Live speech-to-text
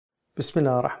بسم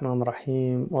الله الرحمن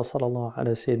الرحيم وصلى الله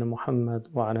على سيدنا محمد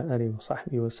وعلى آله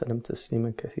وصحبه وسلم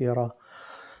تسليما كثيرا.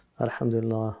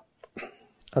 Alhamdulillah.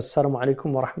 Assalamu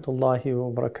alaikum wa rahmatullahi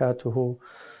wa barakatuhu.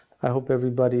 I hope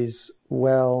everybody's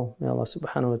well. May Allah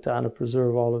subhanahu wa ta'ala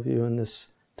preserve all of you in this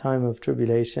time of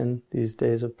tribulation, these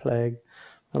days of plague.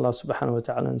 May Allah subhanahu wa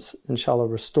ta'ala inshallah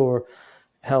restore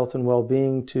health and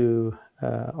well-being to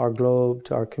our globe,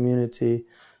 to our community,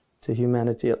 to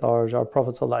humanity at large. Our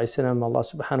Prophet ﷺ, Allah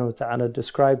subhanahu wa ta'ala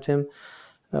described him,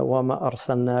 وَمَا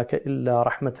أَرْسَلْنَاكَ إِلَّا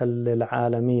رَحْمَةً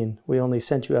لِلْعَالَمِينَ. We only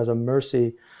sent you as a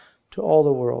mercy to all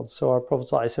the world. So our Prophet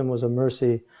ﷺ was a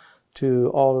mercy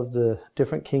to all of the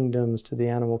different kingdoms, to the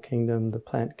animal kingdom, the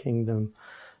plant kingdom,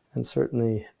 and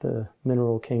certainly the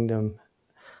mineral kingdom.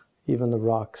 Even the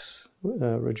rocks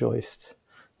rejoiced.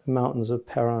 The mountains of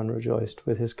Paran rejoiced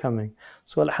with his coming.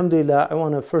 So alhamdulillah, I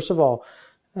want to first of all,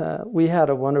 we had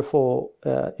a wonderful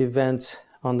event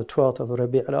on the 12th of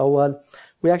Rabi' al-Awwal.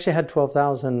 We actually had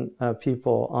 12,000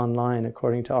 people online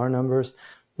according to our numbers,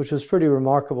 which was pretty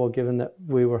remarkable given that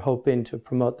we were hoping to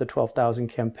promote the 12,000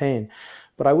 campaign.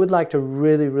 But I would like to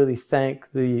really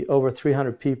thank the over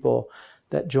 300 people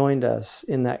that joined us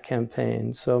in that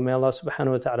campaign. So may Allah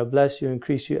subhanahu wa ta'ala bless you,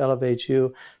 increase you, elevate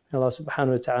you. May Allah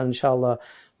subhanahu wa ta'ala inshallah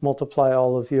multiply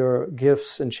all of your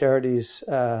gifts and charities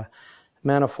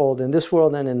manifold in this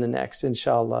world and in the next,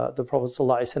 inshallah. The Prophet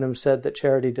ﷺ said that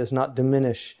charity does not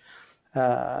diminish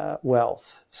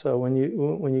wealth. So when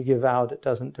you give out, it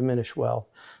doesn't diminish wealth.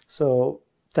 So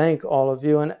thank all of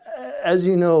you. And as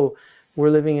you know, we're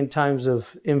living in times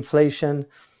of inflation.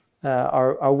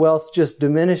 Our wealth just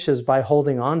diminishes by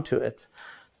holding on to it.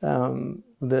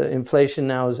 The inflation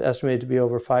now is estimated to be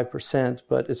over 5%,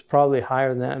 but it's probably higher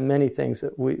than that in many things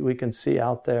that we can see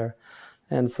out there.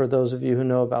 And for those of you who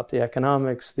know about the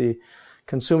economics, the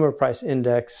consumer price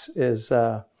index is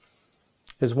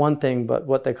one thing, but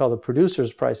what they call the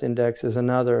producer's price index is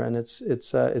another, and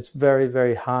it's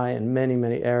very high in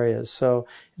many areas. So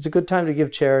it's a good time to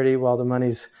give charity while the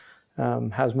money's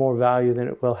has more value than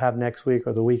it will have next week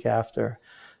or the week after.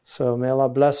 So may Allah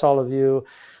bless all of you.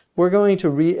 We're going to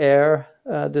re-air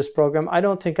this program. I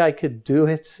don't think I could do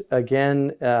it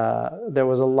again. There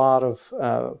was a lot of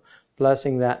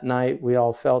blessing that night. We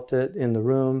all felt it in the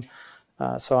room.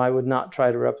 So I would not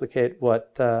try to replicate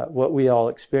what we all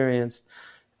experienced.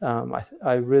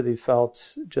 I really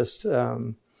felt just,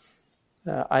 I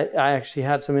actually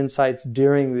had some insights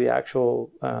during the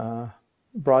actual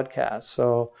broadcast.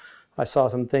 So I saw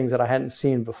some things that I hadn't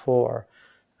seen before.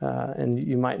 And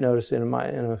you might notice it in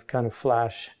a kind of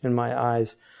flash in my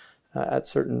eyes at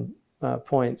certain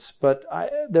points. But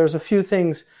there's a few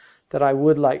things that I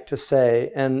would like to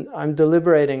say, and I'm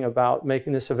deliberating about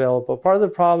making this available. Part of the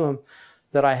problem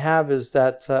that I have is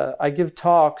that I give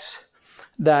talks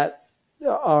that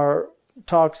are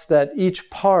talks that each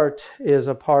part is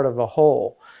a part of a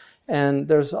whole. And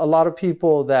there's a lot of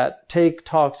people that take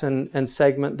talks and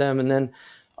segment them and then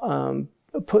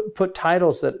put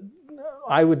titles that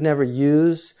I would never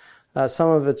use. Some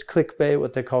of it's clickbait,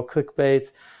 what they call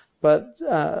clickbait, but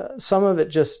some of it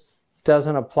just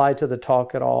doesn't apply to the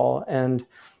talk at all. And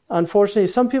unfortunately,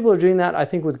 some people are doing that, I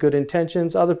think, with good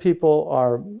intentions. Other people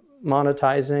are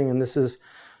monetizing, and this is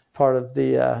part of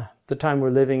the time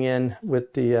we're living in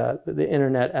with the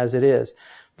internet as it is.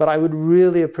 But I would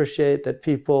really appreciate that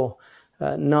people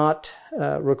not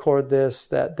record this,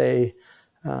 that they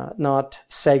not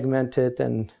segment it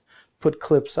and put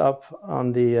clips up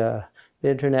on the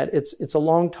internet. It's a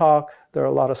long talk. There are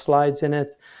a lot of slides in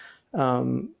it.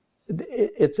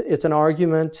 It's an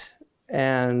argument,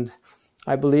 and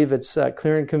I believe it's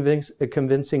clear and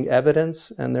convincing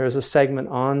evidence, and there is a segment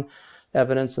on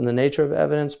evidence and the nature of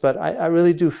evidence, but I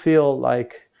really do feel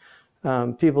like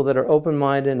people that are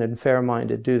open-minded and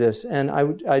fair-minded do this. And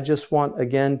I just want,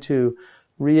 again, to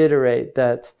reiterate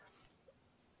that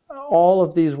all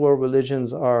of these world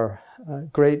religions are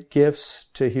great gifts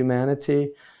to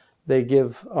humanity. They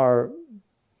give our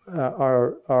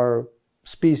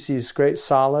species great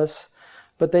solace,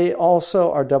 but they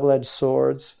also are double-edged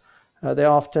swords. They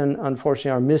often, unfortunately,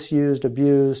 are misused,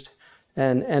 abused,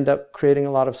 and end up creating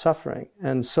a lot of suffering.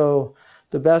 And so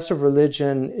the best of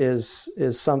religion is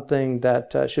something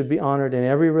that should be honored in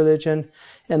every religion,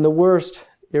 and the worst,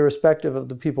 irrespective of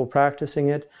the people practicing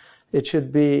it, it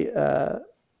should be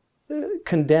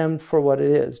condemned for what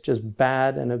it is, just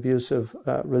bad and abusive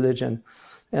religion.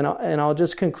 And I'll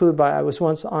just conclude by, I was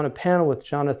once on a panel with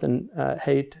Jonathan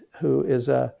Haidt, who is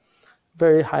a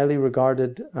very highly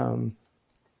regarded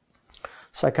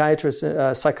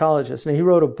psychologist, and he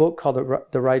wrote a book called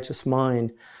The Righteous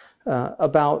Mind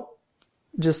about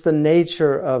just the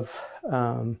nature of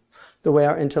the way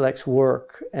our intellects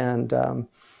work. And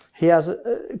he has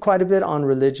quite a bit on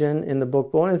religion in the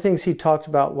book. But one of the things he talked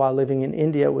about while living in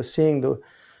India was seeing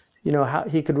how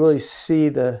he could really see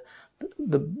the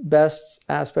best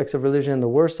aspects of religion and the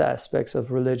worst aspects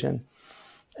of religion.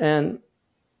 And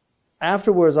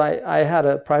afterwards, I had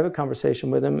a private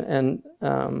conversation with him, and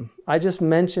I just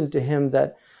mentioned to him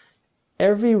that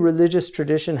every religious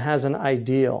tradition has an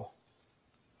ideal.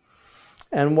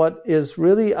 And what is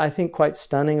really, I think, quite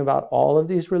stunning about all of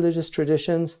these religious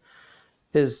traditions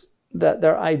is that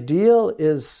their ideal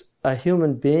is a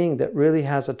human being that really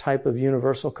has a type of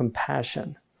universal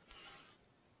compassion.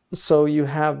 So you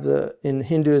have in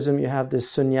Hinduism, you have this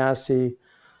sannyasi.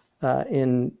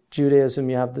 In Judaism,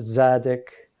 you have the tzaddik.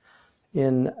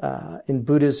 In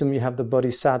Buddhism, you have the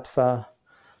bodhisattva.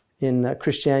 In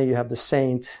Christianity, you have the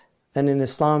saint. And in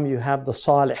Islam, you have the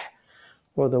salih,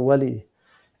 or the wali.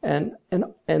 And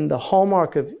the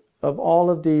hallmark of all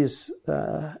of these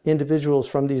individuals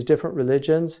from these different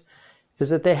religions is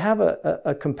that they have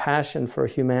a compassion for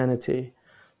humanity.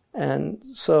 And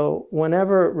so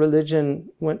whenever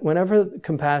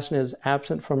compassion is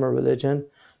absent from a religion,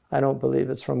 I don't believe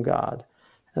it's from God.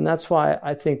 And that's why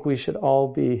I think we should all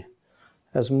be,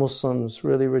 as Muslims,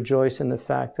 really rejoice in the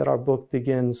fact that our book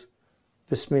begins,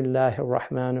 Bismillahir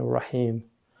Rahmanir Rahim,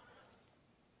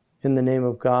 in the name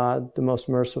of God, the most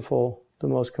merciful, the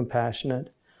most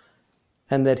compassionate,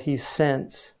 and that He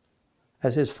sent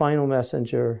as His final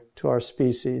messenger to our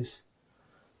species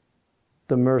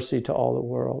the mercy to all the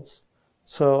worlds.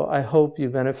 So I hope you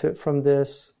benefit from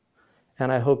this, and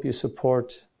I hope you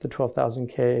support the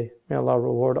 12,000K. May Allah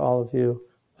reward all of you.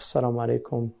 Assalamu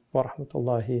alaikum wa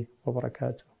rahmatullahi wa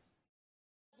barakatuh.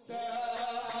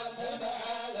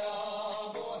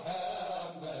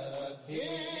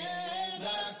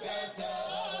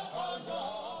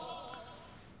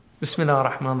 بسم الله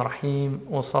الرحمن الرحيم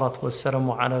والصلاة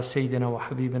والسلام على سيدنا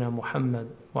وحبيبنا محمد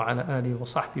وعلى آله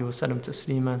وصحبه وسلم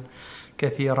تسليما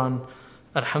كثيرا.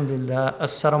 الحمد لله.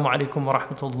 السلام عليكم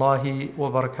ورحمة الله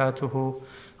وبركاته.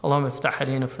 اللهم افتح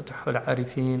علينا فتح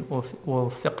العارفين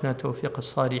ووفقنا توفيق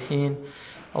الصالحين.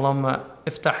 اللهم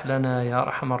افتح لنا يا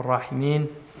أرحم الراحمين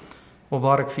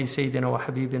وبارك في سيدنا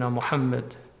وحبيبنا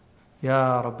محمد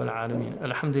Ya Rabbal Alameen.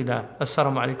 Alhamdulillah.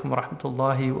 Assalamu alaikum wa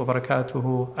rahmatullahi wa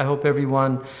barakatuhu. I hope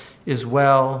everyone is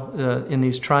well in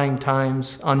these trying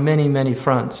times on many, many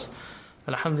fronts.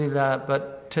 Alhamdulillah.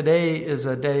 But today is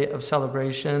a day of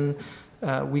celebration.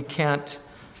 We can't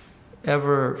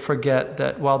ever forget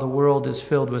that while the world is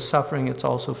filled with suffering, it's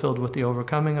also filled with the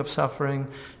overcoming of suffering.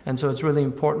 And so it's really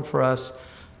important for us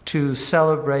to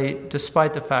celebrate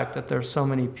despite the fact that there's so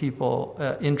many people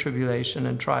in tribulation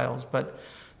and trials. But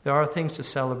there are things to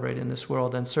celebrate in this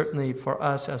world, and certainly for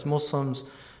us as Muslims,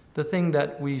 the thing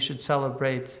that we should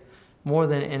celebrate more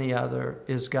than any other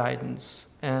is guidance.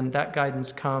 And that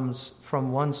guidance comes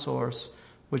from one source,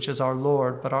 which is our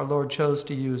Lord, but our Lord chose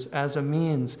to use as a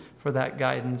means for that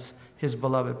guidance His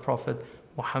beloved Prophet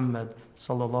Muhammad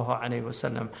sallallahu alaihi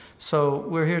wasallam. So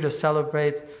we're here to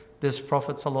celebrate this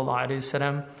Prophet sallallahu alaihi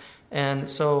wasallam. And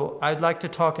so I'd like to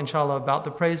talk, inshallah, about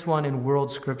the praised one in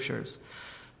world scriptures.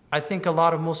 I think a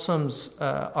lot of Muslims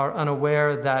are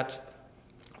unaware that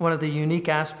one of the unique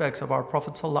aspects of our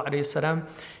Prophet ﷺ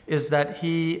is that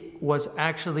he was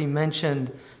actually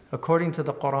mentioned, according to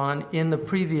the Quran, in the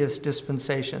previous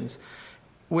dispensations.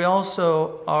 We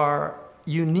also are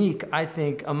unique, I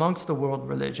think, amongst the world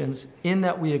religions in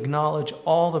that we acknowledge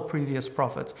all the previous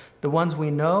prophets, the ones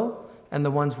we know and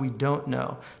the ones we don't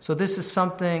know. So this is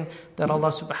something that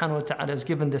Allah subhanahu wa ta'ala has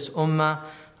given this ummah.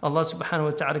 Allah subhanahu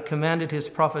wa ta'ala commanded His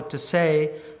Prophet to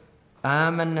say,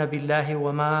 آمنا بالله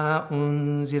وما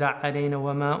أنزل علينا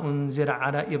وما أنزل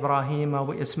على إبراهيم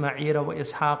وإسماعيل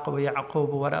وإسحاق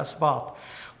ويعقوب والأسباط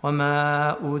وما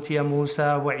أوتي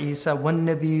موسى وعيسى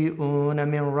والنبيون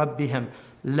من ربهم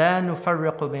لا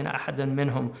نفرق بين أحد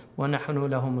منهم ونحن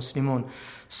له مسلمون.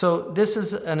 So this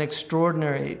is an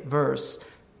extraordinary verse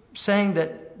saying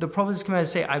that the Prophet is commanded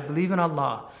to say, I believe in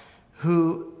Allah,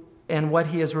 and what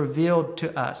He has revealed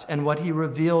to us, and what He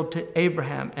revealed to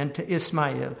Abraham, and to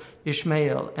Ishmael,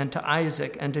 and to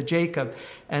Isaac, and to Jacob,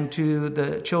 and to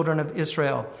the children of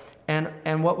Israel,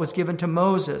 and what was given to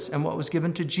Moses, and what was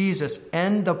given to Jesus,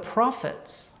 and the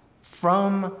prophets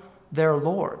from their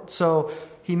Lord. So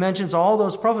He mentions all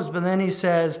those prophets, but then He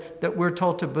says that we're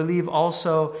told to believe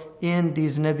also in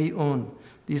these Nabi'un,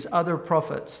 these other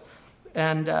prophets.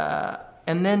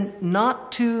 And then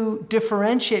not to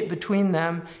differentiate between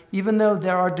them, even though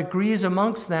there are degrees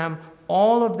amongst them,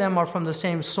 all of them are from the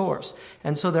same source.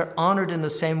 And so they're honored in the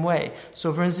same way.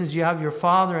 So for instance, you have your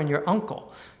father and your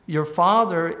uncle. Your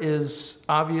father is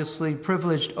obviously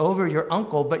privileged over your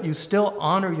uncle, but you still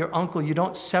honor your uncle. You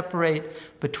don't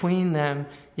separate between them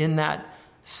in that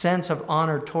sense of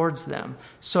honor towards them.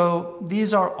 So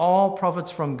these are all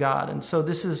prophets from God. And so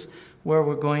this is where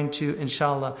we're going to,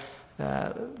 inshallah,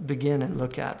 begin and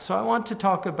look at. So I want to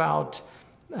talk about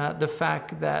the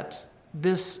fact that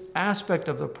this aspect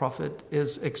of the Prophet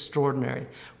is extraordinary.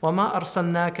 وَمَا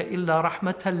أَرْسَلْنَاكَ إِلَّا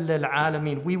رَحْمَةً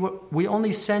لِلْعَالَمِينَ.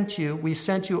 We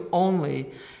sent you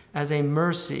only as a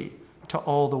mercy to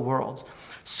all the worlds.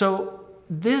 So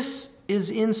this is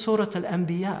in Surah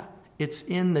Al-Anbiya. It's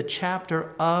in the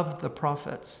chapter of the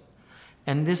prophets.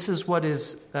 And this is what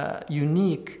is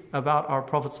unique about our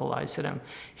Prophet ﷺ.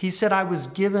 He said, I was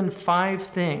given 5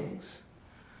 things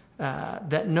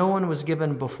that no one was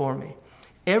given before me.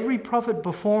 Every prophet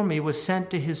before me was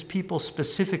sent to his people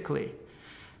specifically.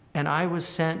 And I was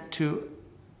sent to,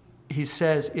 he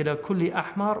says, إِلَى كُلِّ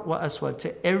أَحْمَرْ وَأَسْوَدْ,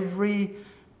 to every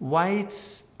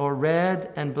white or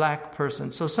red and black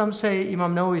person. So some say,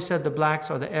 Imam Nawawi said the blacks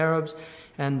are the Arabs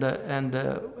and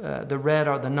the red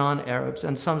are the non-Arabs.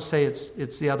 And some say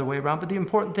it's the other way around. But the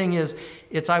important thing is,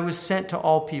 I was sent to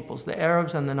all peoples, the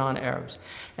Arabs and the non-Arabs.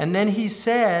 And then he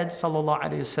said, sallallahu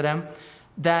alayhi wasallam,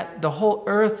 that the whole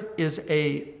earth is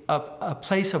a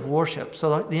place of worship.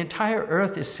 So the entire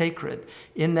earth is sacred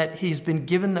in that he's been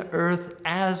given the earth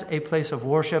as a place of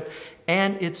worship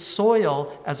and its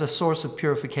soil as a source of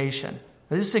purification.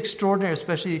 Now, this is extraordinary,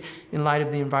 especially in light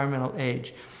of the environmental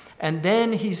age. And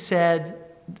then he said,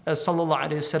 sallallahu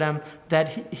alayhi wasallam,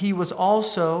 that he was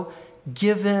also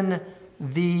given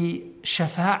the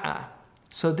shafa'ah.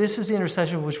 So this is the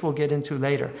intercession which we'll get into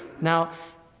later. Now,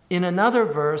 in another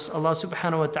verse, Allah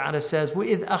subhanahu wa ta'ala says,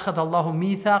 وَإِذْ أَخَذَ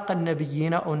اللَّهُ مِيثَاقَ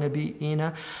النَّبِيِّينَ أَوْ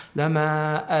نَبِيِّينَ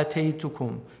لَمَا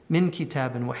آتَيْتُكُمْ مِنْ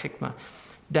كِتَابٍ وَحِكْمَةٍ.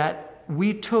 That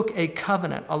we took a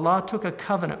covenant, Allah took a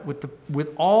covenant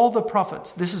with all the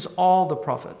prophets. This is all the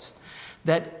prophets.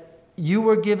 That you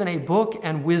were given a book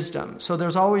and wisdom. So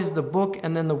there's always the book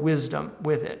and then the wisdom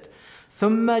with it.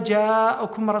 ثُمَّ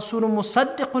جَاءَكُمْ رَسُولٌ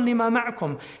مُصَدِّقٌ لِمَا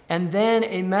مَعَكُمْ. And then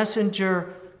a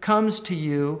messenger comes to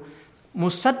you,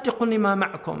 مُصَدِّقٌ لِمَا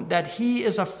مَعَكُمْ, that he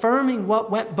is affirming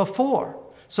what went before.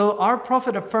 So our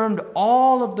Prophet affirmed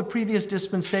all of the previous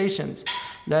dispensations.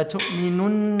 لَا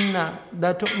تُؤْمِنُنَّ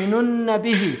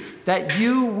بِهِ, that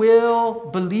you will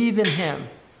believe in him.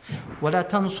 وَلَا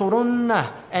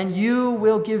تَنْصُرُنَّ, and you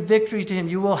will give victory to him,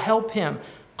 you will help him.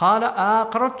 قَالَ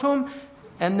أَقْرَرْتُمْ,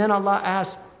 and then Allah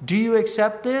asks, do you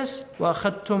accept this?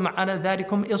 وَأَخَذْتُمْ عَلَى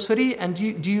ذَلِكُمْ إِصْرِي, and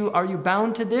are you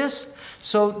bound to this?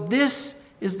 So this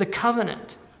is the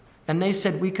covenant. And they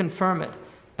said, we confirm it.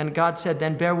 And God said,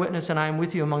 then bear witness and I am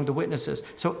with you among the witnesses.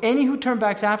 So any who turn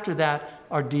back after that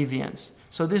are deviants.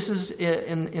 So this is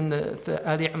in the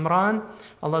Ali Imran,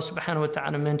 Allah subhanahu wa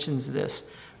ta'ala mentions this.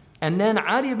 And then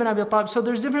Ali ibn Abi Talib, so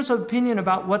there's difference of opinion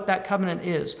about what that covenant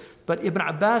is. But Ibn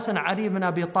Abbas and Ali ibn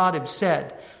Abi Talib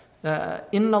said,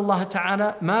 إن الله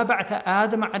تعالى ما بعث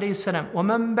آدم عليه السلام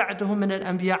ومن بعده من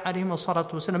الأنبياء عليهم الصلاة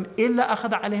والسلام إلا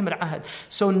أخذ عليهم العهد.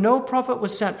 So no prophet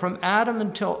was sent from Adam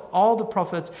until all the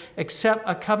prophets except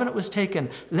a covenant was taken.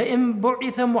 لئن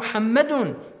بعث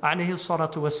محمد عليه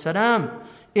الصلاة والسلام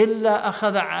إلا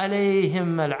أخذ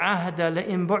عليهم العهد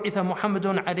لئن بعث محمد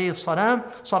عليه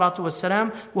الصلاة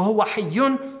والسلام وهو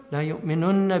حي لا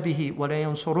يؤمنون به ولا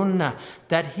ينصرونه.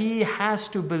 That he has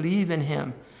to believe in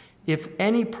him if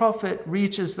any prophet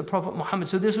reaches the Prophet Muhammad.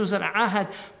 So this was an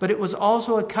ahad, but it was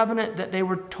also a covenant that they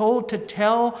were told to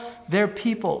tell their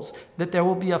peoples that there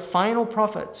will be a final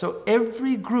prophet. So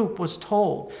every group was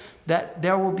told that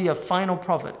there will be a final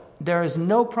prophet. There is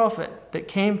no prophet that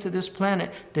came to this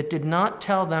planet that did not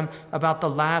tell them about the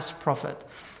last prophet.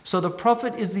 So the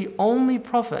prophet is the only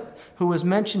prophet who was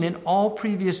mentioned in all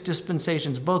previous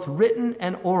dispensations, both written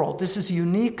and oral. This is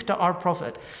unique to our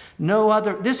prophet. No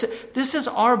other. This is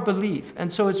our belief.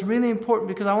 And so it's really important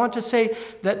because I want to say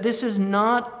that this is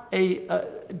not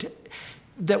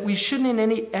that we shouldn't in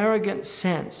any arrogant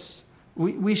sense.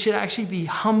 We should actually be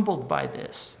humbled by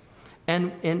this.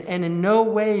 And in no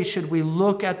way should we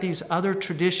look at these other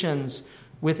traditions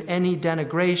with any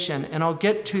denigration, and I'll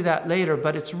get to that later,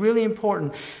 but it's really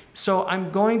important. So I'm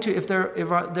going to, if there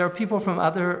are people from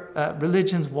other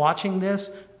religions watching this,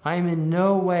 I'm in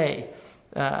no way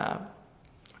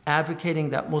advocating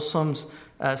that Muslims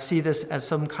see this as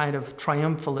some kind of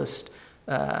triumphalist,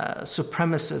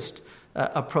 supremacist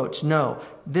approach. No,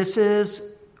 this is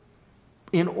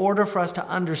in order for us to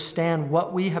understand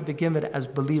what we have been given as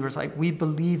believers. Like, we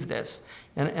believe this.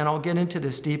 And I'll get into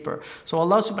this deeper. So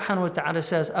Allah subhanahu wa ta'ala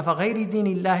says, أَفَغَيْرِ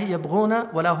دِينِ اللَّهِ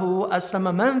يَبْغُونَ وَلَهُ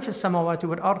أَسْلَمَ مَنْ فِي السَّمَاوَاتِ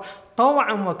وَالْأَرْضِ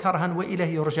طَوْعًا وَكَرْهًا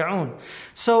وَإِلَيْهِ يُرْجَعُونَ.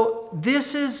 So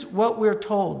this is what we're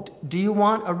told. Do you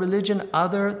want a religion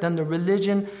other than the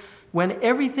religion when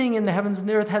everything in the heavens and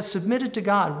the earth has submitted to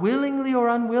God, willingly or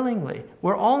unwillingly?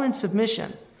 We're all in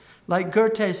submission. Like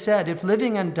Goethe said, if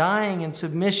living and dying in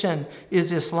submission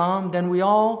is Islam, then we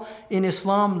all in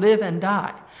Islam live and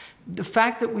die. The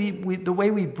fact that the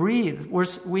way we breathe,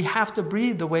 we have to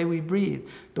breathe the way we breathe,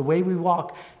 the way we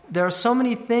walk. There are so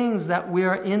many things that we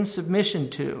are in submission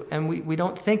to, and we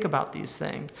don't think about these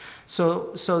things.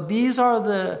 So these are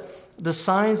the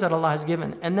signs that Allah has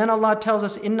given. And then Allah tells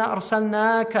us, Inna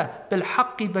arsalnaka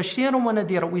bilhaqqi bashiran wa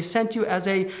nadira. We sent you as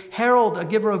a herald, a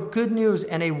giver of good news,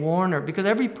 and a warner. Because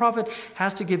every prophet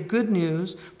has to give good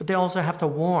news, but they also have to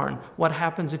warn what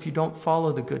happens if you don't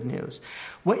follow the good news.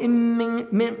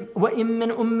 وَإِن مِّن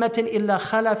أُمَّةٍ إِلَّا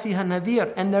خَلَى فِيهَا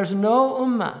نَذِيرٌ. And there's no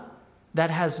ummah that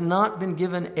has not been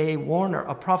given a warner,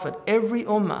 a prophet. Every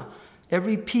ummah,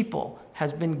 every people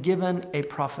has been given a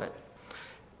prophet.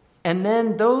 And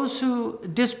then those who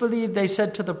disbelieved, they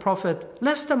said to the Prophet,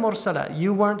 Lasta mursala,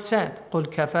 you weren't sent. قُلْ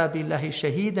كَفَى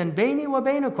بِاللَّهِ شَهِيدًا بَيْنِي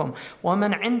وَبَيْنَكُمْ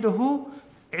وَمَنْ عِنْدُهُ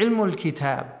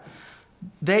عِلْمُ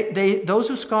الْكِتَابِ. Those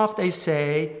who scoff, they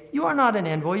say, you are not an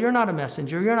envoy, you're not a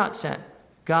messenger, you're not sent.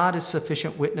 God is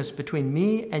sufficient witness between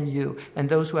me and you and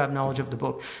those who have knowledge of the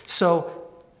book. So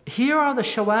here are the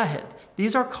shawahid.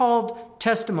 These are called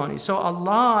testimonies. So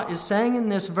Allah is saying in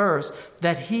this verse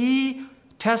that He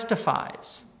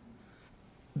testifies.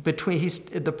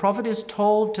 The Prophet is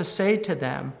told to say to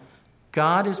them,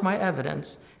 God is my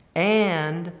evidence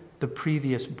and the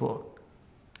previous book.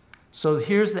 So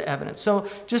here's the evidence. So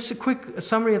just a quick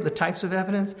summary of the types of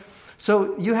evidence.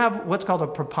 So you have what's called a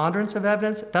preponderance of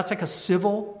evidence. That's like a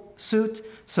civil suit.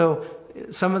 So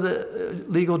some of the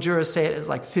legal jurists say it is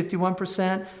like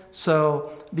 51%. So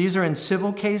these are in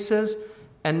civil cases.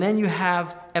 And then you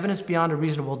have evidence beyond a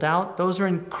reasonable doubt. Those are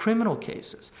in criminal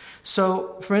cases.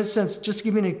 So, for instance, just to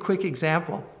give you a quick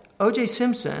example, O.J.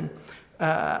 Simpson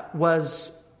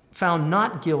was found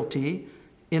not guilty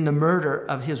in the murder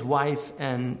of his wife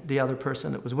and the other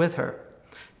person that was with her.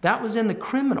 That was in the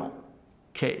criminal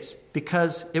case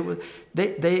because it was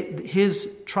his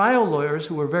trial lawyers,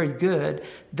 who were very good,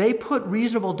 they put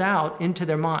reasonable doubt into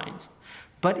their minds.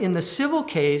 But in the civil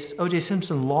case, O.J.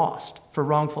 Simpson lost for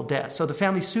wrongful death. So the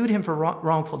family sued him for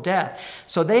wrongful death.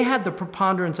 So they had the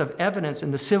preponderance of evidence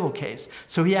in the civil case.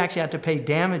 So he actually had to pay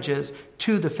damages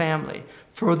to the family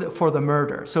for the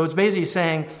murder. So it's basically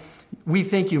saying, we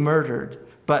think you murdered,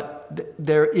 but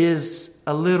there is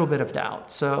a little bit of doubt.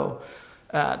 So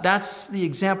that's the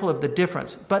example of the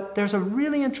difference. But there's a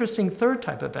really interesting third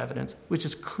type of evidence, which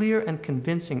is clear and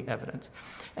convincing evidence.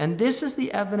 And this is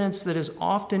the evidence that is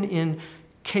often in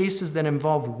cases that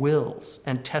involve wills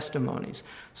and testimonies.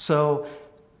 So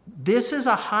this is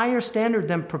a higher standard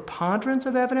than preponderance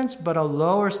of evidence, but a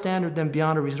lower standard than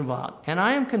beyond a reasonable doubt. And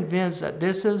I am convinced that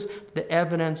this is the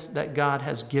evidence that God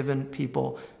has given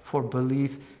people for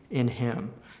belief in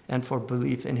Him and for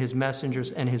belief in His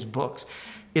messengers and His books.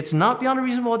 It's not beyond a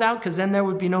reasonable doubt because then there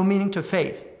would be no meaning to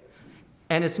faith.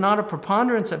 And it's not a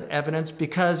preponderance of evidence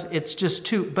because it's just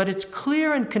two, but it's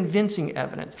clear and convincing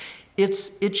evidence.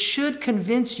 It should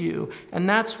convince you, and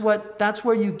that's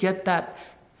where you get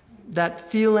that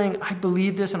feeling, I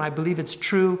believe this and I believe it's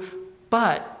true,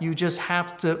 but you just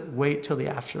have to wait till the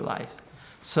afterlife.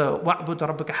 So, وَاعْبُدْ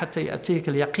رَبَّكَ حَتَّى يَأْتِيكَ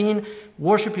الْيَقِينُ,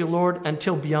 worship your Lord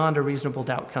until beyond a reasonable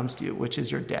doubt comes to you, which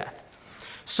is your death.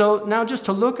 So now just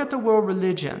to look at the world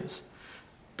religions,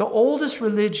 the oldest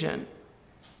religion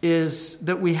is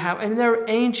that we have, and they're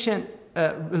ancient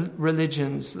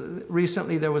religions.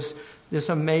 Recently there was this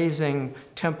amazing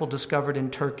temple discovered in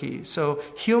Turkey. So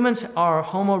humans are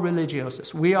homo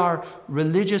religiosus. We are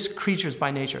religious creatures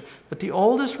by nature. But the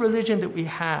oldest religion that we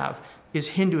have is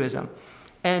Hinduism.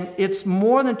 And it's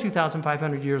more than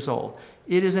 2,500 years old.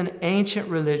 It is an ancient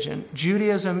religion.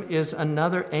 Judaism is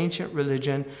another ancient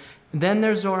religion. Then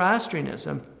there's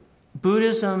Zoroastrianism.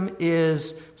 Buddhism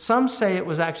is, some say it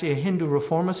was actually a Hindu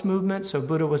reformist movement. So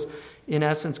Buddha was, in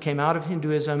essence, came out of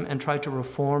Hinduism and tried to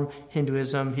reform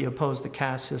Hinduism. He opposed the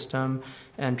caste system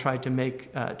and tried to make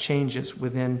changes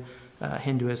within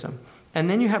Hinduism. And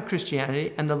then you have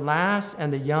Christianity, and the last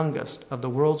and the youngest of the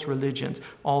world's religions,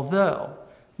 although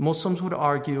Muslims would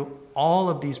argue all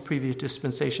of these previous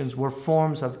dispensations were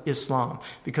forms of Islam,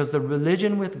 because the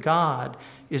religion with God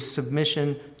is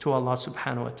submission to Allah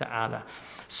subhanahu wa ta'ala.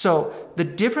 So the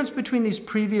difference between these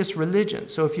previous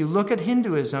religions, so if you look at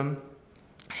Hinduism,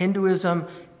 Hinduism,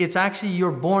 it's actually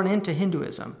you're born into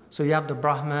Hinduism. So you have the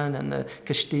Brahman and the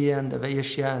Kashtiya and the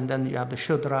Vaishya, and then you have the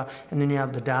Shudra, and then you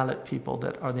have the Dalit people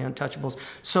that are the untouchables.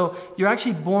 So you're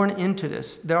actually born into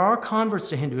this. There are converts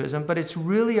to Hinduism, but it's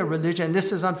really a religion.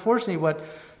 This is unfortunately what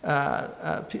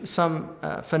some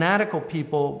fanatical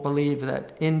people believe,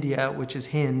 that India, which is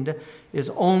Hind,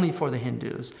 is only for the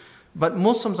Hindus. But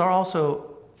Muslims are also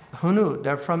Hunud.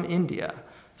 They're from India.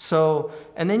 So,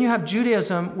 and then you have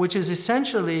Judaism, which is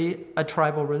essentially a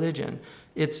tribal religion.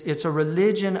 It's a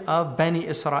religion of Bani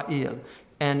Israel.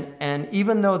 And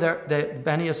even though the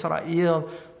Bani Israel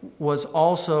was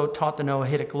also taught the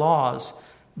Noahidic laws,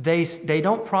 they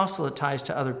don't proselytize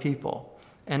to other people.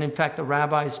 And in fact, the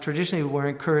rabbis traditionally were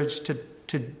encouraged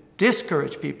to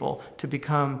discourage people to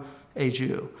become a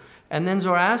Jew. And then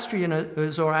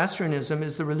Zoroastrianism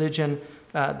is the religion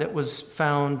that was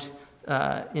found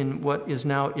in what is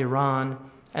now Iran.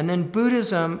 And then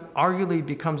Buddhism arguably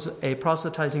becomes a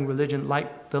proselytizing religion,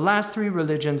 like the last three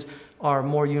religions are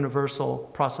more universal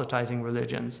proselytizing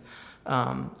religions.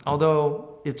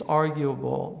 Although it's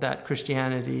arguable that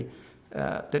Christianity,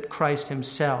 that Christ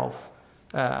himself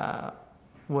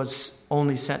was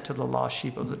only sent to the lost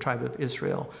sheep of the tribe of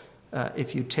Israel.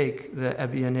 If you take the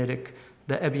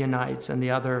Ebionites and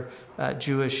the other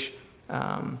Jewish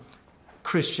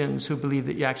Christians who believe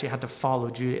that you actually had to follow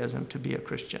Judaism to be a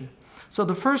Christian. So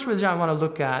the first religion I want to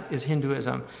look at is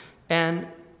Hinduism. And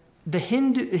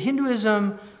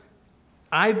Hinduism,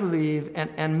 I believe,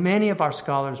 and many of our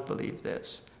scholars believe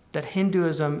this, that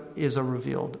Hinduism is a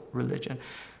revealed religion.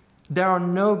 There are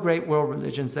no great world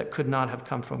religions that could not have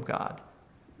come from God,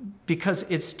 because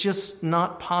it's just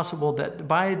not possible that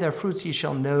by their fruits ye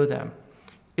shall know them.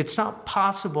 It's not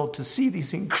possible to see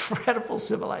these incredible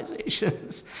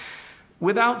civilizations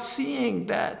without seeing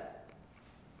that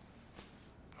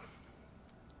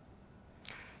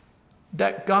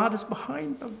God is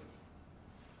behind them.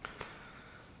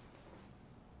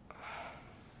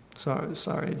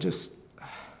 Sorry,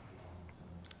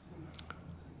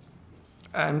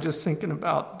 I'm just thinking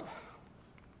about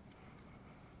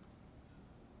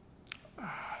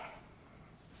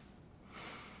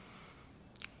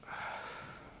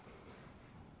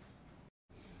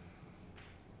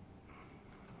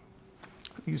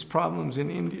these problems in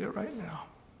India right now.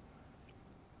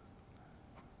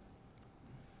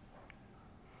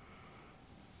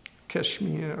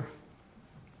 Kashmir.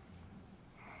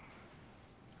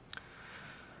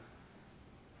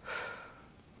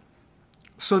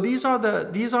 So these are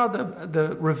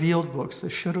the revealed books, the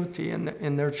Shruti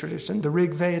in their tradition, the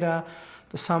Rig Veda,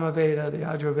 the Samaveda, the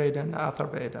Yajurveda, and the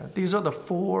Atharveda. These are the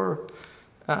four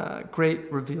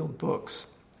great revealed books.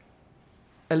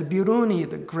 Al-Biruni,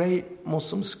 the great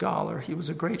Muslim scholar, he was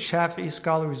a great Shafi'i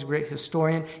scholar, he was a great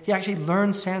historian. He actually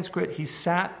learned Sanskrit. He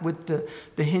sat with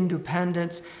the Hindu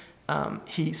pandits.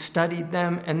 He studied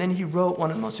them, and then he wrote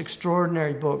one of the most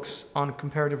extraordinary books on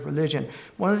comparative religion.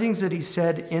 One of the things that he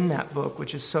said in that book,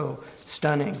 which is so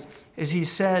stunning, is he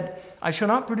said, "I shall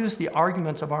not produce the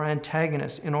arguments of our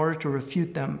antagonists in order to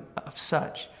refute them of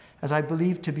such, as I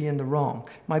believe to be in the wrong.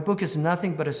 My book is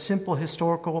nothing but a simple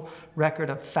historical record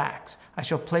of facts. I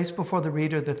shall place before the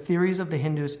reader the theories of the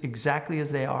Hindus exactly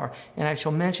as they are, and I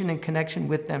shall mention in connection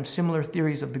with them similar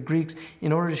theories of the Greeks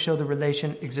in order to show the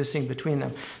relation existing between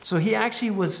them." So he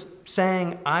actually was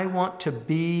saying, I want to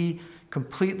be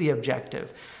completely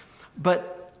objective.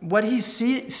 But what he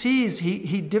sees,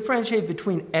 he differentiated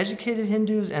between educated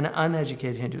Hindus and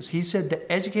uneducated Hindus. He said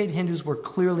the educated Hindus were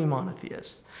clearly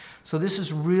monotheists. So this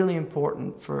is really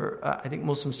important for, I think,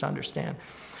 Muslims to understand.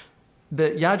 The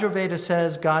Yajurveda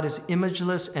says God is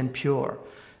imageless and pure.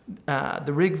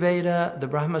 The Rig Veda, the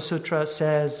Brahma Sutra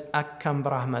says Akam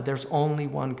Brahma, there's only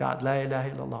one God, La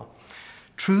ilaha illallah.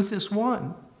 Truth is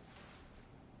one.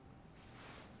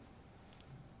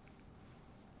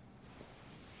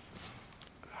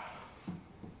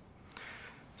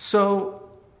 So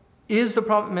is the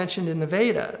prophet mentioned in the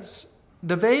Vedas?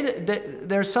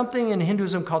 There's something in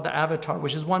Hinduism called the avatar,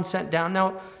 which is one sent down.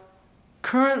 Now,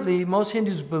 currently, most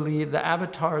Hindus believe the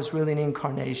avatar is really an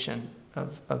incarnation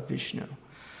of Vishnu.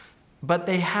 But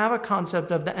they have a concept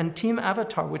of the Antim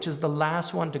avatar, which is the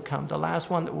last one to come, the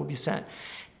last one that will be sent.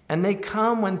 And they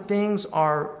come when things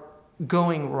are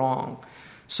going wrong.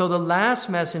 So the last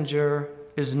messenger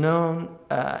is known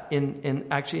in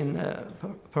the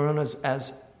Puranas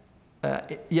as,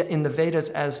 in the Vedas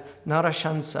as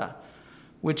Narashansa,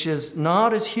 which is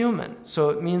not as human.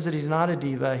 So it means that he's not a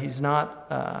diva, he's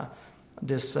not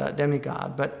this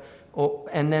demigod.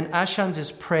 And then Ashans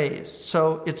is praised.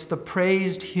 So it's the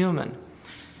praised human.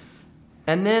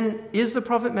 And then, is the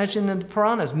Prophet mentioned in the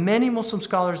Puranas? Many Muslim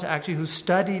scholars actually who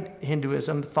studied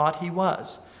Hinduism thought he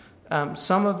was.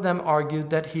 Some of them argued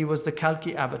that he was the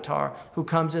Kalki avatar who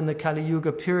comes in the Kali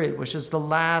Yuga period, which is the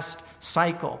last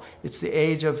cycle. It's the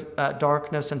age of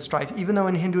darkness and strife. Even though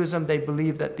in Hinduism they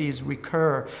believe that these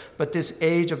recur, but this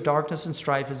age of darkness and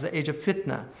strife is the age of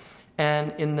fitna.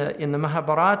 And in the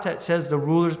Mahabharata, it says the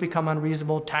rulers become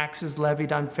unreasonable, taxes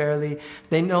levied unfairly.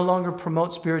 They no longer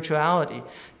promote spirituality.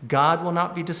 God will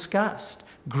not be discussed.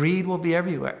 Greed will be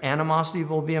everywhere. Animosity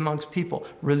will be amongst people.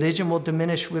 Religion will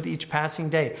diminish with each passing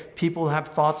day. People will have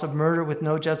thoughts of murder with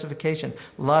no justification.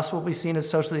 Lust will be seen as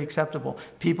socially acceptable.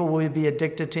 People will be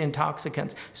addicted to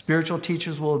intoxicants. Spiritual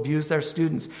teachers will abuse their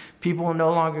students. People will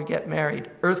no longer get married.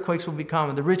 Earthquakes will be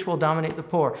common. The rich will dominate the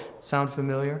poor. Sound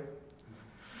familiar?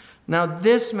 Now,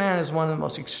 this man is one of the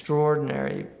most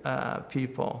extraordinary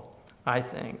people, I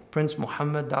think. Prince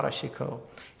Muhammad Dara Shikoh.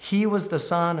 He was the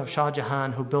son of Shah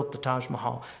Jahan who built the Taj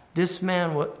Mahal. This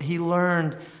man, he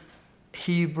learned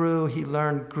Hebrew, he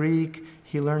learned Greek,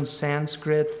 he learned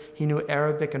Sanskrit, he knew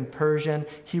Arabic and Persian.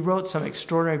 He wrote some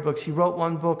extraordinary books. He wrote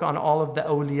one book on all of the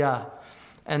awliya.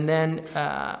 And then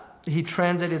he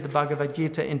translated the Bhagavad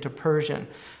Gita into Persian.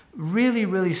 Really,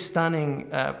 really stunning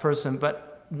person. But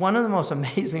one of the most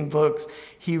amazing books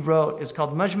he wrote is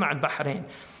called Majma' al-Bahrain.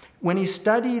 When he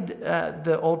studied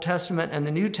the Old Testament and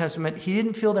the New Testament, he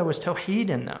didn't feel there was Tawheed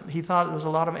in them. He thought there was a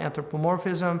lot of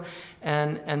anthropomorphism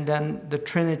and then the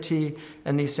Trinity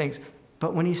and these things.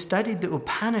 But when he studied the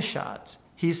Upanishads,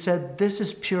 he said, this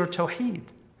is pure Tawheed.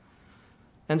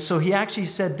 And so he actually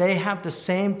said they have the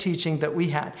same teaching that we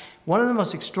had. One of the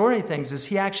most extraordinary things is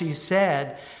he actually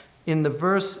said in the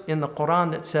verse in the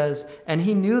Quran that says, and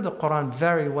he knew the Quran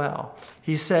very well,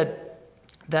 he said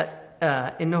that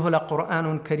إنه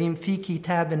لقرآن كريم في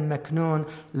كتاب مكنون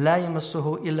لا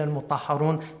يمسه إلا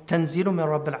المطهرون تنزيل من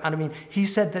رب العالمين. He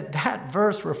said that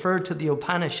verse referred to the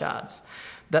Upanishads,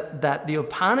 that the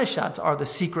Upanishads are the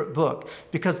secret book,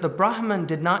 because the Brahman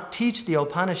did not teach the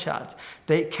Upanishads.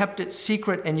 They kept it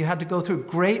secret, and you had to go through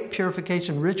great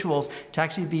purification rituals to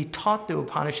actually be taught the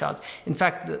Upanishads. In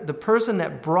fact, the person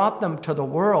that brought them to the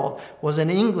world was an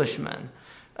Englishman,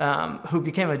 who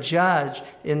became a judge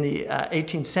in the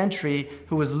 18th century,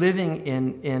 who was living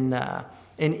in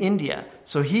India.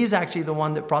 So he's actually the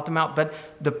one that brought them out. But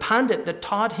the Pandit that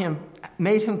taught him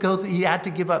made him go through, he had to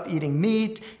give up eating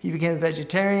meat, he became a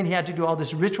vegetarian, he had to do all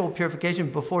this ritual purification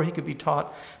before he could be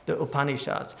taught the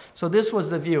Upanishads. So this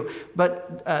was the view.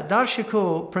 But Dar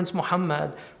Shikoh, Prince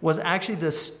Muhammad, was actually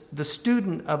the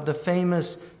student of the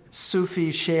famous Sufi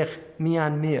Sheikh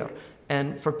Mian Mir.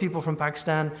 And for people from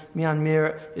Pakistan, Mian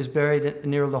Mir is buried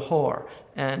near Lahore.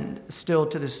 And still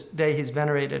to this day, he's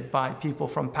venerated by people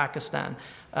from Pakistan.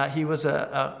 He was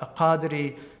a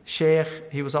Qadri sheikh.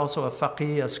 He was also a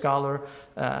faqih, a scholar.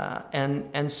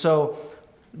 And so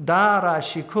Dara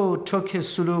Shikoh took his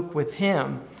suluk with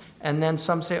him. And then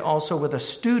some say also with a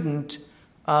student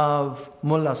of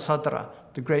Mullah Sadra,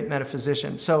 the great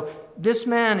metaphysician. So this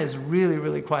man is really,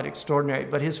 really quite extraordinary.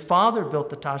 But his father built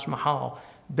the Taj Mahal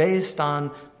based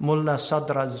on Mullah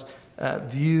Sadra's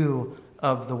view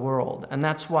of the world. And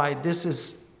that's why this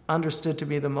is understood to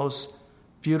be the most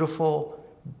beautiful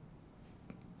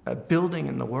building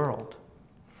in the world.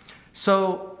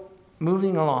 So,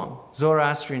 moving along,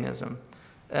 Zoroastrianism.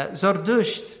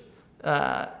 Zardusht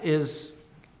is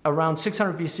around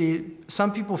 600 BC.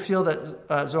 Some people feel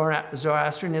that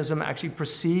Zoroastrianism actually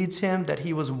precedes him, that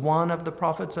he was one of the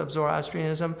prophets of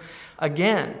Zoroastrianism.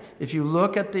 Again, if you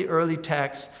look at the early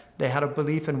texts, they had a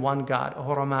belief in one God,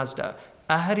 Ahura Mazda.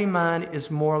 Ahriman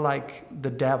is more like the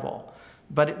devil,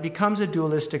 but it becomes a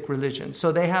dualistic religion.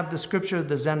 So they have the scriptures,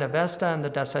 the Zend-Avesta and the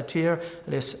Dasatir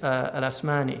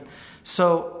al-Asmani.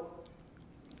 So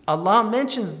Allah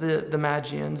mentions the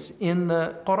Magians in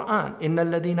the Quran. إِنَّ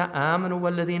الَّذِينَ آمَنُوا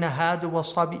وَالَّذِينَ هَادُوا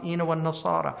وَالصَّابِئِينَ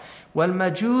وَالنَّصَارَى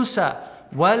وَالْمَجُوسَ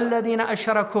وَالَّذِينَ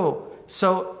أَشْرَكُوا.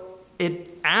 So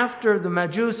after the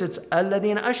Majus, it's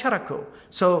الَّذِينَ أَشْرَكُوا.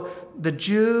 So the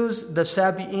Jews, the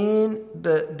Sabi'in,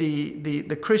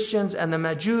 the Christians, and the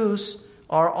Majus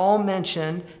are all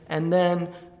mentioned, and then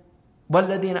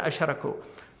وَالَّذِينَ أَشْرَكُوا.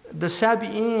 The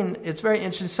Sabi'in, it's very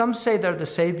interesting. Some say they're the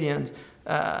Sabians.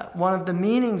 One of the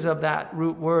meanings of that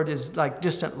root word is like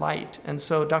distant light. And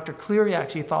so Dr. Cleary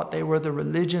actually thought they were the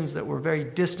religions that were very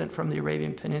distant from the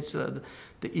Arabian Peninsula,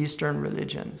 the Eastern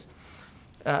religions.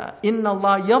 Inna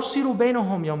Allah yafsiru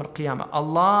bainahum yawm al-qiyamah.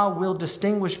 Allah will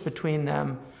distinguish between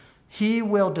them. He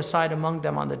will decide among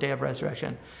them on the day of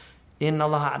resurrection. Inna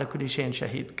Allah ala kulli shay'in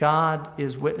shahid. God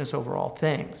is witness over all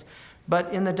things.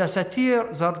 But in the Dasatir,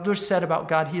 Zardusht said about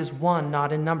God, He is one,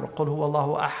 not in number. Qul huwa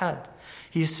Allahu ahad.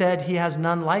 He said he has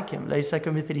none like him. لَيْسَ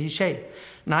كَمِثْلِهِ شَيْءٌ.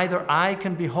 Neither eye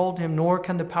can behold him, nor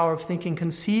can the power of thinking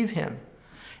conceive him.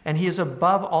 And he is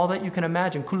above all that you can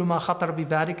imagine. كُلُّ مَا خَطَرَ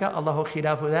بِبَالِكَ اللَّهُ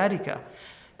خِلَافُ ذَلِكَ.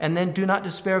 And then do not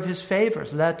despair of his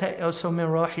favors. لَا تَيْأَسُوا مِنْ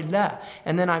رَوْحِ اللَّهِ.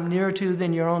 And then I'm nearer to you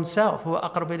than your own self. هُوَ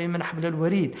أَقْرَبُ إِلَيْهِ مِنْ حَبْلِ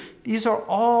الْوَرِيدِ. These are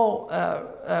all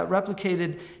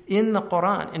replicated in the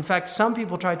Quran. In fact, some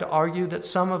people try to argue that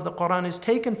some of the Quran is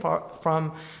taken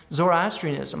from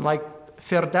Zoroastrianism, like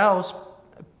Firdaus.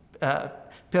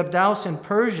 Firdaus in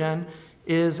Persian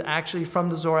is actually from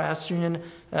the Zoroastrian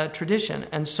tradition.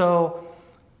 And so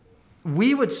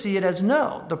we would see it as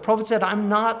no. The Prophet said, I'm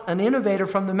not an innovator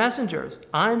from the messengers.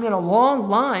 I'm in a long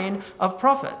line of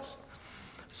prophets.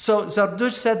 So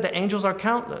Zardusht said the angels are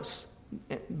countless.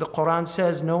 The Quran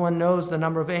says no one knows the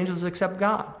number of angels except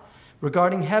God.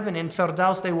 Regarding heaven, in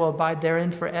Firdaus they will abide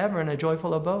therein forever in a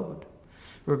joyful abode.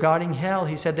 Regarding hell,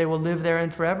 he said they will live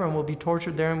therein forever and will be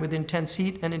tortured therein with intense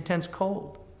heat and intense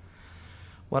cold.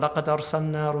 وَلَقَدْ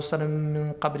أَرْسَلْنَا رُسُلًا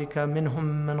مِّن قَبْلِكَ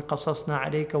مِنْهُم مَّنْ قَصَصْنَا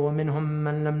عَلَيْكَ وَمِنْهُم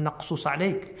مَّن لَّمْ نَقْصُصْ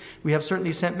عَلَيْكَ. We have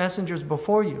certainly sent messengers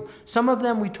before you. Some of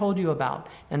them we told you about,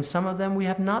 and some of them we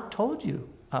have not told you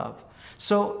of.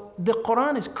 So the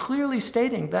Quran is clearly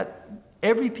stating that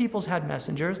every people's had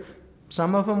messengers.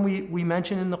 Some of them we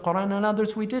mentioned in the Quran, and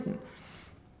others we didn't.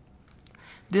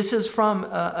 This is from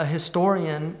a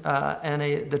historian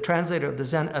and the translator of the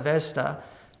Zend-Avesta,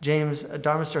 James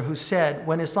Darmister, who said,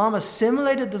 when Islam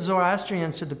assimilated the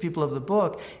Zoroastrians to the people of the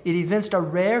book, it evinced a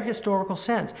rare historical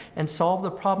sense and solved the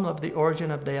problem of the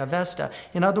origin of the Avesta.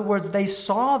 In other words, they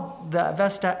saw the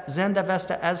Avesta,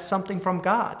 Zend-Avesta, as something from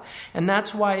God. And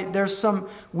that's why there's some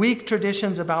weak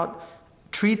traditions about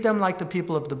treat them like the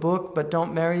people of the book, but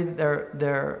don't marry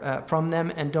from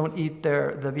them and don't eat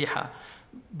their dhabiha.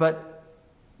 But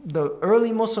the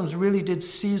early Muslims really did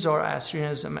see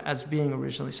Zoroastrianism as being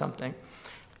originally something.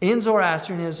 In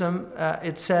Zoroastrianism,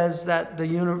 it says that the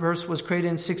universe was created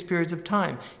in 6 periods of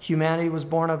time. Humanity was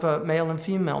born of a male and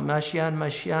female, Mashia and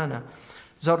Mashiana.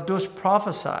 Zardusht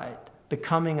prophesied the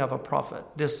coming of a prophet,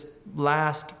 this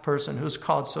last person who's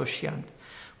called Soshyant,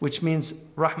 which means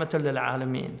Rahmatul lil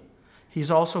Alameen. He's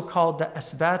also called the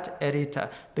Asbat Erita,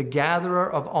 the gatherer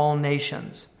of all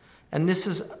nations. And this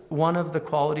is one of the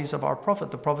qualities of our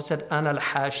Prophet. The Prophet said, Ana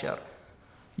al-Hashir,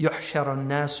 yuhshar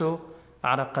al-nasu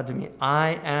ala qadmi.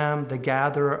 I am the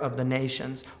gatherer of the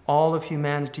nations. All of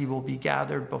humanity will be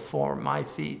gathered before my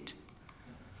feet.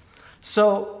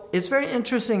 So it's very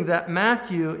interesting that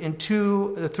Matthew in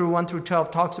 2 through 1 through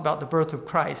 12 talks about the birth of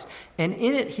Christ. And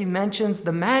in it he mentions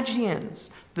the Magians.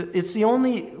 It's the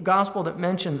only gospel that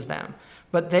mentions them.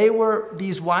 But they were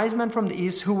these wise men from the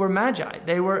east who were magi.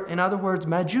 They were, in other words,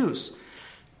 majus.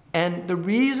 And the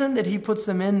reason that he puts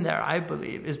them in there, I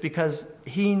believe, is because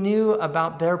he knew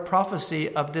about their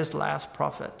prophecy of this last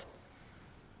prophet.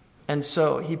 And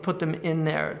so he put them in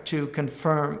there to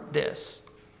confirm this.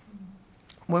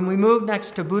 When we move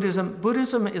next to Buddhism,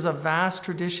 Buddhism is a vast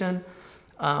tradition.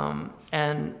 My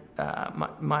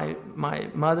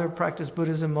mother practiced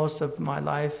Buddhism most of my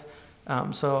life.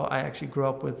 So I actually grew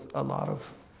up with a lot of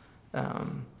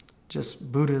just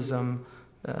Buddhism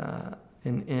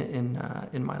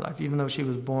in my life, even though she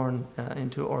was born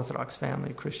into an Orthodox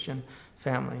family, Christian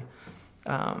family.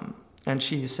 And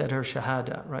she said her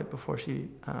Shahada right before she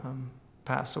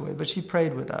passed away. But she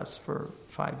prayed with us for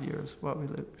 5 years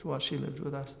while she lived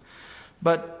with us.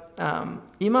 But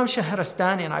Imam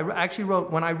Shahrastani, and I actually wrote,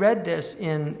 when I read this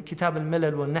in Kitab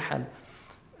al-Milal wal-Nihal,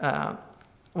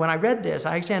 when I read this,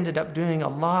 I actually ended up doing a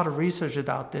lot of research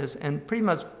about this and pretty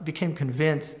much became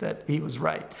convinced that he was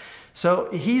right.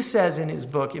 So he says in his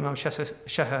book, Imam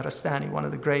Shahrastani, one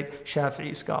of the great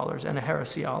Shafi'i scholars and a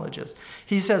heresiologist,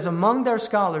 he says, among their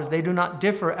scholars, they do not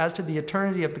differ as to the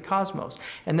eternity of the cosmos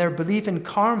and their belief in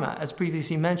karma, as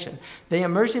previously mentioned. They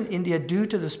emerged in India due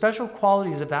to the special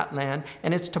qualities of that land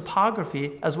and its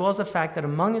topography, as well as the fact that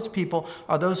among its people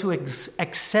are those who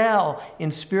excel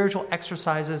in spiritual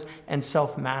exercises and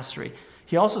self-mastery.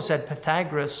 He also said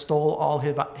Pythagoras stole all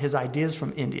his ideas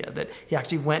from India, that he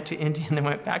actually went to India and then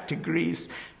went back to Greece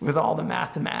with all the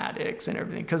mathematics and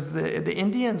everything, because the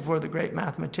Indians were the great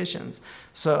mathematicians.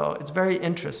 So it's very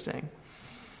interesting.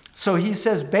 So he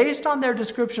says, based on their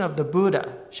description of the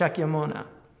Buddha, Shakyamuni,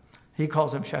 he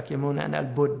calls him Shakyamuni and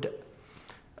Al-Buddha,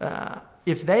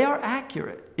 if they are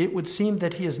accurate, it would seem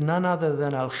that he is none other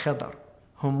than Al-Khidr,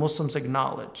 whom Muslims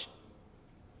acknowledge,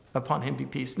 upon him be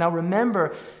peace. Now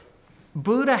remember,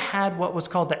 Buddha had what was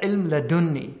called the ilm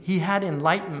ladunni. He had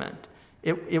enlightenment.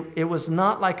 It was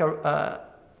not like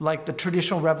the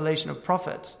traditional revelation of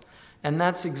prophets. And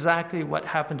that's exactly what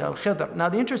happened to Al-Khidr. Now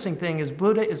the interesting thing is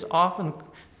Buddha is often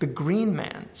the green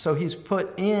man. So he's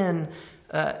put in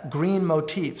green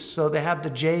motifs. So they have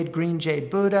the green jade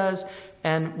Buddhas.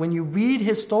 And when you read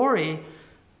his story,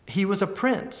 he was a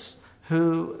prince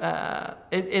who,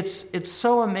 it's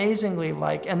so amazingly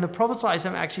like, and the Prophet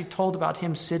ﷺ actually told about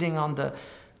him sitting on the,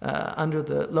 under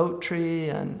the lot tree,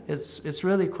 and it's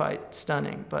really quite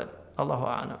stunning, but Allahu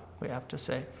A'lam, we have to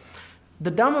say.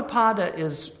 The Dhammapada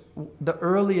is the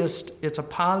earliest, it's a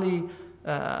Pali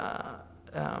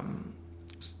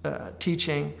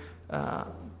teaching,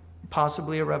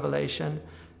 possibly a revelation,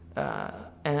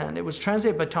 and it was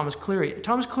translated by Thomas Cleary.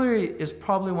 Thomas Cleary is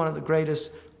probably one of the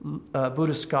greatest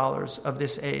Buddhist scholars of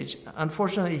this age.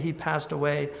 Unfortunately, he passed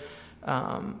away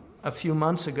a few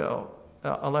months ago,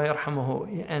 Allah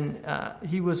yarhamuhu, and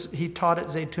he taught at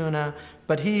Zaytuna,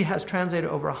 but he has translated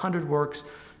over 100 works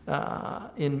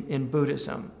in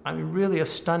Buddhism. I mean, really a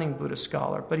stunning Buddhist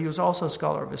scholar, but he was also a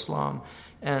scholar of Islam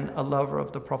and a lover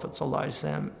of the Prophet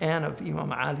ﷺ and of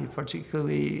Imam Ali,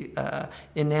 particularly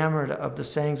enamored of the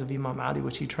sayings of Imam Ali,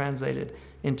 which he translated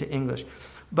into English.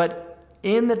 But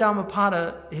in the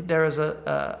Dhammapada, there is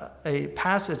a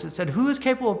passage that said, "Who is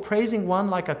capable of praising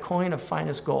one like a coin of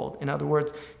finest gold?" In other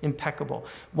words, impeccable.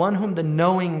 One whom the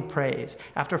knowing praise,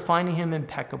 after finding him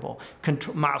impeccable,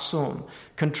 ma'asum,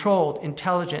 controlled,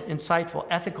 intelligent, insightful,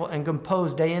 ethical, and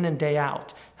composed day in and day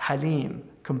out. Halim,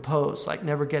 composed, like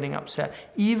never getting upset.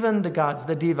 Even the gods,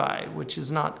 the divai, which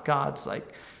is not gods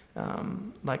like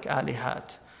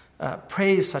alihat,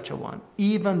 praise such a one.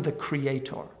 Even the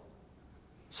creator.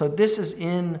 So this is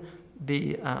in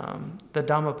the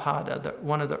Dhammapada,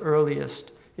 one of the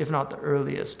earliest, if not the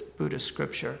earliest, Buddhist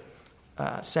scripture,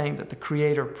 saying that the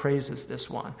Creator praises this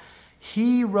one.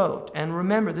 He wrote, and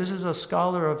remember, this is a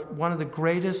scholar of one of the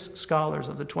greatest scholars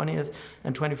of the 20th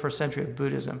and 21st century of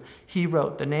Buddhism. He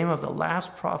wrote the name of the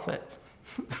last prophet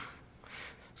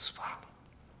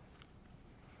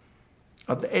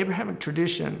of the Abrahamic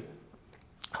tradition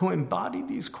who embodied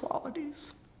these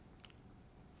qualities.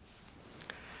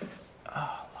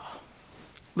 Allah.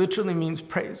 Literally means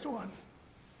praised one.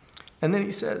 And then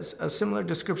he says a similar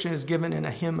description is given in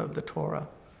a hymn of the Torah.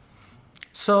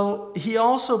 So he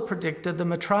also predicted the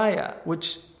Maitreya,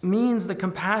 which means the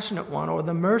compassionate one or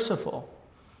the merciful,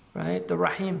 right? The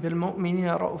Rahim, bil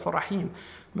mu'minina ra'uf rahim.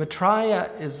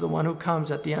 Maitreya is the one who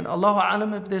comes at the end. Allahu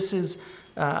A'lam if this is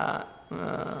the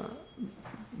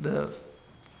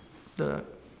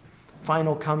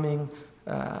final coming,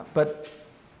 but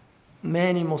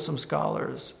many Muslim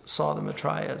scholars saw the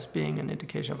Maitreya as being an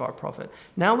indication of our Prophet.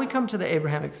 Now we come to the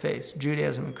Abrahamic faith,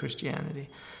 Judaism and Christianity.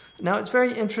 Now it's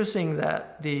very interesting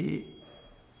that the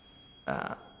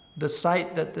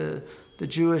site that the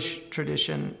Jewish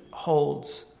tradition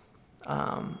holds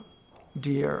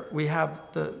dear, we have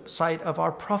the site of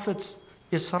our Prophet's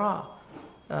Isra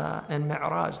and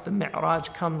Mi'raj. The Mi'raj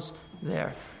comes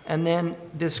there. And then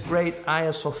this great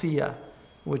Hagia Sophia,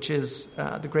 which is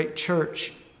the great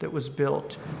church that was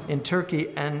built in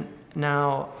Turkey and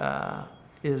now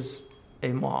is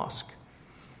a mosque.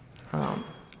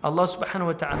 Allah subhanahu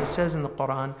wa ta'ala says in the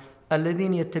Quran,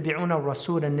 الَّذِينَ يَتَّبِعُونَ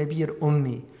الرَّسُولَ النَّبِيَّ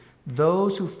الْأُمِّي,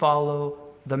 those who follow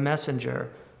the messenger,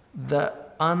 the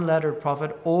unlettered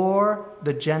prophet or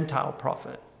the Gentile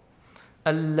prophet.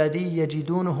 الَّذِي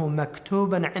يَجِدُونَهُ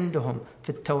مَكْتُوبًا عِنْدَهُمْ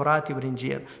فِي التَّوْرَاةِ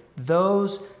وَالْإِنْجِيلِ,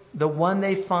 those, the one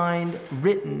they find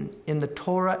written in the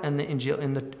Torah and the Injil,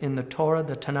 in the Torah,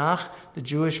 the Tanakh, the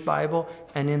Jewish Bible,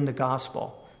 and in the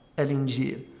Gospel,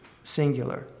 Al-Injil,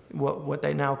 singular, what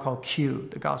they now call Q,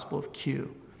 the Gospel of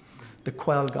Q, the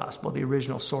Quell Gospel, the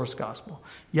original source Gospel.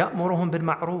 يَأْمُرُهُمْ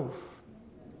بِالْمَعْرُوفِ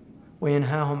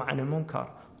وَيَنْهَاهُمْ عَنِ الْمُنْكَرِ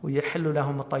وَيُحِلُّ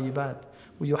لَهُمْ الطَّيِّبَاتِ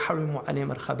وَيُحَرِّمُ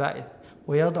عَلَيْهِمُ الْخَبَائِثِ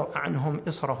وَيَضَعُ عَنْهُمْ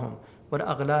إِصْرَهُمْ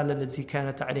وَالْأَغْلَالَ الَّتِي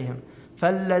كَانَتْ عَلَيْهِمْ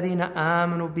فَالَّذِينَ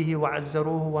آمَنُوا بِهِ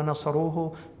وَعَزَّرُوهُ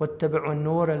وَنَصَرُوهُ وَاتَّبَعُوا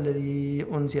النُّورَ الَّذِي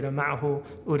أُنزِلَ مَعَهُ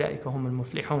أُولَٰئِكَ هُمُ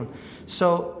الْمُفْلِحُونَ.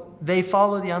 So they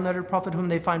follow the unlettered prophet whom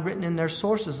they find written in their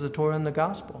sources, the Torah and the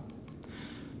Gospel.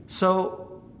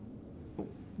 So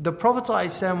the Prophet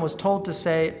ﷺ was told to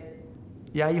say,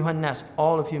 Ya ayyuhan nas,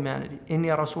 all of humanity,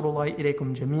 inni rasulullahi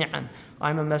ilaykum jami'an,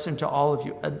 I'm a messenger to all of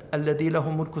you. Alladhi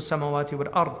lahu mulku samawati wal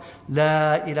ard,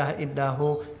 la ilaha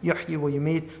illahu, yuhyi wa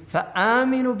yumit,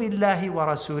 fa'aminu billahi wa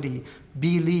rasulihi.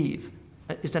 Believe.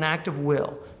 It's an act of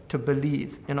will to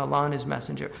believe in Allah and His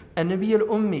messenger. An-nabiy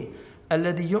al-ummi,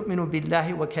 alladhi yu'minu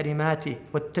billahi wa kalimatihi,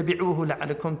 wattabi'uhu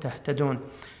la'alakum tahtadun.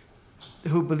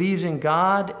 Who believes in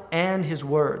God and His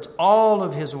words, all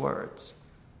of His words,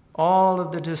 all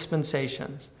of the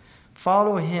dispensations.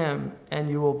 Follow Him and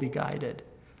you will be guided.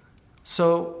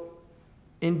 So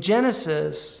in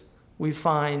Genesis, we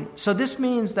find, so this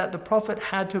means that the Prophet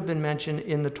had to have been mentioned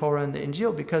in the Torah and the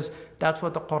Injil because that's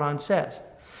what the Quran says.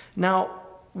 Now,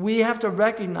 we have to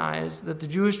recognize that the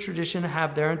Jewish tradition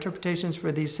have their interpretations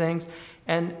for these things,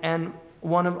 and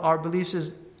one of our beliefs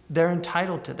is they're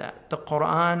entitled to that. The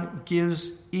Quran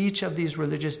gives each of these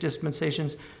religious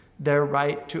dispensations their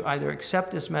right to either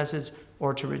accept this message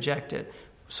or to reject it.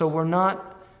 So we're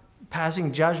not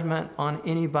passing judgment on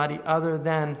anybody other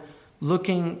than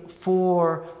looking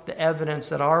for the evidence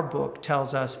that our book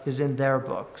tells us is in their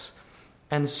books.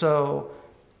 And so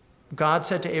God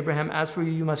said to Abraham, as for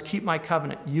you, you must keep my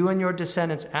covenant, you and your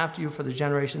descendants after you for the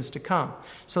generations to come.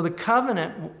 So the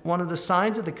covenant, one of the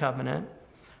signs of the covenant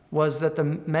was that the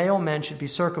male men should be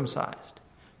circumcised.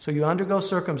 So you undergo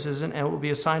circumcision, and it will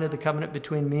be a sign of the covenant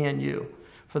between me and you.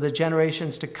 For the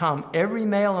generations to come, every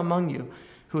male among you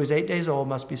who is 8 days old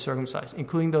must be circumcised,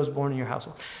 including those born in your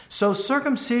household. So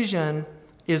circumcision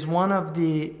is one of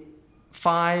the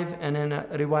 5, and in a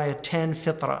riwayah 10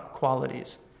 fitra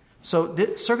qualities. So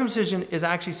circumcision is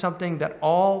actually something that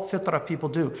all fitra people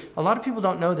do. A lot of people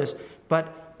don't know this,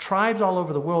 but tribes all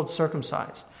over the world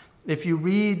circumcise. If you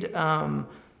read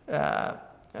Nelson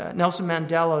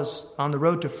Mandela's On the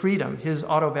Road to Freedom, his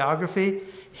autobiography,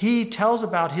 he tells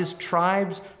about his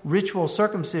tribe's ritual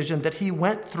circumcision that he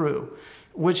went through,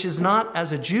 which is not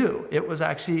as a Jew. It was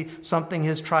actually something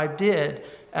his tribe did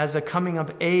as a coming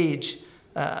of age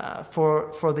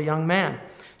for the young man.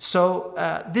 So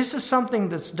this is something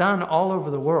that's done all over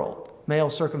the world, male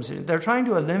circumcision. They're trying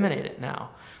to eliminate it now.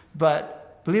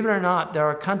 But believe it or not, there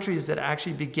are countries that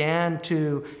actually began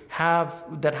to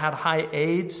that had high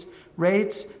AIDS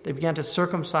rates. They began to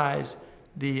circumcise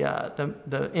the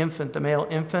infant, the male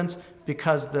infants,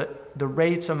 because the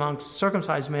rates amongst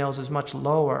circumcised males is much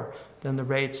lower than the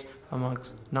rates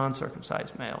amongst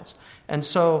non-circumcised males. And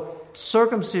so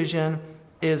circumcision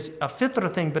is a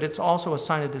fitra thing, but it's also a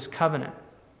sign of this covenant.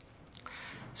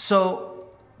 So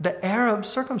the Arabs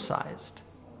circumcised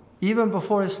even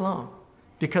before Islam,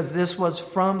 because this was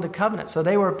from the covenant. So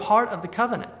they were part of the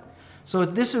covenant. So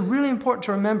this is really important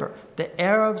to remember. The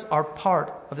Arabs are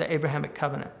part of the Abrahamic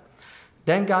covenant.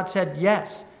 Then God said,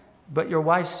 yes, but your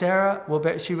wife Sarah,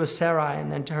 she was Sarai,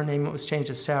 and then her name was changed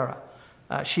to Sarah.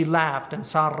 She laughed, and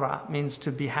Sarah means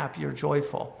to be happy or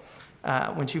joyful,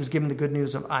 when she was given the good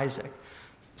news of Isaac.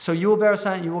 So you will bear a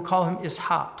son, you will call him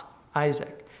Ishaq,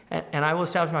 Isaac. And I will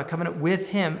establish my covenant with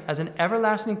him as an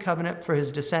everlasting covenant for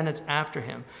his descendants after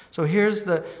him. So here's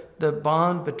the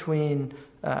bond between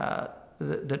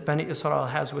that Bani Israel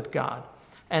has with God.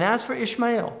 And as for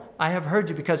Ishmael, I have heard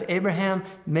you, because Abraham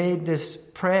made this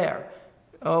prayer.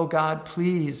 Oh God,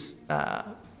 please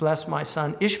bless my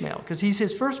son Ishmael, because he's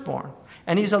his firstborn.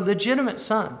 And he's a legitimate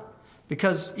son,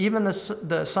 because even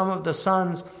some of the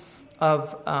sons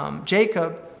of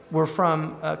Jacob were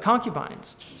from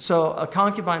concubines. So a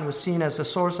concubine was seen as a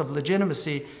source of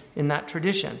legitimacy in that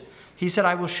tradition. He said,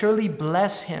 I will surely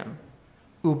bless him.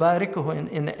 Ubarikuhu,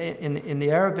 in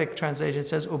the Arabic translation, it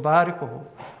says, Ubarikuhu.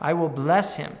 I will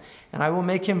bless him, and I will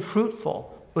make him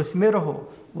fruitful. Uthmiruhu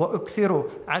wa ukthiru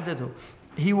adadu.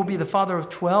 He will be the father of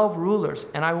 12 rulers,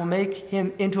 and I will make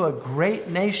him into a great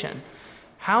nation.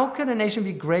 How could a nation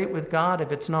be great with God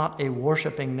if it's not a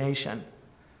worshiping nation?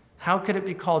 How could it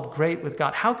be called great with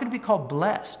God? How could it be called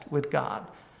blessed with God?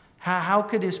 How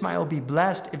could Ismail be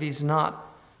blessed if he's not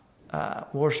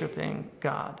worshiping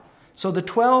God? So the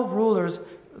 12 rulers,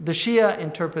 the Shia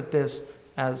interpret this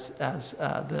as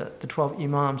the 12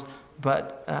 imams,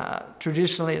 but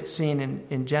traditionally it's seen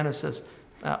in Genesis.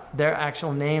 Their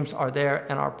actual names are there,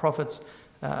 and our prophet's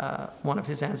one of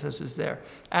his ancestors there.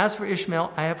 As for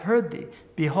Ishmael, I have heard thee.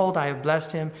 Behold, I have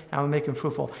blessed him, and I will make him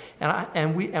fruitful,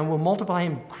 and will multiply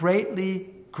him greatly,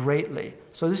 greatly.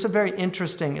 So this is very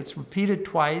interesting. It's repeated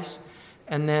twice,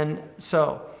 and then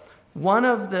so one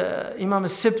of the Imam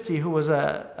Sibti, who was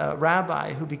a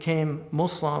rabbi who became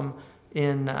Muslim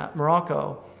in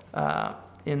Morocco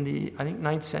in the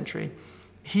 9th century.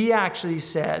 He actually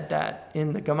said that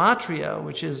in the Gematria,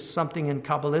 which is something in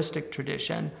Kabbalistic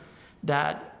tradition,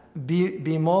 that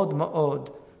bimod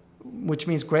ma'od, which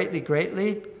means greatly,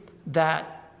 greatly,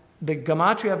 that the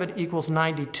gematria of it equals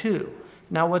 92.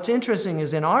 Now, what's interesting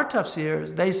is in our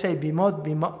tafsirs, they say bimod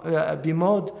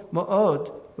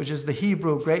ma'od, which is the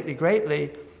Hebrew greatly,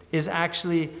 greatly, is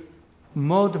actually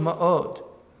mod ma'od.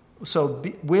 So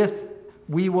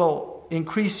we will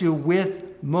increase you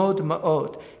with mod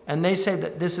ma'od. And they say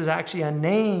that this is actually a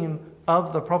name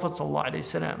of the Prophet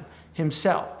ﷺ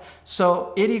himself.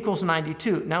 So it equals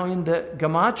 92. Now in the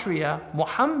Gematria,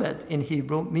 Muhammad in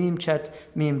Hebrew, Mim Chet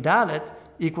Mim Dalet,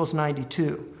 equals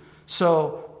 92.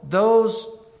 So those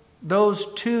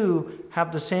two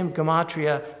have the same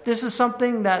Gematria. This is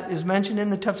something that is mentioned in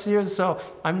the tafsir, so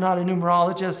I'm not a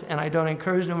numerologist and I don't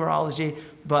encourage numerology,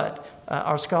 but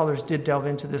Our scholars did delve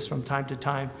into this from time to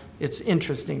time. It's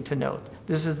interesting to note.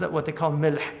 This is what they call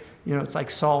milh. It's like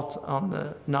salt on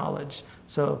the knowledge.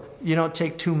 So you don't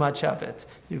take too much of it.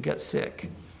 You get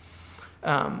sick.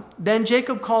 Then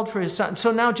Jacob called for his son.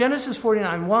 So now Genesis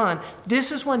 49:1,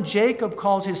 this is when Jacob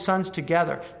calls his sons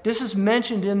together. This is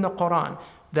mentioned in the Quran,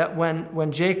 that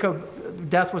when Jacob,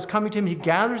 death was coming to him, he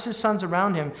gathers his sons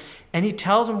around him and he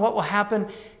tells them what will happen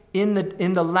in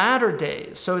the latter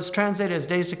days. So it's translated as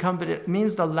days to come, but it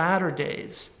means the latter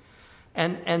days.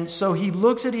 And so he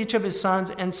looks at each of his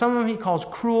sons, and some of them he calls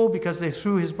cruel because they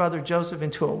threw his brother Joseph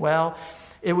into a well.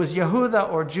 It was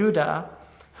Yehuda or Judah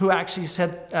who actually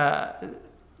said,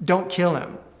 don't kill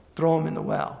him, throw him in the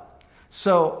well.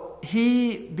 So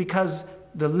because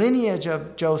the lineage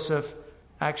of Joseph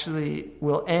actually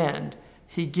will end,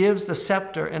 he gives the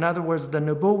scepter, in other words, the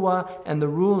nubuwah and the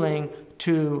ruling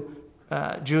to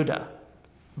Judah.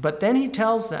 But then he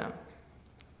tells them,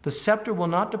 the scepter will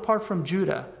not depart from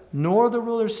Judah, nor the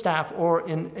ruler's staff, or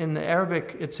in the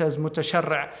Arabic it says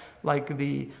mutasharra', like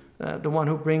the one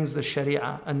who brings the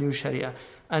sharia, a new sharia,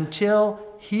 until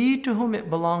he to whom it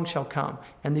belongs shall come,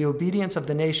 and the obedience of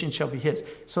the nation shall be his.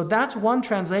 So that's one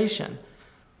translation.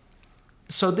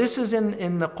 So this is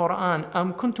in the Quran.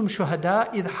 أَمْ كُنْتُمْ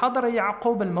شُهَدَاء إِذْ حَضَرَ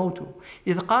يَعْقُوبَ الْمَوْتُ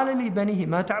إِذْ قَالَ لِبَنِيهِ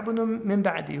مَا تَعْبُدُونَ مِنْ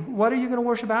بَعْدِي. What are you going to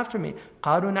worship after me?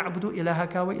 قَالُوا نَعْبُدُ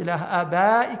إِلَهَكَ وَإِلَهَ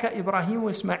آبَائِكَ إِبْرَاهِيمَ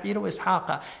وإسماعيل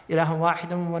وإسحاق إِلَهًا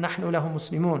وَاحِدًا وَنَحْنُ لَهُ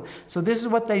مُسْلِمُونَ. So this is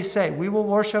what they say. We will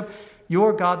worship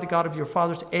your God, the God of your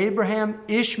fathers, Abraham,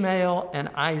 Ishmael, and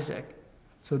Isaac.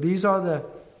 So these are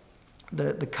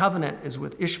the covenant is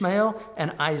with Ishmael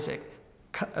and Isaac.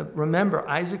 Remember,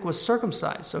 Isaac was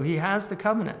circumcised, so he has the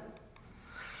covenant.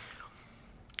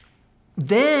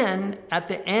 Then, at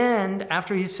the end,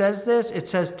 after he says this, it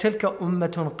says, تِلْكَ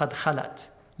أُمَّةٌ قَدْ خَلَتْ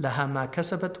لَهَا مَا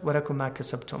كَسَبَتْ وَلَكُمْ مَا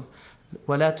كَسَبْتُمْ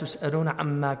وَلَا تُسْأَلُونَ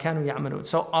عَمَّا كَانُوا يَعْمَلُونَ.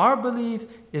 So our belief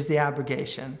is the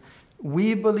abrogation.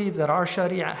 We believe that our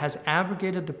Sharia has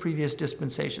abrogated the previous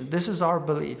dispensation. This is our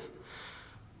belief.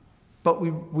 But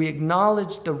we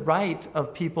acknowledge the right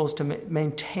of peoples to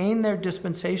maintain their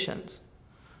dispensations.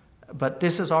 But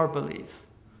this is our belief.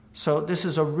 So this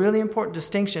is a really important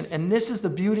distinction. And this is the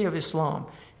beauty of Islam,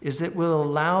 is it will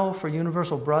allow for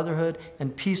universal brotherhood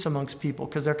and peace amongst people.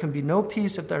 Because there can be no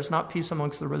peace if there's not peace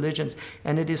amongst the religions.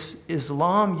 And it is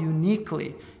Islam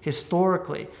uniquely,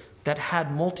 historically, that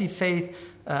had multi-faith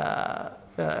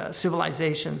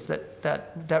civilizations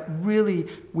that really,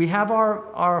 we have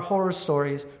our horror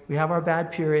stories, we have our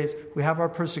bad periods, we have our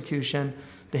persecution.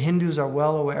 The Hindus are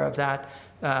well aware of that.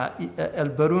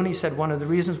 Al-Baruni said one of the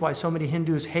reasons why so many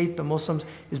Hindus hate the Muslims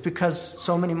is because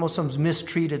so many Muslims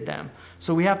mistreated them.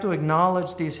 So we have to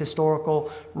acknowledge these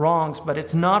historical wrongs, but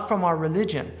it's not from our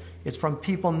religion. It's from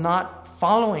people not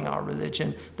following our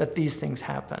religion that these things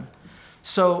happen.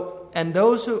 So, and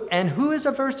who is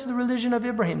averse to the religion of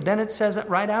Ibrahim? Then it says it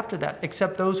right after that,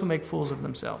 except those who make fools of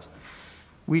themselves.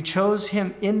 We chose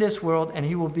him in this world, and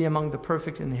he will be among the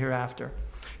perfect in the hereafter.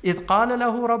 إِذْ قَالَ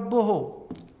لَهُ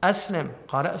رَبُّهُ أَسْلِمْ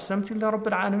قَالَ أَسْلَمْتُ لِرَبِّ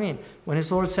الْعَالَمِينَ. When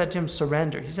his Lord said to him,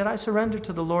 surrender, he said, I surrender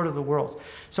to the Lord of the worlds.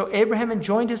 So Abraham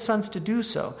enjoined his sons to do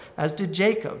so, as did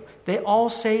Jacob. They all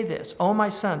say this, O my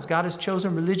sons, God has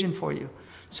chosen religion for you.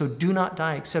 So do not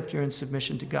die except you're in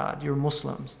submission to God. You're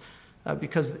Muslims.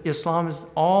 Because Islam is,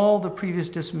 all the previous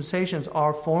dispensations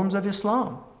are forms of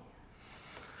Islam.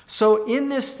 So in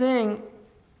this thing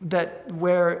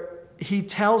where he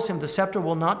tells him the scepter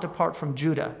will not depart from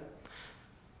Judah,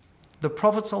 the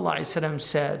Prophet ﷺ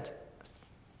said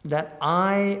that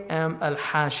I am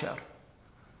al-hashar.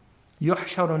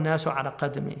 يُحْشَرُ النَّاسُ عَلَى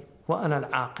قَدَمِي وَأَنَا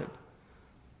الْعَاقِبُ.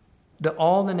 That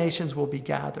all the nations will be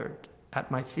gathered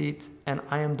at my feet, and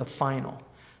I am the final.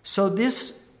 So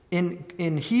this,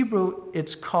 in Hebrew, it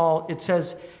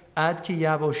says, Ad ki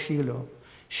yavo Shiloh.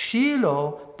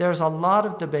 Shiloh, there's a lot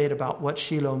of debate about what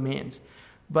Shiloh means.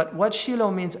 But what Shiloh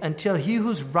means, until he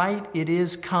whose right it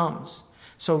is comes.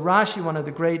 So Rashi, one of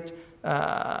the great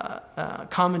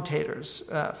commentators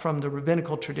from the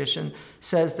rabbinical tradition,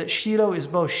 says that Shiloh is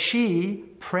both she,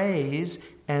 praise,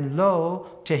 and lo,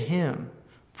 to him.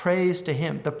 Praise to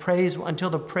him, the praise, until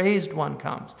the praised one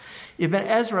comes. Ibn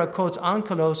Ezra quotes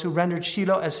Onkelos, who rendered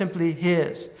Shiloh as simply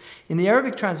his. In the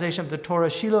Arabic translation of the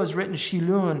Torah, Shiloh is written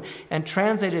Shilun and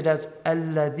translated as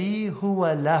Alladhi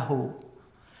huwa lahu.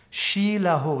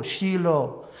 Shilahu,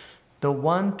 Shiloh, the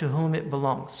one to whom it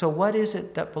belongs. So what is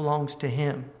it that belongs to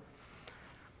him?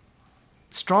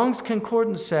 Strong's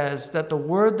Concordance says that the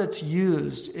word that's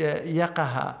used,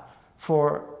 yaqaha,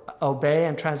 for obey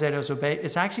and translated as obey,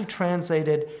 it's actually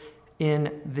translated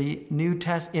in the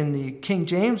in the King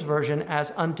James Version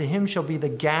as unto him shall be the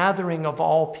gathering of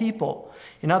all people.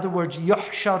 In other words,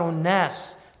 yuhsharun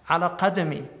nas ala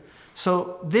qadami.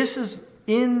 So this is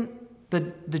in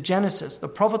the Genesis. The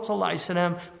Prophet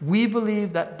ﷺ, we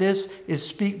believe that this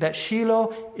is that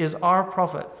Shiloh is our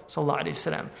Prophet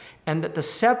ﷺ, and that the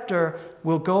scepter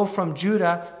will go from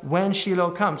Judah when Shiloh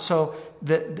comes. So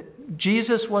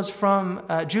Jesus was from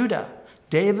Judah.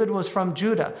 David was from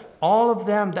Judah. All of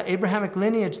them, the Abrahamic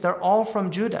lineage, they're all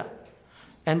from Judah.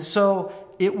 And so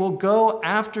it will go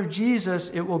after Jesus,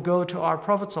 it will go to our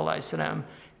Prophet ﷺ.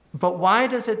 But why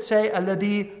does it say,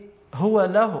 alladhi huwa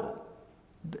lahu?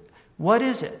 What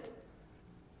is it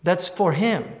that's for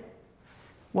him?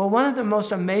 Well, one of the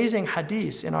most amazing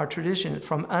hadiths in our tradition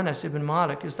from Anas ibn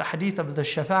Malik is the hadith of the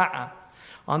Shafa'ah.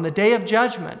 On the day of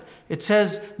judgment, it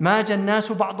says, مَا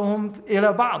جَنَّاسُ بَعْضُهُمْ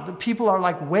إِلَى بَعْض. The people are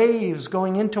like waves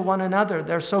going into one another.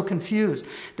 They're so confused.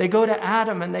 They go to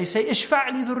Adam and they say, إِشْفَعْ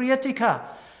لِي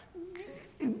ذُرِّيَّتِكَ.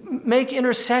 Make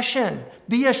intercession.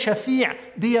 Be a shafi'.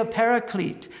 Be a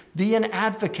paraclete. Be an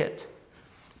advocate.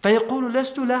 فَيَقُولُ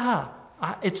لَسْتُ لَهَا.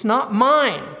 It's not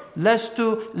mine.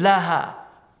 لَسْتُ لَهَا.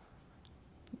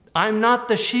 I'm not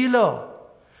the Shiloh.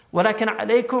 وَلَكِنْ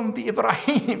عَلَيْكُمْ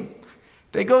بِإِبْرَاهِيمِ.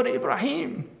 They go to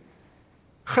Ibrahim,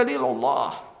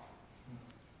 Khalilullah.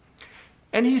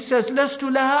 And he says, لَسْتُ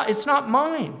لَهَا. It's not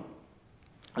mine.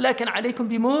 لَكِنْ عَلَيْكُمْ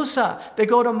بِمُوسَى. They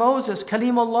go to Moses,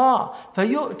 Kalimullah.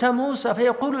 فَيُؤْتَ مُوسَى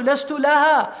فَيَقُولُ لَسْتُ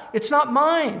لَهَا. It's not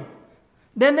mine.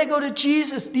 Then they go to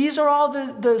Jesus. These are all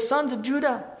the sons of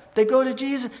Judah. They go to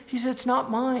Jesus. He says, it's not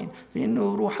mine.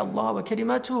 فَإِنُّهُ رُوحَ اللَّهِ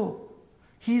وَكَلِمَتُهُ.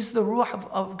 He's the ruh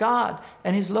of God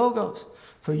and his logos.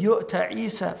 فَيُؤْتَ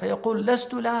عِيسَى فَيَقُولُ لَسْتُ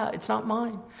لَهَا. It's not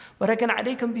mine. وَلَكِنْ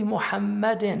عَلَيْكُمْ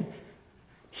بِمُحَمَّدٍ.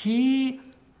 He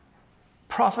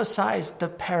prophesies the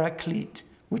paraclete,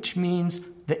 which means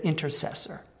the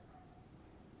intercessor.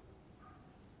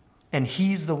 And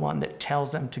he's the one that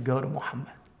tells them to go to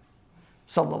Muhammad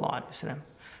sallallahu alaihi wasallam.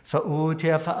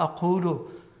 فَأُوتِيَ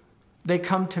فَأَقُولُ. They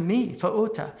come to me.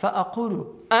 فَأُوتَ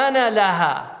فَأَقُولُ أَنَا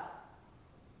لَهَا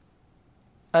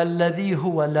الَّذِي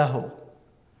هُوَ لَهُ.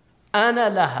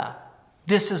 أنا لها.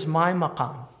 This is my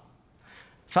maqam.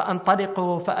 فأنطلق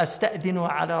فأستأذن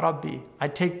على ربي. I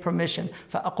take permission.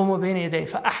 فأقوم بين يديه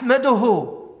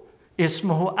فأحمده.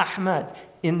 اسمه أحمد.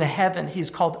 In the heaven, he's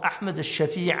called Ahmad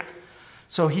al-Shafi'.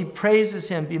 So he praises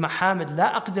him. بمحامد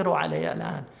لا أقدر عليه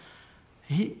الآن.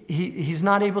 He's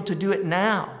not able to do it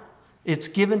now. It's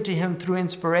given to him through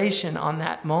inspiration on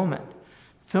that moment.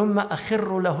 ثم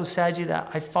أخر له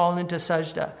ساجدا. I fall into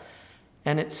sajda.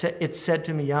 And it said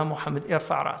to me, Ya Muhammad,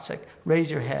 irfa' ra'sak,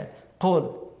 raise your head.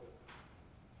 Qul,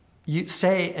 you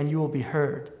say and you will be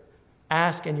heard.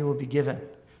 Ask and you will be given.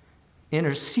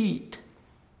 Intercede.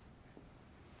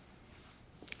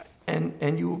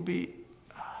 And you will be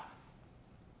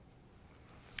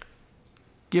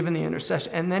given the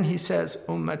intercession. And then he says,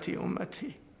 Ummati,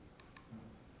 Ummati.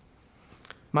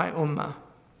 My ummah.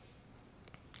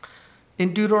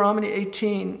 In Deuteronomy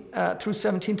 18 through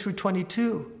 17 through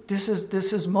 22, this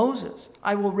is Moses.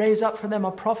 I will raise up for them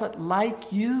a prophet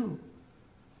like you,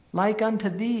 like unto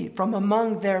thee, from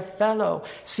among their fellow.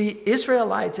 See,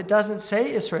 Israelites, it doesn't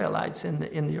say Israelites in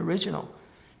the original.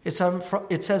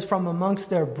 It says from amongst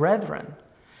their brethren.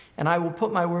 And I will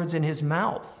put my words in his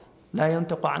mouth. لا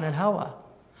ينطق عن الهوى.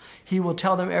 He will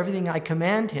tell them everything I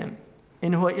command him.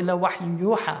 إن هو إلا وحي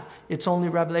يوحى. It's only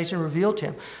revelation revealed to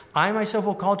him. I myself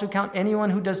will call to account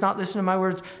anyone who does not listen to my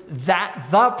words, that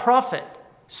the prophet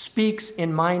speaks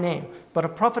in my name. But a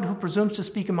prophet who presumes to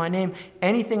speak in my name,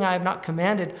 anything I have not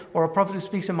commanded, or a prophet who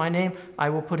speaks in my name, I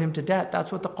will put him to death.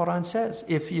 That's what the Quran says.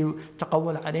 If you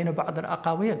تقول علينا بعض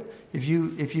الأقاويل,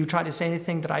 if you try to say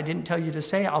anything that I didn't tell you to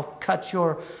say, I'll cut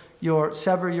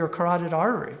sever your carotid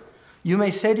artery. You may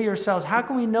say to yourselves, how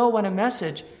can we know when a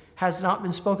message has not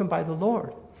been spoken by the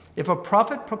Lord? If a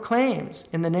prophet proclaims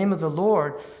in the name of the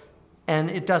Lord and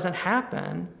it doesn't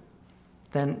happen,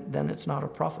 then it's not a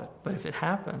prophet. But if it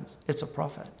happens, it's a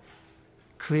prophet.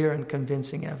 Clear and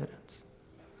convincing evidence.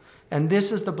 And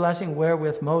this is the blessing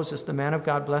wherewith Moses, the man of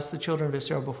God, blessed the children of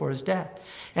Israel before his death.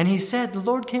 And he said, the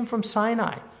Lord came from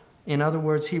Sinai. In other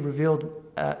words, he revealed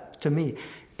to me.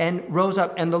 And rose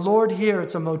up. And the Lord here,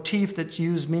 it's a motif that's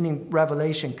used, meaning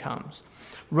revelation comes.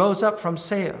 Rose up from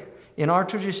Seir. In our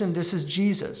tradition, this is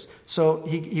Jesus. So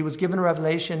he was given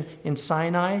revelation in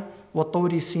Sinai,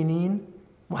 وَطُورِ سِنِينَ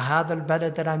وَهَذَا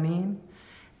الْبَلَدَ الْأَمِينَ.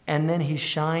 And then he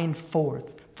shined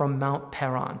forth from Mount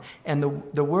Paran. And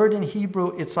the word in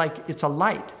Hebrew, it's a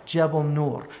light, Jebel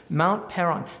Nur. Mount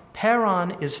Paran.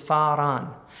 Paran is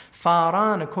Faran.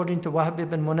 Faran, according to Wahb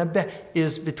ibn Munabbih,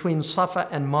 is between Safa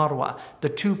and Marwa, the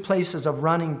two places of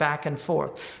running back and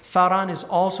forth. Faran is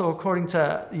also, according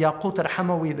to Yaqut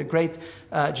al-Hamawi, the great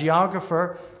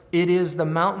geographer, it is the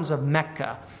mountains of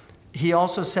Mecca. He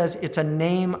also says it's a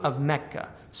name of Mecca.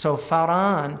 So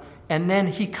Faran, and then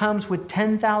he comes with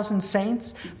 10,000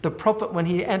 saints. The Prophet, when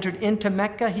he entered into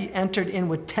Mecca, he entered in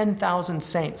with 10,000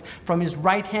 saints. From his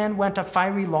right hand went a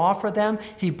fiery law for them.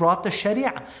 He brought the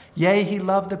Sharia. Yea, he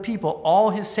loved the people. All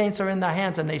his saints are in thy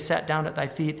hands, and they sat down at thy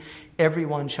feet.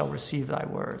 Everyone shall receive thy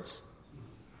words.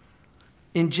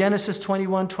 In Genesis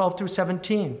 21, 12 through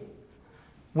 17,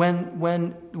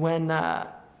 when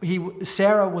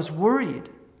Sarah was worried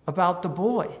about the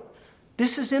boy.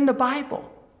 This is in the Bible.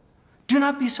 Do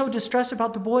not be so distressed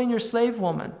about the boy and your slave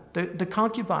woman, the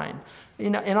concubine.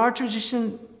 In our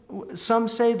tradition, some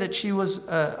say that she was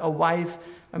a wife.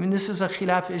 I mean, this is a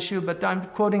khilaf issue, but I'm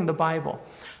quoting the Bible.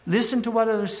 Listen to what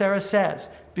other Sarah says,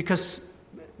 because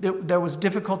there was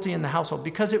difficulty in the household.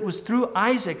 Because it was through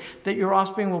Isaac that your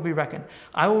offspring will be reckoned.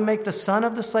 I will make the son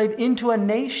of the slave into a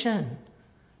nation,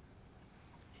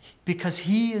 because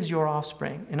he is your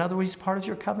offspring. In other words, he's part of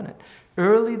your covenant.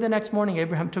 Early the next morning,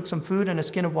 Abraham took some food and a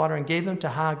skin of water and gave them to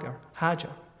Hajar.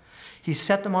 He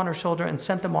set them on her shoulder and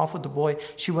sent them off with the boy.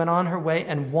 She went on her way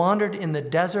and wandered in the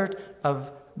desert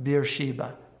of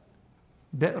Beersheba.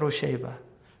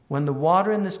 When the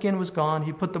water in the skin was gone,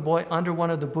 he put the boy under one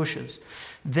of the bushes.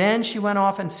 Then she went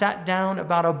off and sat down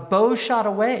about a bow shot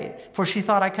away, for she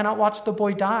thought, I cannot watch the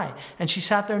boy die. And she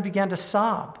sat there and began to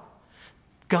sob.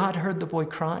 God heard the boy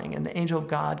crying, and the angel of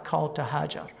God called to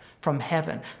Hajar from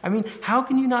heaven. I mean, how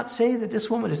can you not say that this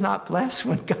woman is not blessed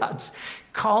when God's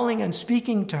calling and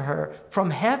speaking to her from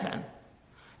heaven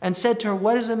and said to her,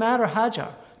 what is the matter,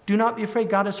 Hajar? Do not be afraid.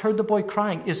 God has heard the boy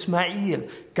crying. Ismail,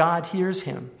 God hears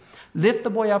him. Lift the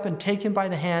boy up and take him by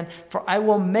the hand, for I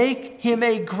will make him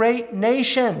a great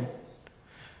nation.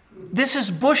 This is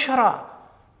Bushra.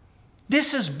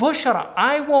 This is Bushra.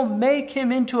 I will make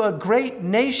him into a great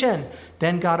nation.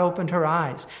 Then God opened her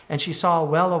eyes, and she saw a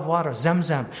well of water,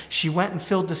 Zamzam. She went and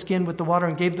filled the skin with the water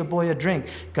and gave the boy a drink.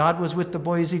 God was with the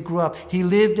boy as he grew up. He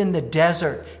lived in the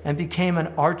desert and became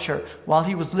an archer. While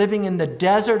he was living in the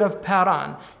desert of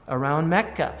Paran, around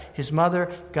Mecca, his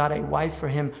mother got a wife for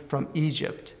him from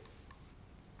Egypt.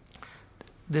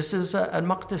 This is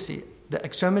al-Maqdisi, the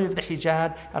extremity of the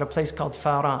Hijaz, at a place called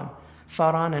Faran.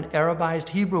 Faran, an Arabized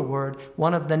Hebrew word,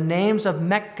 one of the names of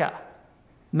Mecca,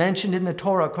 mentioned in the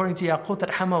Torah according to Yaqut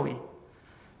al-Hamawi.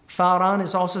 Faran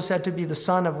is also said to be the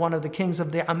son of one of the kings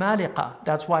of the Amalika.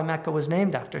 That's why Mecca was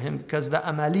named after him, because the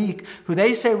Amalek, who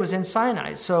they say was in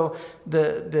Sinai. So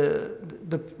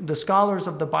the scholars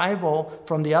of the Bible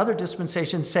from the other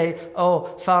dispensations say,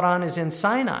 oh, Faran is in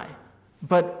Sinai.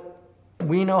 But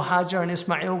we know Hajar and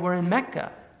Ismail were in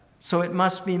Mecca. So it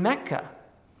must be Mecca.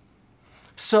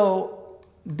 So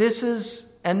this is,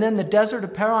 and then the desert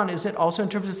of Paran is it also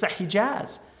interprets the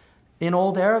Hijaz. In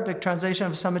Old Arabic translation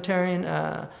of Samaritan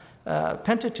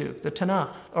Pentateuch, the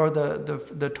Tanakh, or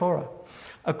the Torah.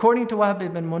 According to Wahb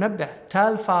ibn Munabbih,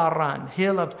 Tal Faran,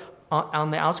 hill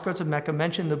on the outskirts of Mecca,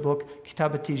 mentioned in the book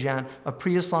Kitab al-Tijan, a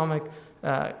pre-Islamic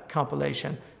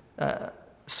compilation.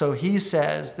 So he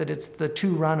says that it's the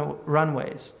two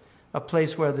runways, a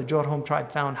place where the Jurhum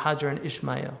tribe found Hajar and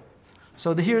Ishmael.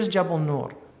 So here's Jabal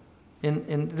Nur.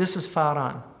 This is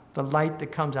Faran, the light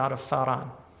that comes out of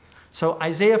Faran. So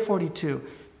Isaiah 42,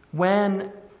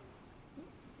 when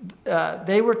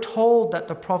they were told that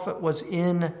the Prophet was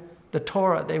in the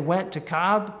Torah, they went to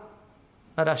Ka'b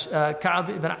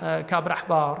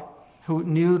Ahbar, who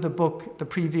knew the book, the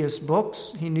previous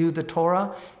books. He knew the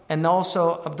Torah. And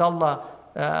also Abdullah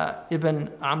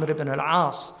ibn Amr ibn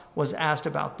al-As was asked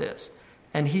about this.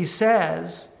 And he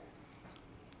says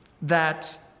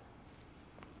that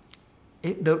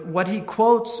what he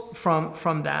quotes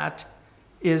from that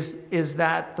is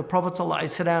that the Prophet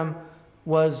ﷺ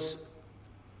was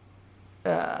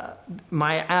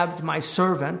my abd, my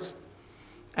servant.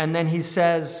 And then he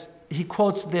says, he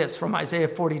quotes this from Isaiah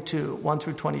 42, 1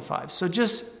 through 25. So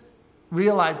just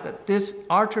realize that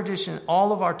our tradition,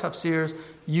 all of our tafsirs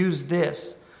use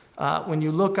this. When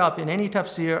you look up in any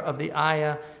tafsir of the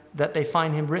ayah that they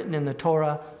find him written in the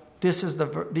Torah,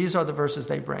 these are the verses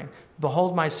they bring.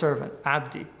 Behold my servant,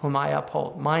 Abdi, whom I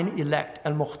uphold, mine elect,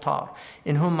 Al-Mukhtar,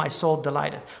 in whom my soul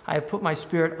delighteth. I have put my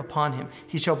spirit upon him.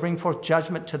 He shall bring forth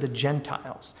judgment to the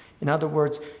Gentiles. In other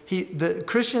words, the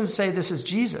Christians say this is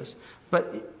Jesus,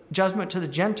 but judgment to the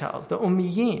Gentiles, the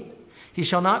Ummiyin. He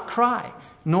shall not cry,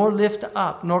 nor lift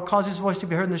up, nor cause his voice to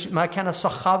be heard in the street. مَا كَانَ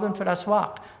صَخَّابًا فِي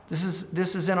الْأَسْوَاقِ.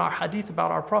 This is in our hadith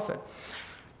about our Prophet.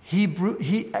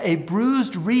 A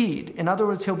bruised reed, in other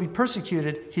words, he'll be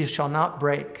persecuted, he shall not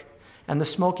break. And the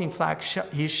smoking flax shall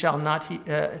he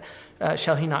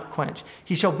not quench.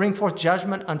 He shall bring forth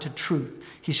judgment unto truth.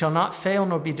 He shall not fail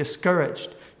nor be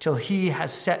discouraged till he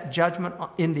has set judgment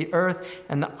in the earth,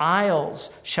 and the isles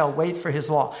shall wait for his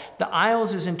law. The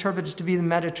isles is interpreted to be the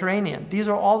Mediterranean. These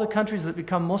are all the countries that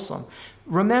become Muslim.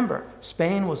 Remember,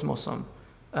 Spain was Muslim.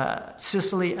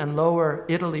 Sicily and Lower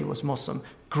Italy was Muslim.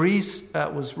 Greece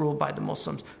was ruled by the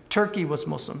Muslims. Turkey was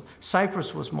Muslim.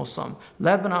 Cyprus was Muslim.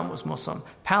 Lebanon was Muslim.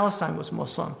 Palestine was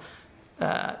Muslim.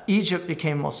 Egypt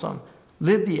became Muslim.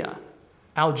 Libya,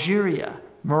 Algeria,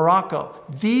 Morocco.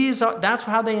 That's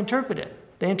how they interpret it.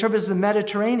 They interpret it as the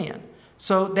Mediterranean.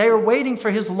 So they are waiting for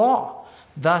his law.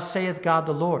 Thus saith God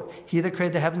the Lord, he that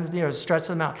created the heavens and the earth, stretched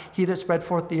them out, he that spread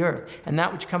forth the earth, and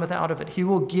that which cometh out of it.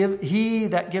 He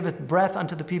that giveth breath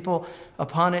unto the people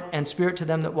upon it, and spirit to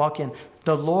them that walk in.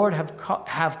 The Lord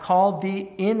have called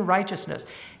thee in righteousness,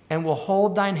 and will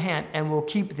hold thine hand, and will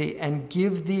keep thee, and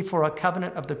give thee for a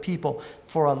covenant of the people,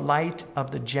 for a light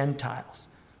of the Gentiles.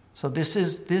 So this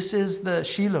is the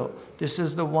Shiloh. This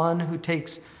is the one who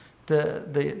takes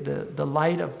the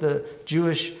light of the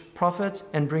Jewish prophets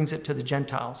and brings it to the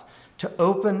Gentiles, to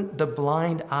open the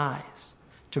blind eyes,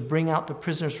 to bring out the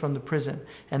prisoners from the prison,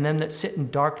 and them that sit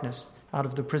in darkness out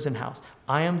of the prison house.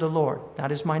 I am the Lord,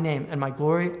 that is my name, and my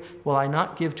glory will I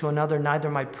not give to another,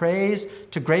 neither my praise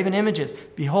to graven images.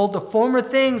 Behold, the former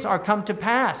things are come to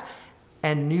pass,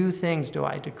 and new things do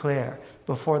I declare.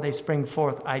 Before they spring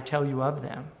forth, I tell you of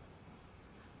them.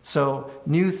 So,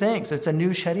 new things, it's a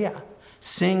new Sharia.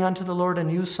 Sing unto the Lord a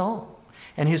new song,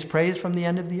 and his praise from the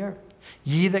end of the earth.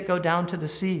 Ye that go down to the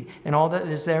sea, and all that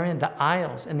is therein, the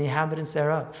isles and the inhabitants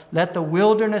thereof. Let the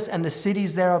wilderness and the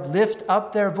cities thereof lift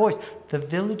up their voice. The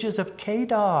villages of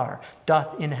Kedar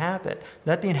doth inhabit.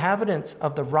 Let the inhabitants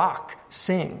of the rock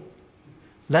sing.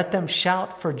 Let them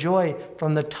shout for joy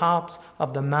from the tops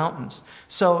of the mountains.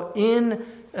 So in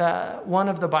one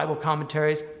of the Bible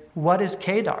commentaries, what is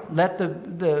Kedar? Let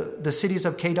the cities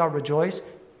of Kedar rejoice.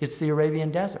 It's the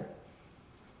Arabian desert.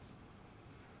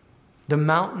 The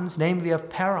mountains, namely of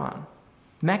Paran,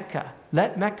 Mecca.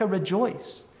 Let Mecca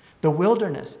rejoice. The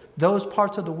wilderness, those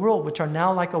parts of the world which are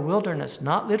now like a wilderness,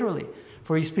 not literally,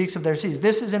 for he speaks of their cities.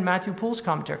 This is in Matthew Poole's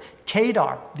commentary.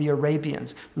 Kedar, the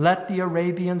Arabians. Let the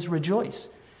Arabians rejoice.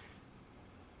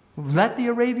 Let the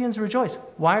Arabians rejoice.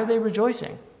 Why are they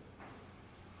rejoicing?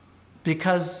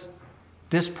 Because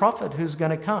this prophet who's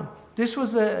going to come. This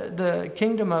was the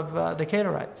kingdom of the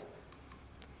Kedarites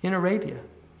in Arabia.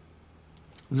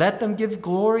 Let them give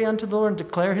glory unto the Lord and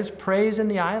declare his praise in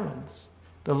the islands.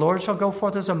 The Lord shall go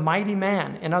forth as a mighty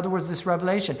man. In other words, this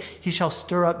revelation, he shall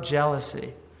stir up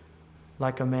jealousy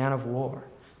like a man of war.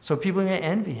 So people are going to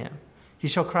envy him. He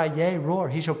shall cry, yea, roar.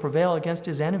 He shall prevail against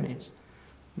his enemies.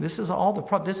 This is all the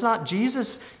problem. This is not,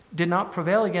 Jesus did not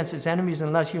prevail against his enemies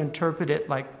unless you interpret it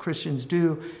like Christians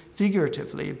do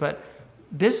figuratively. But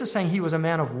this is saying he was a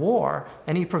man of war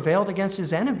and he prevailed against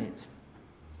his enemies.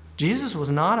 Jesus was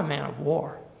not a man of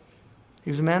war. He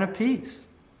was a man of peace.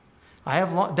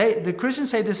 The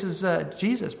Christians say this is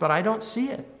Jesus, but I don't see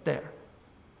it there.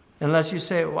 Unless you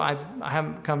say, well, I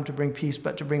haven't come to bring peace,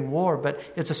 but to bring war. But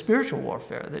it's a spiritual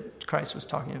warfare that Christ was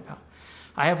talking about.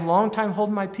 I have long time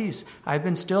holden my peace. I have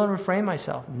been still and refrained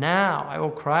myself. Now I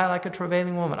will cry like a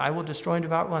travailing woman. I will destroy and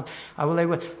devour one.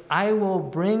 I will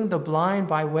bring the blind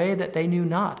by way that they knew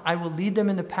not. I will lead them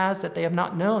in the paths that they have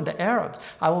not known, the Arabs.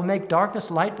 I will make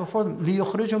darkness light before them.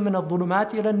 لِيُخْرِجُهُم مِّنَ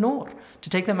الظُّلُمَاتِ إِلَى النُّورِ, to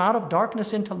take them out of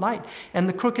darkness into light. And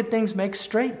the crooked things make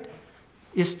straight.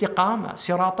 Istiqama,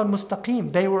 sirat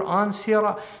al-mustaqim. They were on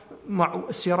sirat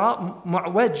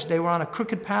mu'waj. They were on a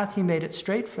crooked path. He made it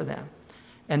straight for them.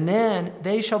 And then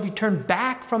they shall be turned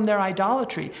back from their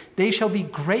idolatry. They shall be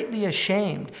greatly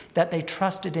ashamed that they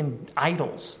trusted in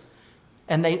idols.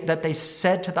 And that they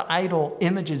said to the idol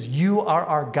images, you are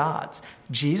our gods.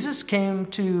 Jesus came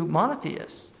to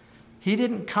monotheists. He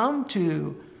didn't come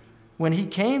to, when he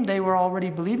came, they were already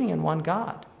believing in one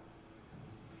God.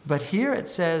 But here it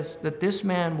says that this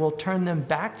man will turn them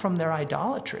back from their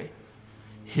idolatry.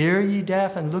 Hear ye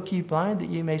deaf and look ye blind that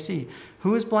ye may see.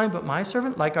 Who is blind but my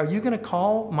servant? Like, are you going to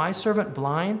call my servant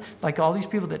blind? Like all these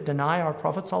people that deny our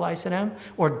Prophet ﷺ?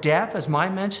 Or deaf as my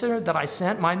messenger that I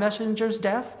sent, my messengers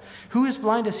deaf? Who is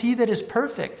blind as he that is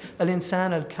perfect?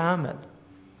 Al-insan al-kamil.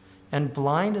 And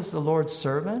blind as the Lord's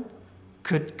servant?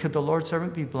 Could the Lord's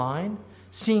servant be blind?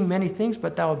 Seeing many things,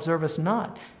 but thou observest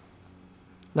not.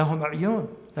 Lahum a'yun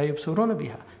la yubsuruna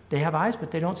biha. They have eyes,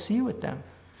 but they don't see with them.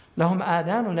 لَهُمْ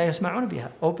آذَانٌ لَا يَسْمَعُونَ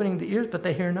بِهَا. Opening the ears, but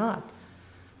they hear not.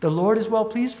 The Lord is well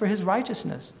pleased for his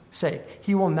righteousness' sake.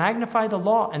 He will magnify the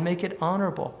law and make it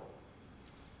honorable.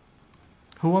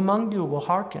 Who among you will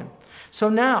hearken? So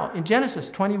now, in Genesis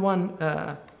 21,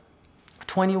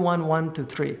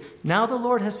 1-3, now the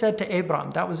Lord has said to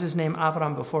Abram, that was his name,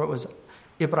 Avram, before it was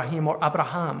Ibrahim or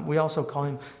Abraham. We also call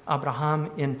him Abraham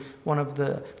in one of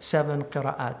the 7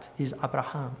 qira'at. He's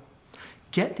Abraham.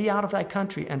 Get thee out of thy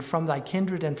country and from thy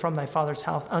kindred and from thy father's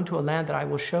house unto a land that I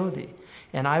will show thee.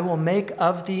 And I will make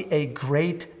of thee a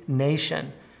great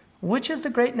nation. Which is the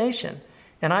great nation?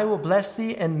 And I will bless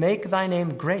thee and make thy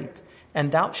name great,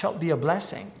 and thou shalt be a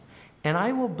blessing. And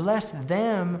I will bless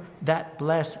them that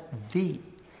bless thee,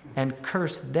 and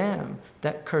curse them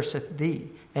that curseth thee.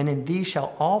 And in thee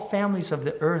shall all families of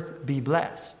the earth be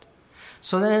blessed.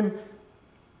 So then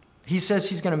he says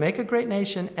he's going to make a great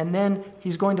nation, and then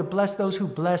he's going to bless those who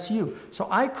bless you. So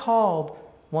I called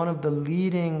one of the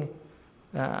leading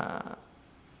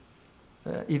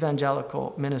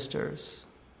evangelical ministers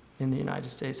in the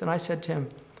United States, and I said to him,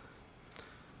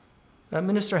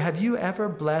 Minister, have you ever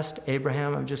blessed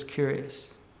Abraham? I'm just curious.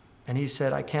 And he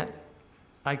said, I can't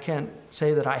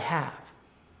say that I have.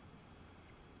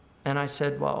 And I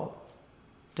said, well,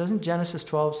 doesn't Genesis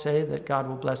 12 say that God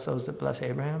will bless those that bless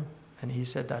Abraham? And he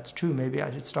said, that's true. Maybe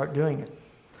I should start doing it.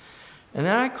 And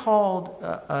then I called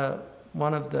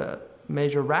one of the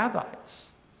major rabbis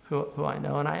who I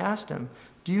know, and I asked him,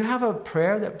 do you have a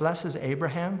prayer that blesses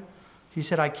Abraham? He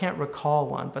said, I can't recall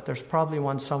one, but there's probably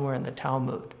one somewhere in the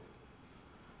Talmud.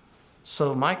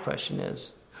 So my question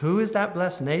is, who is that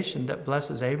blessed nation that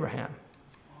blesses Abraham?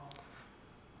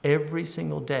 Every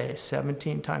single day,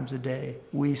 17 times a day,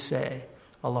 we say,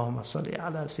 Allahumma salli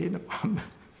ala Sayyidina Muhammad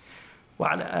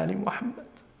wa ala ali Muhammad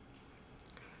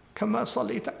kama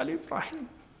sallaita ala Ibrahim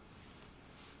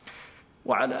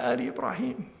wa ala ali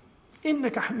Ibrahim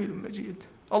innaka hamidun majid.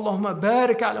 Allahumma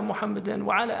barik ala Muhammadin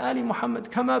wa ala ali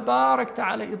Muhammad kama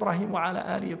barakta ala Ibrahim wa ala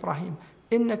ali Ibrahim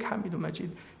innaka hamidun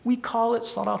majid. We call it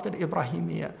Salat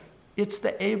al-Ibrahimiyya. It's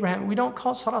the Abraham. We don't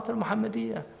call it Salat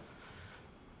al-Muhammadiyya.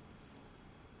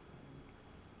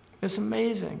 It's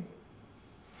amazing.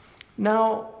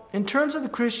 Now, in terms of the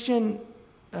Christian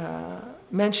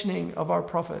mentioning of our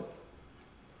prophet,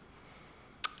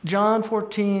 John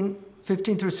 14,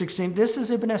 15 through 16, this is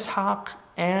Ibn Ishaq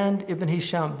and Ibn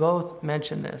Hisham both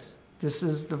mention this. This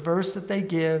is the verse that they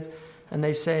give, and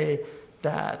they say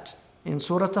that in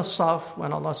Surah As-Saf,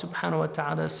 when Allah subhanahu wa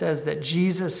ta'ala says that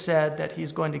Jesus said that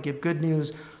he's going to give good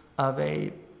news of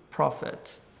a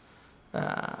prophet,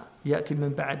 يَأْتِ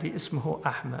مِن بَعْدِ اسْمُهُ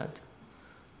Ahmad,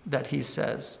 that he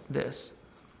says this,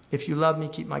 if you love me,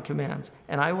 keep my commands,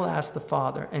 and I will ask the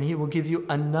Father, and he will give you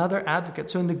another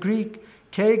advocate. So in the Greek,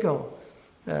 kego,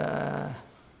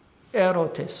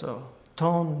 eroteso,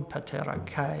 ton patera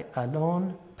kai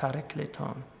alon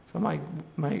parakleton. So my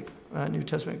New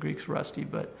Testament Greek's rusty,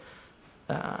 but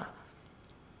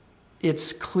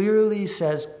it clearly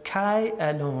says kai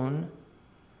alon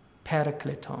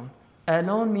parakleton.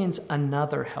 Alon means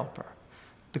another helper.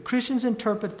 The Christians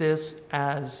interpret this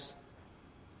as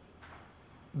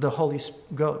the Holy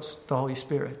Ghost, the Holy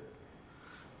Spirit.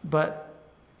 But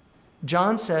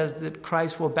John says that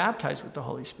Christ will baptize with the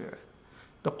Holy Spirit.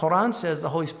 The Quran says the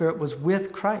Holy Spirit was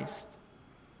with Christ.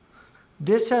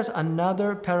 This says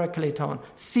another parakleton.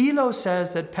 Philo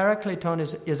says that parakleton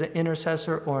is an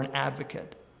intercessor or an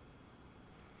advocate.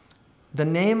 The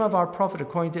name of our prophet,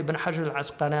 according to Ibn Hajar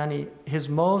al-Asqalani, his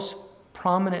most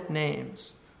prominent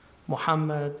names,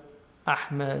 Muhammad,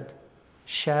 Ahmed,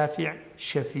 Shafi',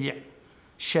 Shafi'.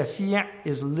 Shafi'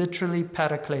 is literally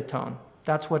parakleton.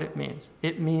 That's what it means.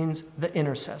 It means the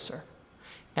intercessor.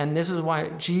 And this is why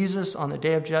Jesus on the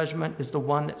Day of Judgment is the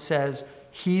one that says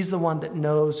he's the one that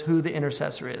knows who the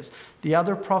intercessor is. The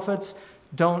other prophets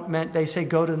they say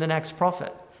go to the next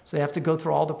prophet. So they have to go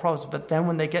through all the prophets. But then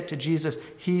when they get to Jesus,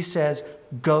 he says,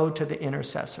 go to the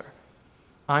intercessor.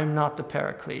 I'm not the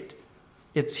paraclete.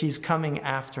 He's coming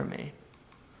after me.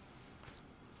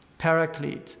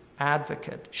 Paraclete,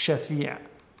 advocate, shafi'.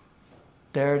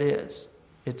 There it is.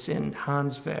 It's in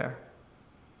Hansver.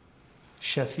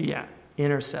 Shafi',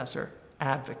 intercessor,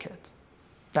 advocate.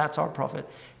 That's our prophet.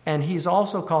 And he's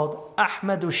also called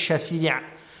Ahmadu Shafi'.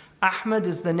 Ahmad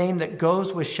is the name that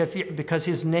goes with Shafi' because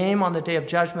his name on the Day of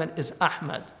Judgment is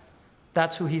Ahmad.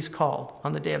 That's who he's called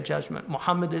on the Day of Judgment.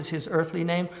 Muhammad is his earthly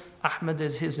name. Ahmad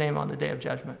is his name on the Day of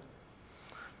Judgment.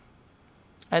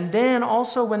 And then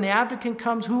also when the advocate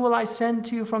comes, who will I send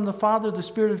to you from the Father, the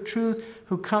Spirit of truth,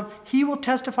 who come? He will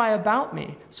testify about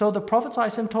me. So the Prophet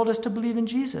ﷺ told us to believe in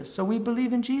Jesus. So we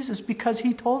believe in Jesus because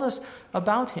he told us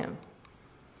about him.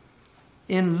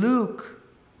 In Luke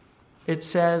it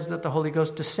says that the Holy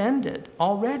Ghost descended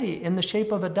already in the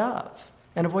shape of a dove.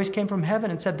 And a voice came from heaven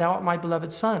and said, "Thou art my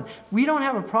beloved Son." We don't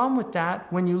have a problem with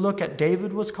that when you look at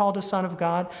David was called a son of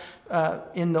God.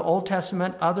 In the Old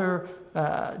Testament, other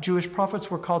Jewish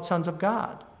prophets were called sons of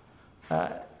God.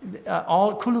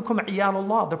 Kulukum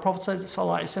iyalullah. The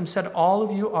Prophet said, all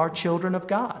of you are children of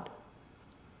God.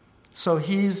 So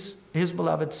he's his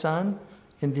beloved Son.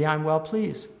 In thee I'm well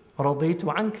pleased.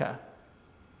 Raditu anka.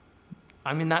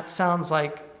 I mean, that sounds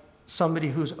like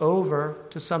somebody who's over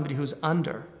to somebody who's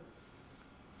under.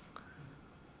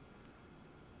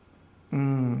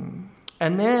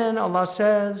 And then Allah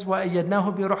says,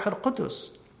 وَأَيَّدْنَاهُ بِرُوحِ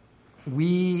الْقُدُسِ.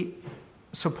 We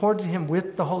supported him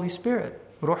with the Holy Spirit.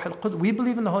 We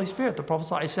believe in the Holy Spirit. The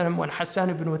Prophet ﷺ, when Hassan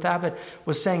ibn Thabit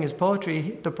was saying his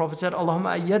poetry, the Prophet said,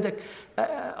 Allahumma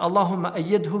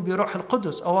ayyidhu bi ruh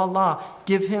al-Qudus. Oh Allah,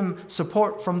 give him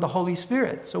support from the Holy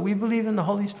Spirit. So we believe in the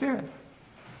Holy Spirit.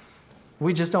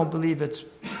 We just don't believe it's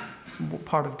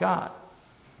part of God.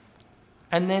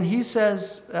 And then he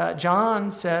says,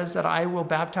 John says that I will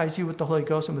baptize you with the Holy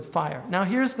Ghost and with fire. Now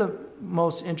here's the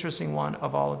most interesting one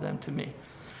of all of them to me.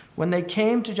 When they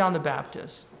came to John the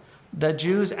Baptist, the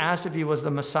Jews asked if he was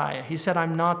the Messiah. He said,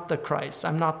 I'm not the Christ.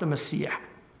 I'm not the Messiah.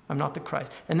 I'm not the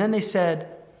Christ. And then they said,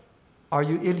 are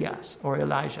you Elias or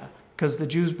Elijah? Because the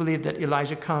Jews believed that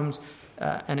Elijah comes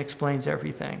and explains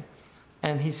everything.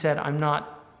 And he said, I'm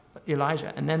not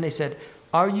Elijah. And then they said,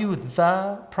 are you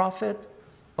the prophet?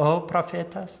 O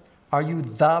prophetas? Are you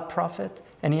the prophet?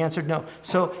 And he answered, no.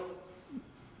 So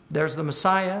there's the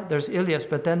Messiah, there's Elias,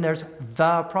 but then there's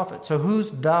the prophet. So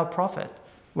who's the prophet?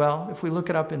 Well, if we look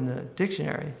it up in the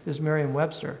dictionary, this is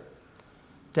Merriam-Webster.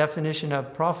 Definition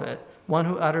of prophet: one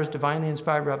who utters divinely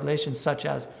inspired revelations such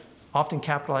as, often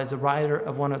capitalized, the writer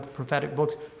of one of the prophetic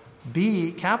books.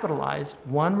 B, capitalized,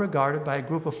 one regarded by a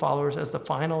group of followers as the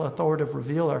final authoritative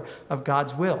revealer of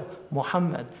God's will.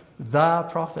 Muhammad, the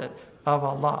prophet of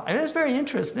Allah. I mean, it's very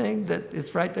interesting that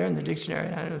it's right there in the dictionary.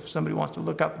 I don't know if somebody wants to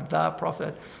look up the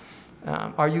prophet.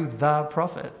 Are you the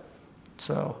prophet?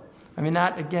 So, I mean,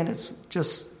 that, again, is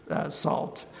just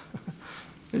salt.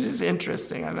 It's just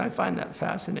interesting. I mean, I find that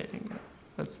fascinating.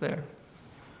 That's there.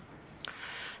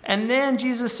 And then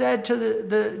Jesus said to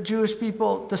the Jewish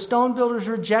people, the stone builders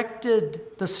rejected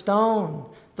the stone.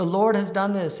 The Lord has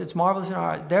done this. It's marvelous in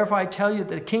our eyes. Therefore, I tell you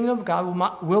that the kingdom of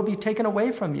God will be taken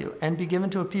away from you and be given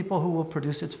to a people who will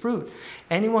produce its fruit.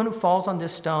 Anyone who falls on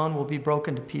this stone will be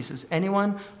broken to pieces.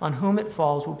 Anyone on whom it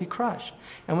falls will be crushed.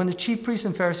 And when the chief priests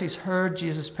and Pharisees heard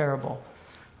Jesus' parable,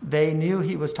 they knew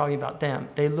he was talking about them.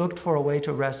 They looked for a way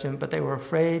to arrest him, but they were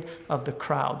afraid of the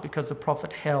crowd because the people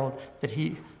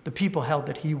held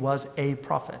that he was a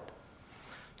prophet.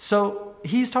 So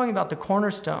he's talking about the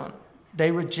cornerstone. They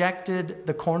rejected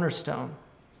the cornerstone.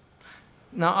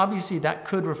 Now, obviously, that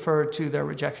could refer to their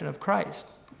rejection of Christ.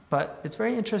 But it's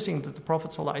very interesting that the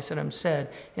Prophet ﷺ said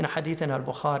in a hadith in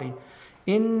Al-Bukhari,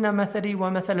 إِنَّ مَثَلِي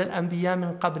وَمَثَلَ الْأَنْبِيَاءِ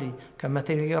مِنْ قَبْلِي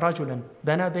كَمَثَلِ رَجُلٍ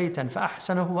بَنَى بَيْتًا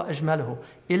فَأَحْسَنَهُ وَأَجْمَلَهُ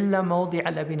إِلَّا مَوْضِعَ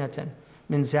لَبِنَةٍ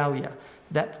مِنْ زَاوِيَةٍ.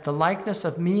 That the likeness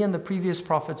of me and the previous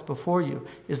prophets before you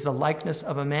is the likeness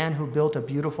of a man who built a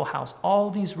beautiful house. All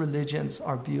these religions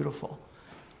are beautiful.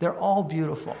 They're all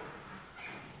beautiful.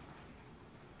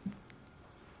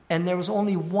 And there was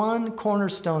only one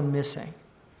cornerstone missing.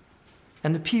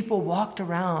 And the people walked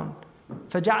around.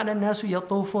 فَجَعَلَ النَّاسُ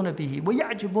يَطُوفُونَ بِهِ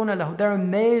وَيَعْجِبُونَ لَهُ. They're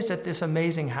amazed at this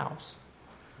amazing house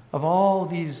of all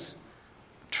these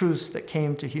truths that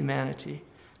came to humanity.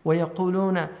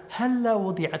 وَيَقُولُونَ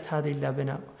هَلَّا وُضِعَتْ هَذِهِ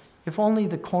اللَّبِنَةُ. If only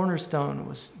the cornerstone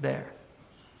was there.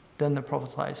 Then the Prophet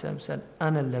ﷺ said,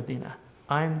 أَنَا اللَّبِنَةُ.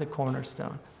 I'm the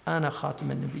cornerstone. أَنَا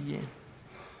خَاتِمَ النَّبِيِّينَ.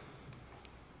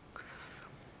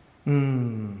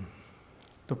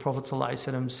 The Prophet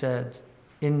ﷺ said,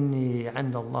 إِنِّي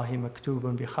عِنْدَ اللَّهِ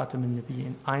مَكْتُوبٌ بِخَاتِمِ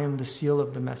النَّبِيِّينَ. I am the seal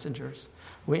of the messengers.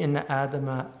 وَإِنَّ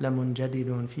آدَمَ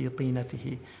لَمُنْجَدِلٌ فِي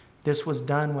طِينَتِهِ. This was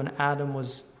done when Adam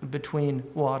was between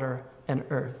water and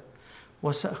earth.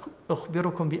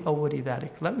 وَسَأُخْبِرُكُمْ بِأَوَّلِ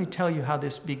ذَلِكَ. Let me tell you how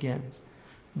this begins.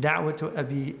 دعوة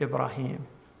أبي إبراهيم.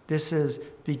 This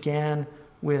began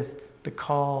with the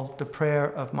call, the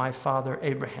prayer of my father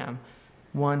Abraham.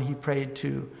 One, he prayed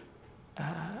to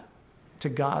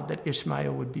God that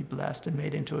Ishmael would be blessed and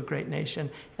made into a great nation.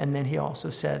 And then he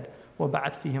also said,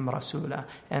 وَبَعَثْ فِيهِمْ رَسُولًا,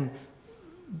 and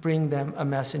bring them a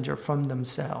messenger from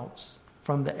themselves,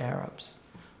 from the Arabs.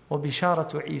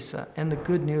 وَبِشَارَةُ Isa, and the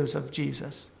good news of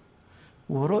Jesus.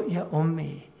 وَرُؤْيَا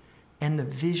أُمِّي, and the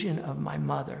vision of my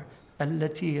mother.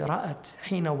 التي رأت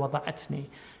حين وضعتني.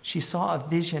 She saw a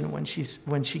vision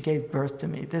when she gave birth to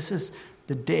me. This is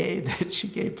the day that she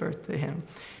gave birth to him.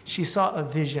 She saw a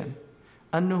vision.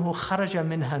 أنه خرج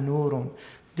منها نور,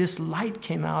 this light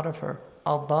came out of her.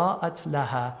 أَضَاءَتْ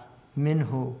لَهَا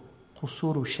مِنْهُ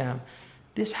قُصُورُ Sham.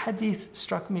 This hadith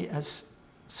struck me as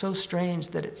so strange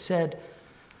that it said,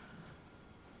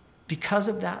 because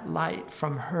of that light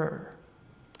from her,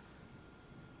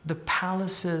 the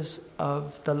palaces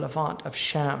of the Levant, of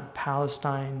Sham,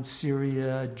 Palestine,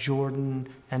 Syria, Jordan,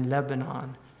 and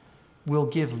Lebanon, will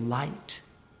give light.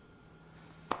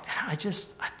 And I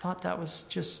thought that was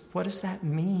just, what does that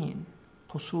mean?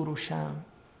 Qusuru Sham.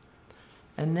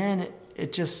 And then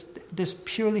this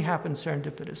purely happened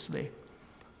serendipitously.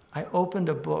 I opened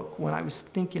a book when I was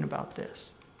thinking about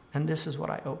this, and this is what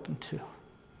I opened to.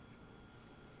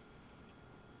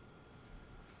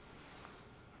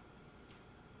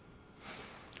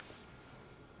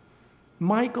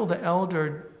 Michael the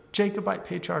Elder, Jacobite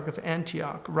patriarch of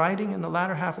Antioch, writing in the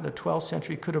latter half of the 12th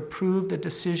century, could approve the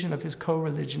decision of his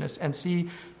co-religionists and see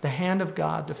the hand of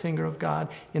God, the finger of God,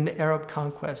 in the Arab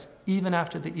conquest, even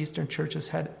after the Eastern churches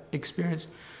had experienced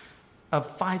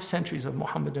 5 centuries of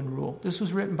Mohammedan rule. This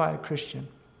was written by a Christian.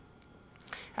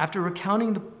 After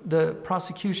recounting the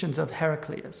prosecutions of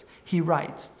Heraclius, he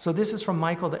writes, so this is from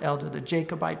Michael the Elder, the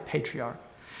Jacobite patriarch.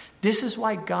 This is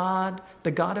why God,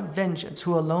 the God of vengeance,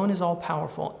 who alone is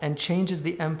all-powerful and changes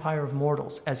the empire of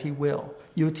mortals as he will,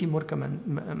 yuti mulka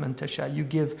man tasha, you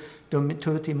give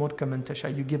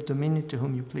you give dominion to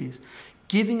whom you please,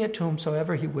 giving it to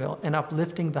whomsoever he will, and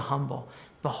uplifting the humble,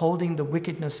 beholding the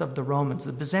wickedness of the Romans,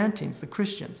 the Byzantines, the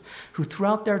Christians, who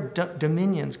throughout their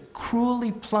dominions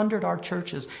cruelly plundered our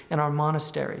churches and our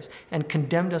monasteries and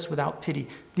condemned us without pity.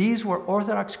 These were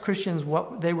Orthodox Christians,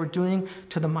 what they were doing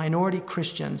to the minority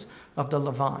Christians of the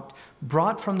Levant,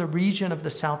 brought from the region of the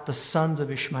south the sons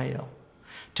of Ishmael,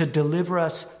 to deliver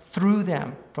us through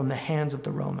them from the hands of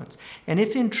the Romans. And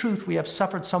if in truth we have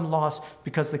suffered some loss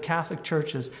because the Catholic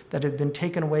churches that had been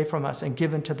taken away from us and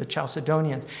given to the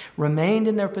Chalcedonians remained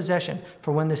in their possession,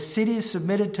 for when the cities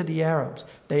submitted to the Arabs,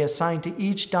 they assigned to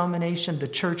each domination the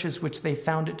churches which they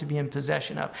found it to be in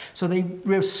possession of. So they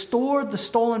restored the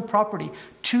stolen property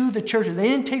to the churches. They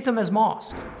didn't take them as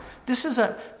mosques. This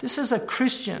is a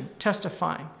Christian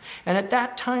testifying. And at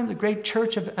that time, the great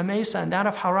church of Emesa and that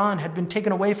of Haran had been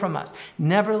taken away from us.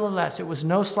 Nevertheless, it was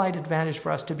no slight advantage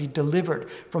for us to be delivered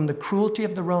from the cruelty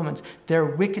of the Romans, their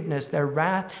wickedness, their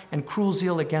wrath, and cruel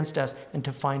zeal against us, and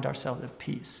to find ourselves at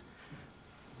peace.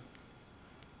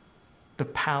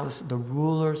 The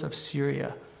rulers of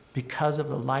Syria, because of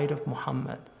the light of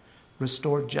Muhammad,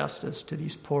 restored justice to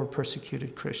these poor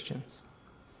persecuted Christians.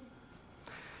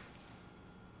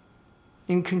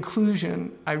 In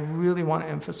conclusion, I really want to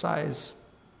emphasize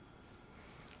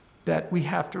that we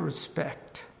have to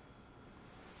respect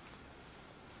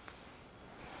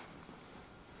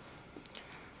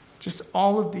just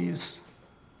all of these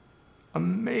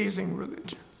amazing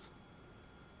religions.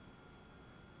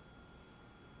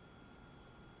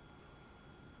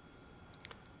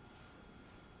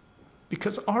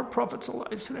 Because our Prophet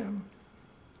ﷺ,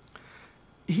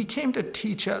 he came to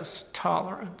teach us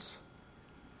tolerance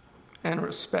and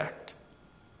respect.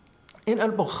 In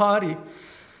Al-Bukhari,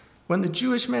 when the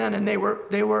Jewish man, and they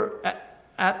were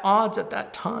at odds at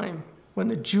that time, when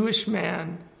the Jewish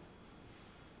man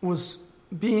was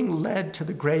being led to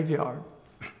the graveyard,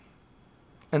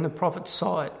 and the Prophet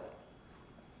saw it,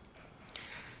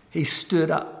 he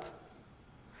stood up.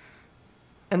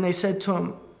 And they said to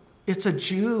him, "It's a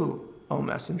Jew, O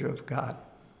Messenger of God."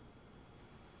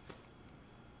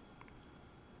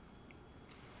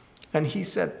 And he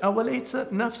said, "Awalaysa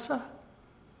nafsa?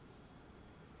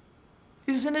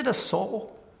 Isn't it a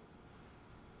soul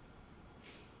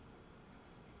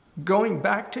going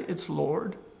back to its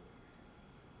Lord?"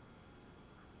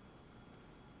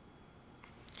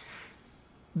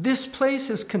 This place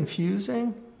is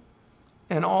confusing,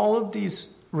 and all of these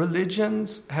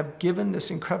religions have given this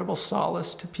incredible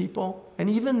solace to people. And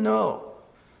even though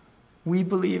we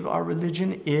believe our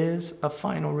religion is a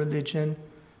final religion,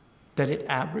 that it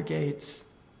abrogates,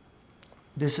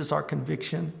 this is our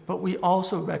conviction, but we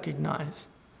also recognize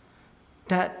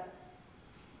that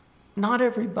not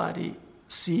everybody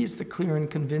sees the clear and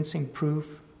convincing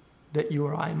proof that you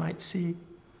or I might see.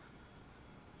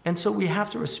 And so we have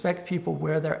to respect people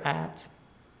where they're at.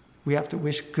 We have to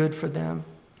wish good for them.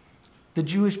 The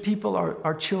Jewish people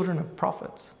are children of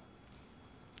prophets.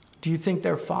 Do you think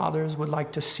their fathers would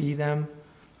like to see them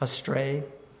astray?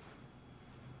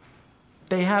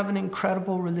 They have an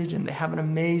incredible religion. They have an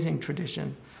amazing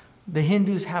tradition. The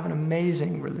Hindus have an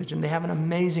amazing religion. They have an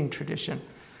amazing tradition.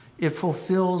 It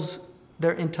fulfills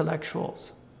their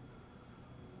intellectuals.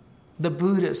 The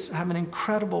Buddhists have an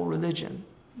incredible religion.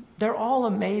 They're all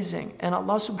amazing. And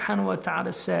Allah subhanahu wa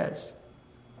ta'ala says,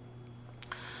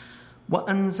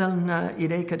 وَأَنزَلْنَا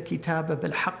إِلَيْكَ الْكِتَابَ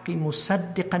بِالْحَقِّ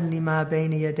مُصَدِّقًا لِمَا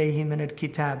بَيْنَ يَدَيْهِ مِنَ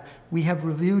الْكِتَابِ. We have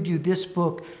revealed you this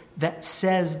book that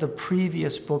says the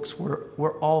previous books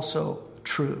were also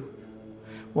true.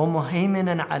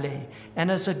 وَمُهَيْمِنًا عَلَيْهِ, and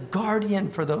as a guardian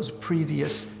for those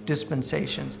previous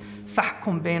dispensations.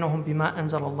 فَحْكُمْ بَيْنَهُمْ بِمَا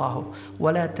أَنزَلَ اللَّهُ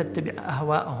وَلَا تَتَّبِعْ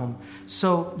أَهْوَاءَهُمْ.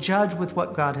 So judge with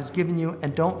what God has given you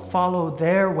and don't follow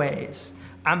their ways.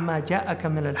 عَمَّا جَاءَكَ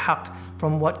مِنَ الْحَقِّ,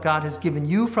 from what God has given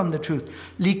you from the truth.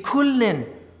 لِكُلٍّ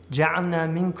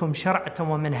جَعَلْنَا مِنْكُمْ شَرْعَةً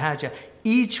وَمِنْهَاجًا.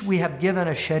 Each we have given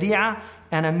a sharia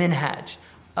and a minhaj,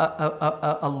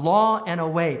 a law and a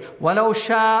way. وَلَوْ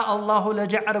شَاءَ اللَّهُ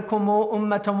لَجَعَلَكُمْ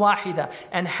أُمَّةً وَاحِدَةً.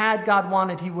 And had God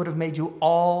wanted, He would have made you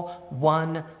all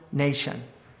one nation.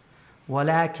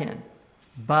 وَلَكِنْ,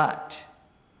 but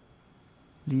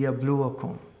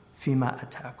لِيَبْلُوَكُمْ فِيمَا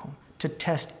أَتَاكُمْ, to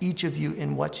test each of you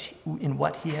in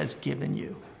what He has given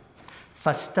you.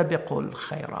 فَاسْتَبِقُوا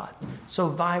الْخَيْرَاتِ. So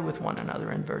vie with one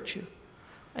another in virtue.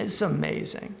 It's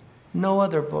amazing. No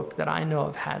other book that I know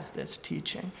of has this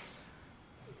teaching.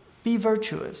 Be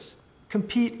virtuous.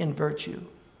 Compete in virtue.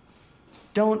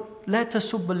 Don't let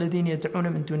تَسُبَّ الَّذِينَ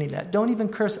يَدْعُونَ مِن دُونِ اللَّهِ. Don't even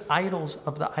curse idols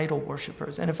of the idol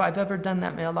worshippers. And if I've ever done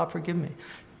that, may Allah forgive me.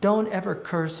 Don't ever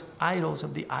curse idols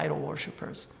of the idol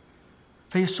worshippers.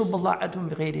 فَيَسُبَّ اللَّهَ عَدْوًا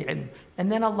بِغَيْرِ عِلْمٍ. And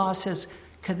then Allah says,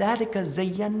 كَذَلِكَ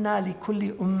زَيَّنَّا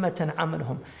لِكُلِّ أُمَّةٍ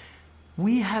عَمَلَهُم.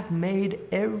 We have made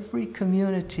every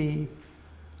community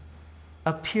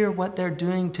appear what they're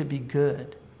doing to be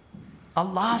good.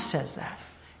 Allah says that.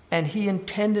 And He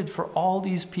intended for all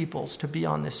these peoples to be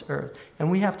on this earth.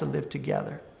 And we have to live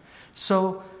together.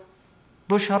 So,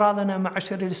 بشرى لنا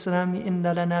معشر الإسلام إن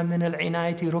لنا من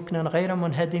العناية ركنا غير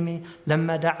منهدم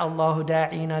لما دعا الله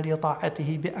داعينا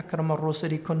لطاعته بأكرم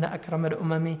الرسل كنا أكرم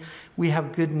الأمم. We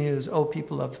have good news, O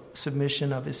people of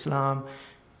submission of Islam.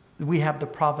 We have the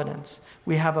providence.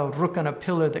 We have a rukn, a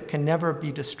pillar that can never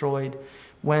be destroyed.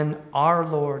 When our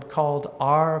Lord called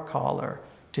our caller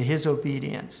to His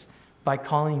obedience by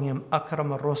calling him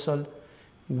Akram al-Rusul,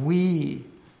 we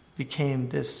became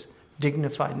this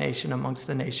dignified nation amongst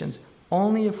the nations.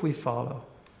 Only if we follow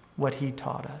what He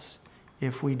taught us.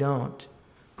 If we don't,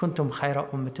 kuntum khayra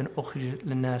ummatin ukhrijat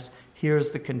linnas.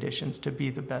 Here's the conditions to be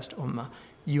the best ummah.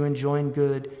 You enjoin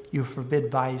good, you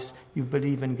forbid vice, you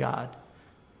believe in God.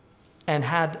 And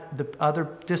had the other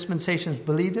dispensations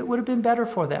believed, it would have been better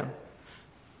for them.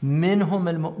 Minhum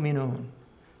al-mu'minun.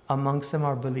 Amongst them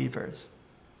are believers.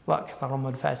 Wa aktharum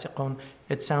al-fasiqun.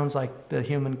 It sounds like the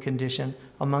human condition.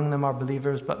 Among them are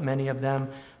believers, but many of them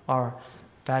are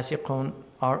fasiqun.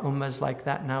 Our ummah is like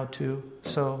that now too.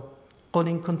 So, قُلْ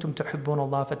إِن كُنْتُمْ تُحِبُّونَ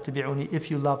اللَّهَ فَاتَّبِعُونِي.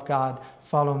 If you love God,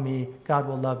 follow me. God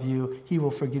will love you. He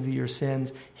will forgive you your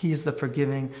sins. He's the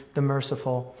forgiving, the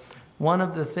merciful. One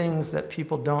of the things that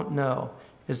people don't know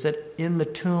is that in the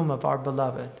tomb of our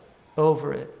beloved,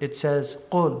 over it, it says,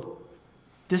 قُلْ.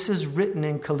 This is written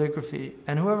in calligraphy.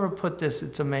 And whoever put this,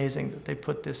 it's amazing that they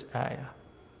put this ayah.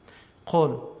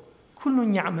 قُلْ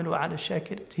كُلٌّ يَعْمَلُ عَلَى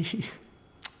شَاكِلَتِهِ.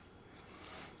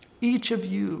 Each of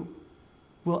you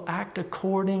will act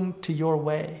according to your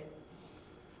way.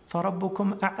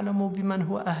 فَرَبُّكُمْ أَعْلَمُ بِمَنْ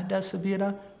هُوَ أَهْدَى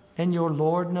سَبِيلًا. And your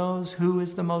Lord knows who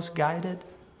is the most guided.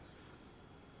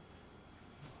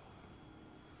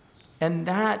 And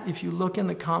that, if you look in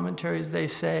the commentaries, they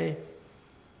say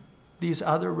these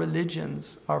other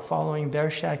religions are following their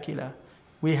shakila.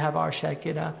 We have our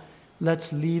shakila.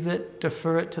 Let's leave it,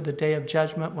 defer it to the day of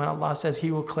judgment when Allah says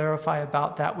He will clarify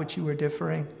about that which you were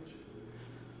differing.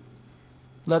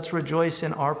 Let's rejoice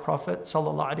in our Prophet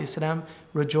sallallahu alaihi wasallam.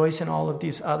 Rejoice in all of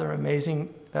these other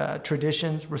amazing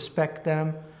traditions. Respect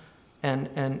them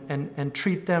and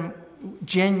treat them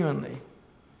genuinely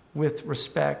with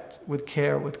respect, with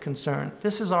care, with concern.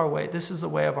 This is our way. This is the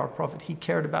way of our Prophet. He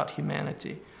cared about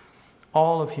humanity,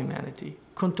 all of humanity.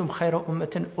 Kuntum khayra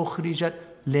ummatin ukhrijat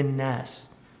linnas.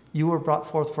 You were brought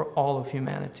forth for all of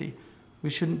humanity. We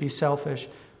shouldn't be selfish.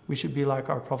 We should be like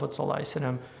our Prophet sallallahu alaihi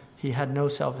wasallam. He had no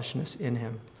selfishness in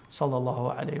him.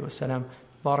 Sallallahu alayhi wasallam.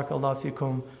 Barakallahu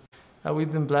fikum.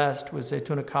 We've been blessed with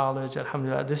Zaytuna College.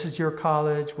 Alhamdulillah. This is your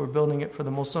college. We're building it for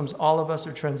the Muslims. All of us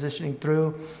are transitioning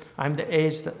through. I'm the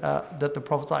age that the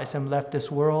Prophet ﷺ left this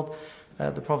world.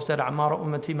 The Prophet said, "A'maru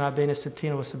ummati ma bayna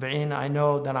sittina wa sab'in." I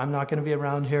know that I'm not going to be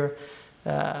around here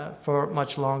for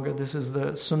much longer. This is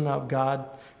the sunnah of God.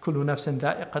 Kullu nafsin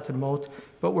dha'iqatul maut.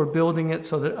 But we're building it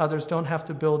so that others don't have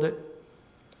to build it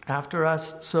after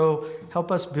us. So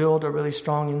help us build a really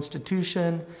strong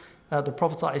institution. The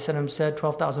Prophet ﷺ said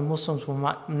 12,000 Muslims will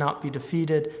not be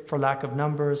defeated for lack of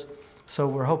numbers. So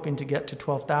we're hoping to get to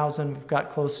 12,000. We've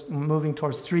got moving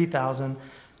towards 3,000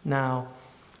 now.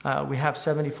 We have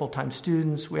 70 full-time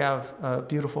students. We have a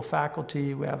beautiful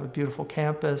faculty. We have a beautiful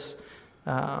campus.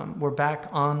 We're back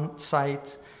on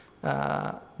site.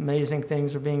 Amazing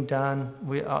things are being done.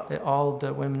 All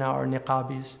the women now are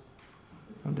niqabis.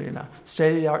 Alhamdulillah.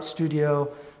 State-of-the-art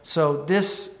studio. So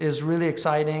this is really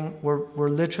exciting. We're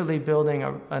literally building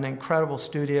an incredible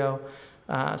studio.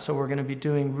 So we're going to be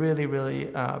doing really, really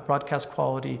broadcast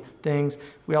quality things.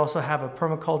 We also have a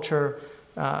permaculture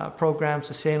program,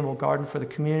 sustainable garden for the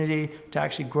community, to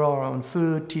actually grow our own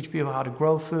food, teach people how to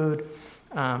grow food.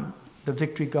 The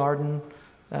Victory Garden,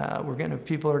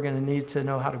 people are going to need to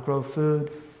know how to grow food.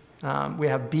 We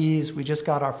have bees. We just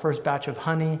got our first batch of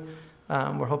honey.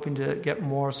 We're hoping to get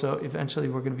more, so eventually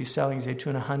we're going to be selling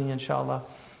zaytuna honey, inshallah.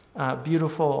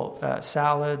 Beautiful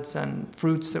salads and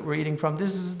fruits that we're eating from.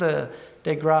 This is the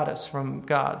de gratis from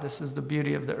God. This is the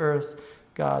beauty of the earth.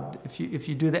 God, if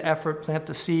you do the effort, plant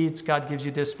the seeds, God gives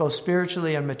you this both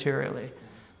spiritually and materially.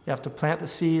 You have to plant the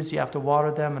seeds, you have to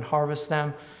water them and harvest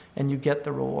them, and you get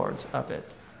the rewards of it.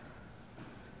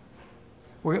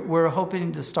 We're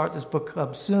hoping to start this book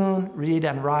club soon. Read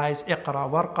and Rise, Iqra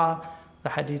Warqa, the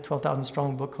Hadith 12,000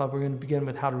 Strong Book Club. We're going to begin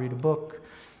with how to read a book.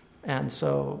 And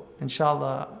so,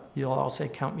 inshallah, you'll all say,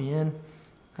 count me in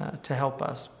to help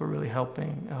us. We're really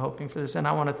hoping for this. And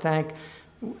I want to thank,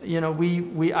 I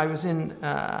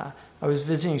was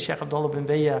visiting Sheikh Abdullah bin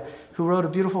Bayya, who wrote a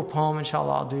beautiful poem.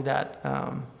 Inshallah, I'll do that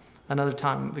another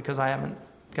time because I haven't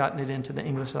gotten it into the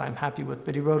English that I'm happy with.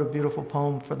 But he wrote a beautiful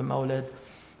poem for the Mawlid.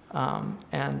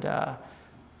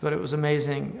 But it was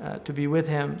amazing to be with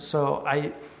him. So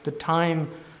the time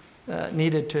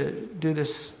needed to do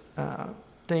this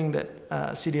thing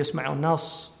that Sidi Ismail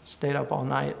Nas stayed up all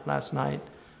night last night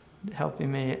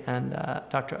helping me, and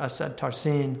Dr. Asad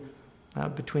Tarsin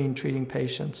between treating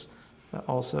patients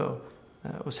also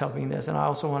was helping this. And I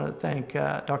also want to thank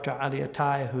Dr. Ali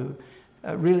Attai, who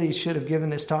really should have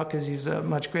given this talk because he's a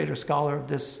much greater scholar of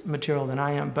this material than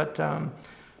I am, but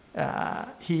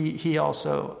he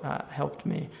also helped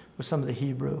me with some of the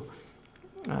Hebrew.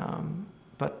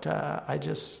 But I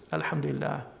just,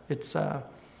 alhamdulillah, it's a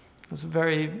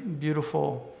very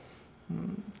beautiful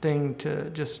thing to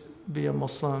just be a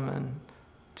Muslim and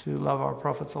to love our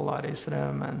Prophet sallallahu alaihi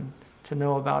wasallam and to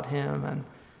know about him.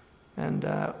 And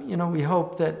we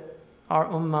hope that our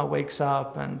ummah wakes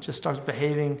up and just starts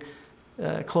behaving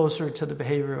closer to the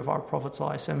behavior of our Prophet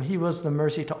sallallahu alaihi wasallam. He was the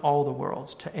mercy to all the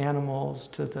worlds, to animals,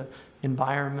 to the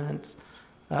environment.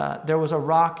 There was a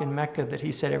rock in Mecca that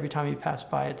he said every time he passed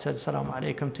by, it said Salaam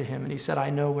Alaikum to him. And he said, I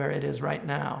know where it is right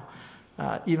now.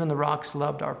 Even the rocks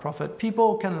loved our Prophet.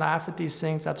 People can laugh at these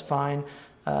things, that's fine.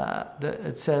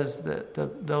 It says that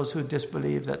those who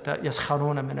disbelieve, that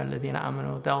يَسْخَرُونَ مِنَ الَّذِينَ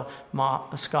آمَنُوا, they'll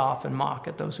scoff and mock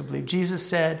at those who believe. Jesus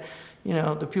said,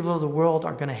 the people of the world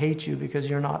are going to hate you because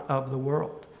you're not of the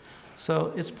world.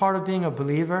 So it's part of being a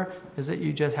believer is that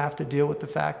you just have to deal with the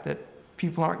fact that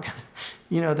people aren't,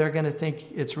 they're going to think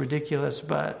it's ridiculous,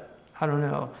 but I don't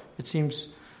know. It seems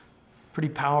pretty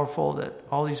powerful that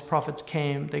all these prophets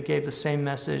came, they gave the same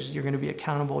message. You're going to be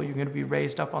accountable. You're going to be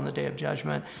raised up on the day of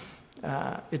judgment.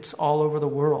 It's all over the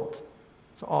world.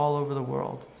 It's all over the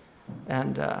world.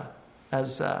 And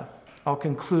as I'll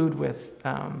conclude with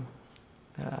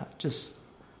just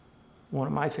one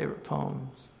of my favorite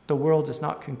poems. The world is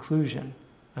not conclusion.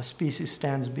 A species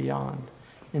stands beyond.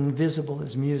 Invisible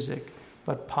as music,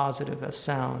 but positive as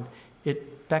sound.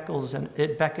 It beckons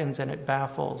and it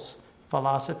baffles.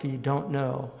 Philosophy don't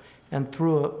know. And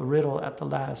through a riddle at the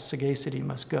last, sagacity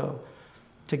must go.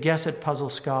 To guess it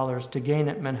puzzles scholars. To gain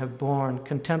it men have borne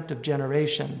contempt of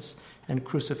generations and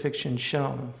crucifixion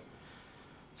shown.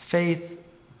 Faith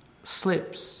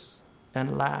slips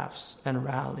and laughs and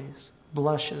rallies,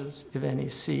 blushes if any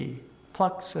see,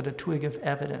 plucks at a twig of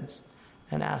evidence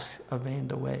and asks a vain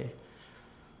the way.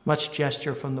 Much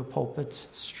gesture from the pulpits,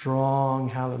 strong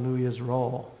hallelujahs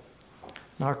roll.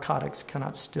 Narcotics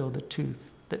cannot still the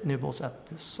tooth that nibbles at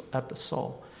the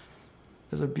soul.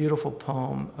 There's a beautiful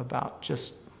poem about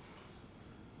just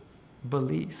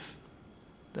belief,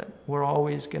 that we're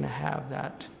always going to have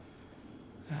that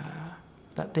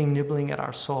thing nibbling at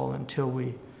our soul until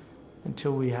we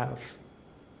have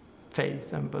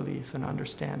faith and belief and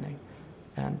understanding.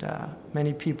 And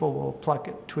many people will pluck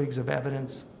at twigs of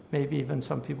evidence. Maybe even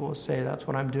some people will say, that's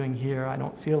what I'm doing here. I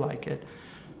don't feel like it.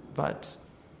 But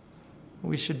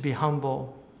we should be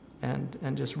humble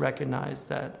and just recognize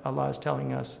that Allah is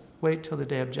telling us, wait till the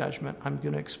day of judgment. I'm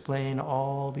going to explain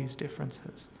all these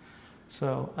differences.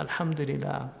 So,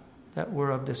 alhamdulillah, that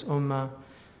we're of this ummah.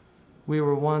 We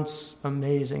were once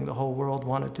amazing. The whole world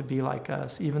wanted to be like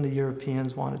us. Even the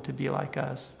Europeans wanted to be like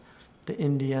us. The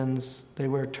Indians, they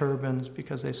wear turbans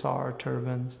because they saw our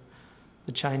turbans.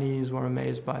 The Chinese were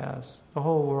amazed by us. The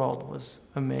whole world was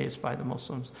amazed by the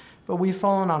Muslims. But we've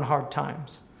fallen on hard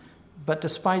times. But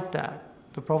despite that,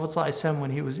 the Prophet ﷺ,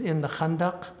 when he was in the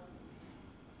Khandaq,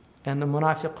 and the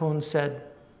Munafiqun said,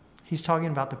 he's talking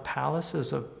about the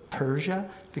palaces of Persia,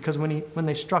 because when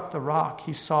they struck the rock,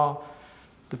 he saw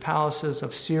the palaces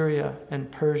of Syria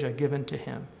and Persia given to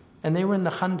him. And they were in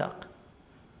the Khandaq,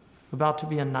 about to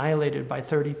be annihilated by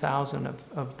 30,000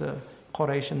 of the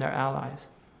Quraysh and their allies.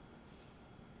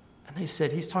 And they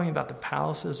said, he's talking about the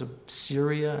palaces of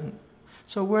Syria. And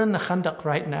so we're in the Khandaq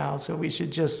right now, so we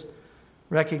should just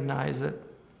recognize that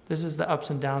this is the ups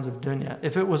and downs of dunya.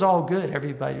 If it was all good,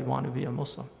 everybody would want to be a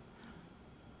Muslim.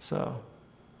 So,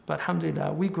 but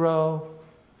alhamdulillah, we grow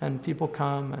and people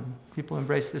come and people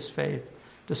embrace this faith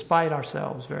despite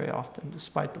ourselves very often,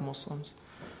 despite the Muslims.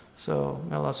 So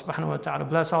may Allah subhanahu wa ta'ala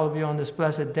bless all of you on this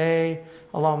blessed day.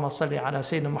 Allahumma salli ala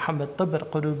Sayyidina Muhammad طب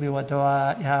القلوب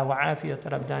ودوائها وعافية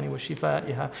الأبدان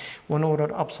وشفائها ونور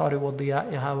الأبصار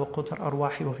وضيائها وقوت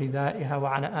الأرواح وغذائها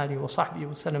وعلى آله وصحبه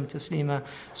وسلم تسليما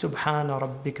سبحان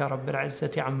ربك رب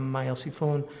العزة عما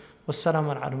يصفون والسلام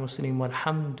على المرسلين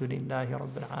والحمد لله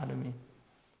رب العالمين.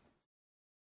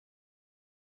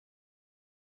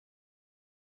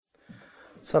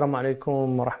 السلام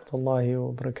عليكم ورحمة الله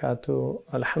وبركاته.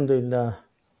 الحمد لله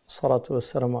والصلاة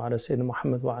والسلام على سيدنا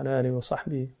محمد وعلى آله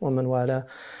وصحبه ومن والاه.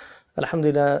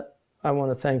 Alhamdulillah, I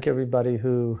want to thank everybody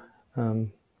who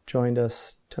joined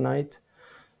us tonight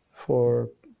for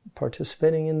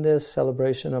participating in this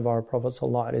celebration of our Prophet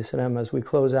ﷺ as we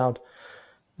close out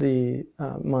the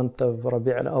month of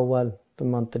Rabi' al-Awwal, the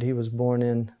month that he was born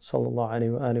in, sallallahu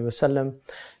alaihi wasallam.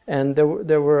 And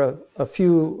there were a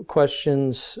few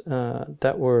questions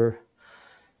that were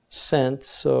sent,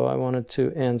 so I wanted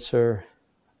to answer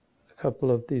a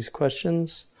couple of these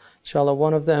questions. Inshallah,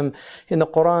 one of them, in the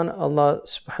Quran, Allah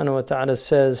subhanahu wa ta'ala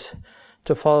says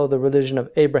to follow the religion of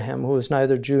Abraham, who is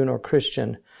neither Jew nor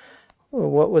Christian.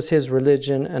 What was his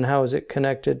religion and how is it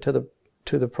connected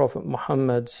to the Prophet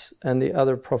Muhammad's and the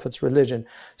other prophets' religion?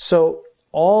 So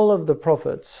all of the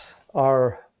prophets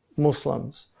are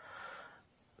Muslims.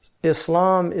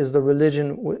 Islam is the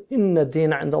religion, inna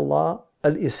deen 'inda Allah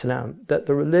al-Islam, that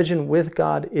the religion with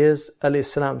God is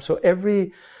al-Islam. So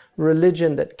every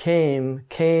religion that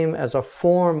came as a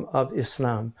form of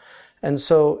Islam. And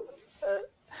so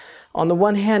on the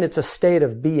one hand, it's a state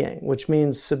of being, which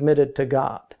means submitted to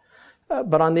God.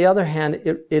 But on the other hand,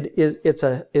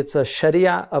 it's a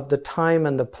sharia of the time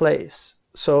and the place.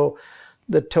 So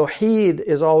the tawheed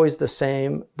is always the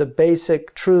same. The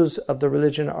basic truths of the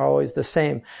religion are always the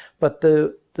same. But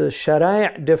the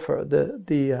sharia differ.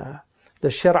 The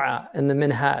shara and the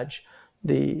minhaj,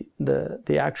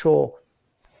 the actual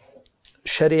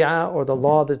sharia or the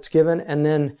law that's given, and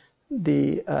then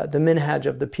the minhaj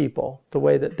of the people, the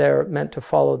way that they're meant to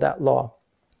follow that law.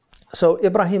 So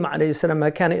Ibrahim alayhi salam,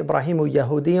 ما كان إبراهيم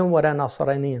يهوديا ولا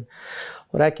نصرانيا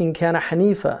ولكن كان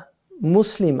حنيفا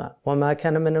مسلما وما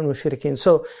كان من المشركين.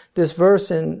 So this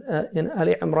verse in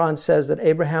Ali Imran says that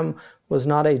Abraham was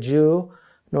not a Jew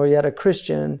nor yet a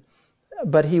Christian,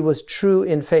 but he was true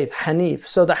in faith, Hanif.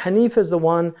 So the Hanif is the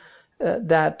one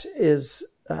that is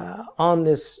on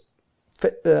this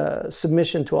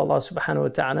submission to Allah subhanahu wa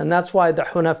ta'ala. And that's why the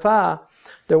Hunafa,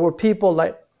 there were people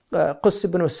like Qus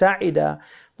ibn Sa'ida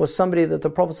was somebody that the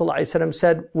Prophet ﷺ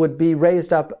said would be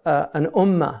raised up an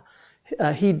ummah.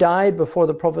 He died before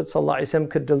the Prophet ﷺ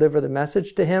could deliver the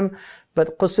message to him.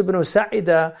 But Qus ibn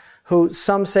Sa'ida, who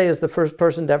some say is the first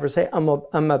person to ever say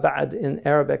Amma Ba'd in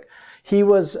Arabic, he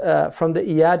was from the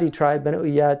Iyadi tribe, Banu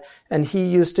Iyad, and he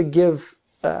used to give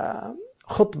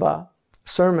khutbah,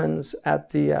 sermons at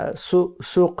the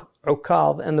Suq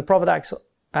Uqad, and the Prophet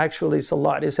actually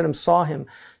sallallahu alaihi wasallam saw him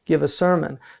give a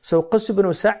sermon. So Qus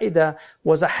ibn Sa'ida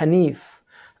was a Hanif.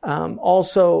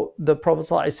 Also the Prophet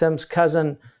sallallahu alaihi wasallam's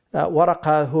cousin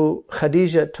Waraqa, who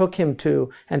Khadija took him to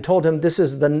and told him this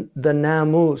is the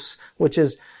namus, which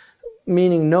is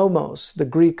meaning nomos, the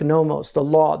Greek nomos, the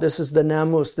law. This is the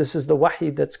namus, this is the wahi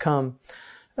that's come.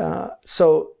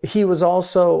 So he was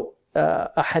also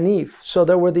a Hanif. So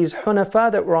there were these Hunafa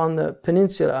that were on the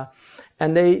peninsula,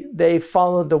 and they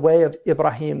followed the way of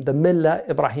Ibrahim, the Millah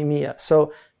Ibrahimiyya.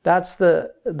 So that's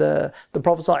the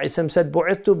Prophet ﷺ said,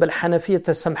 Bu'ittu bil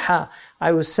Hanafiyyat samha.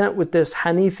 I was sent with this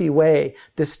Hanifi way,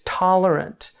 this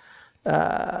tolerant,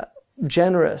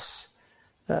 generous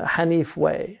Hanif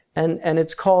way. And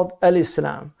it's called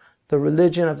Al-Islam, the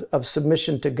religion of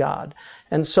submission to God.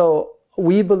 And so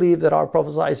we believe that our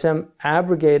Prophet ﷺ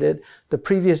abrogated the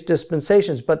previous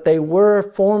dispensations, but they were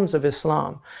forms of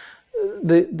Islam.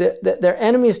 their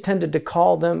enemies tended to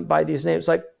call them by these names.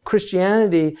 Like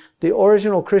Christianity, the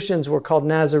original Christians were called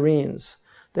Nazarenes.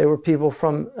 They were people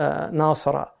from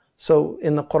Nasara. So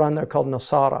in the Quran, they're called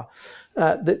Nasara.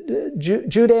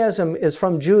 Judaism is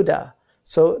from Judah.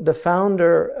 So the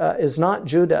founder is not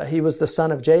Judah. He was the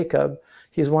son of Jacob.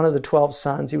 He's one of the 12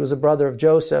 sons. He was a brother of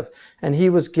Joseph. And he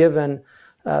was given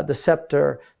the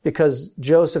scepter because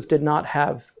Joseph did not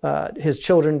have, his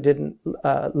children didn't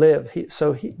live.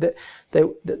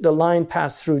 The line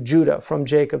passed through Judah, from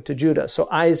Jacob to Judah. So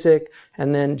Isaac,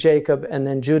 and then Jacob, and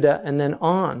then Judah, and then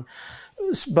on.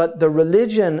 But the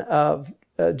religion of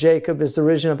Jacob is the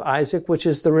religion of Isaac, which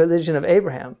is the religion of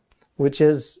Abraham, which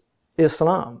is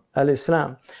Islam,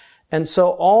 al-Islam. And so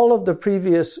all of the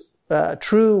previous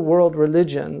true world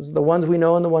religions, the ones we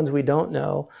know and the ones we don't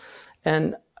know,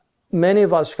 and many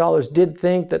of our scholars did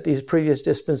think that these previous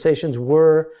dispensations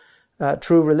were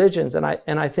true religions, and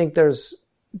I think there's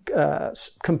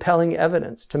compelling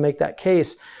evidence to make that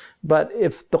case. But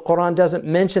if the Quran doesn't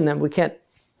mention them, we can't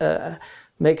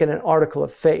make it an article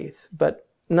of faith. But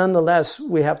nonetheless,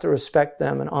 we have to respect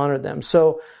them and honor them.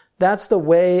 So that's the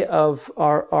way of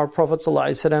our Prophet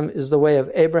ﷺ, is the way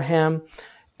of Abraham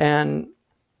and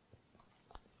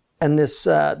this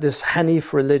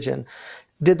Hanif religion.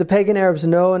 Did the pagan Arabs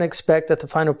know and expect that the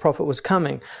final prophet was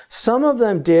coming? Some of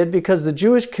them did, because the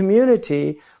Jewish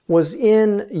community was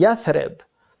in Yathrib.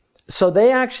 So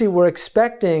they actually were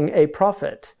expecting a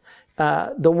prophet,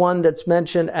 the one that's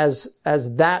mentioned as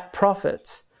that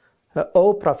prophet,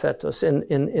 O prophetos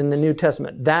in the New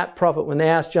Testament, that prophet. When they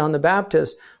asked John the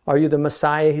Baptist, are you the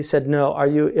Messiah? He said no. Are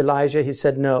you Elijah? He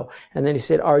said no. And then he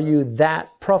said, are you that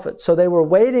prophet? So they were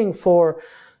waiting for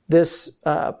this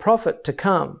prophet to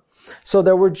come. So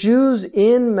there were Jews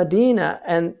in Medina,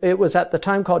 and it was at the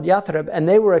time called Yathrib, and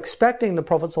they were expecting the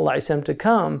Prophet ﷺ to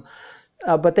come,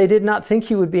 but they did not think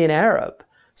he would be an Arab.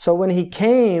 So when he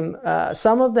came,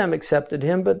 some of them accepted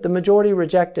him, but the majority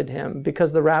rejected him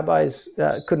because the rabbis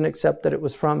couldn't accept that it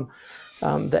was from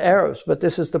the Arabs. But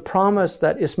this is the promise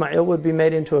that Ismail would be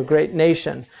made into a great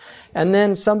nation. And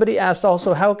then somebody asked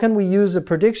also, how can we use the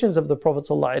predictions of the Prophet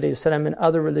ﷺ and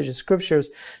other religious scriptures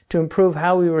to improve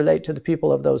how we relate to the people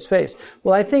of those faiths?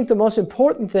 Well, I think the most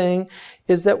important thing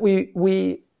is that we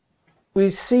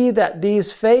see that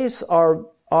these faiths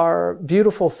are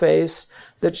beautiful faiths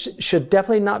that should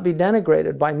definitely not be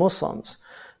denigrated by Muslims,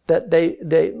 that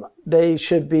they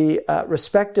should be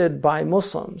respected by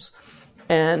Muslims.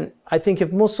 And I think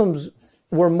if Muslims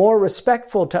were more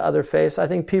respectful to other faiths, I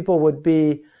think people would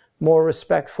be more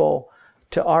respectful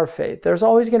to our faith. There's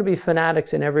always going to be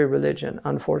fanatics in every religion,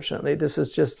 unfortunately. This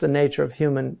is just the nature of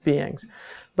human beings.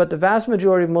 But the vast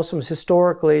majority of Muslims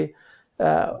historically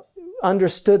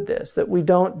understood this, that we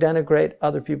don't denigrate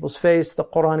other people's faiths. The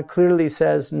Quran clearly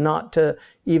says not to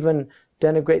even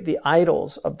denigrate the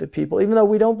idols of the people, even though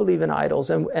we don't believe in idols,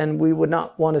 and we would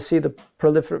not want to see the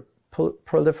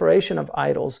proliferation of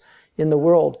idols in the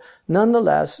world.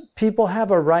 Nonetheless, people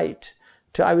have a right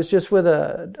to. I was just with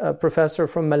a professor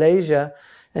from Malaysia,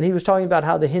 and he was talking about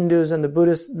how the Hindus and the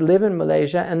Buddhists live in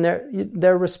Malaysia, and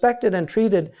they're respected and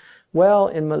treated well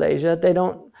in Malaysia.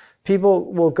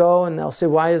 People will go and they'll say,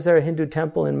 why is there a Hindu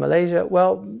temple in Malaysia?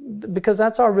 Well, because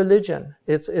that's our religion.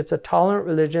 It's a tolerant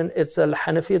religion. It's a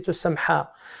Hanafiyatu Samha.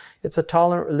 It's a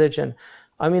tolerant religion.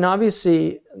 I mean,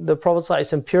 obviously, the Prophet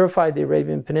ﷺ purified the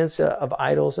Arabian Peninsula of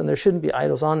idols, and there shouldn't be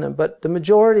idols on them. But the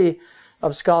majority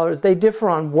of scholars, they differ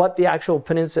on what the actual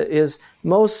peninsula is.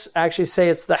 Most actually say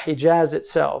it's the Hijaz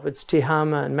itself. It's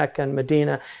Tihama and Mecca and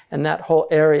Medina and that whole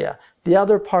area. The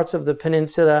other parts of the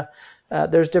peninsula,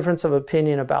 there's difference of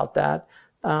opinion about that.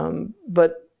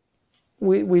 But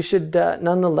we should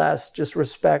nonetheless just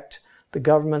respect the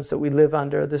governments that we live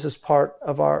under. This is part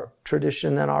of our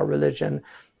tradition and our religion.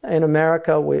 In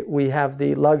America, we have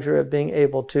the luxury of being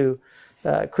able to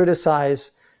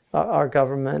criticize our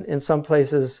government. In some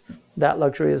places, that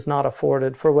luxury is not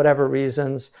afforded for whatever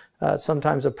reasons,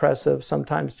 sometimes oppressive,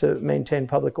 sometimes to maintain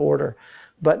public order.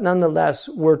 But nonetheless,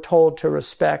 we're told to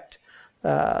respect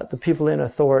the people in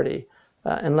authority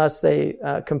unless they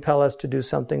compel us to do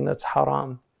something that's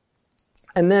haram.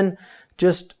 And then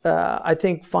just, I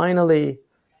think finally,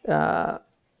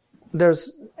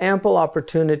 there's ample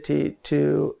opportunity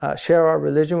to share our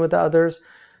religion with others.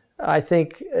 I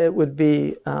think it would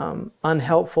be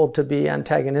unhelpful to be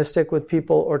antagonistic with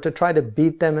people or to try to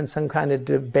beat them in some kind of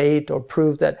debate or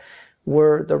prove that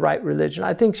we're the right religion.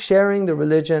 I think sharing the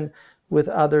religion with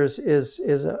others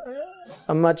is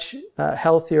a much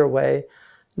healthier way,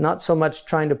 not so much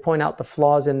trying to point out the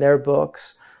flaws in their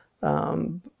books,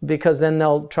 because then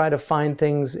they'll try to find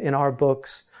things in our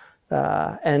books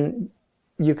and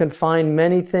you can find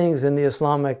many things in the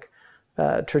Islamic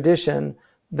tradition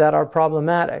that are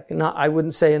problematic. I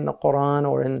wouldn't say in the Quran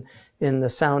or in the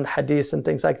sound hadiths and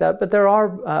things like that, but there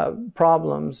are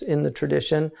problems in the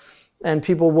tradition, and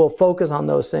people will focus on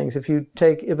those things. If you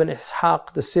take Ibn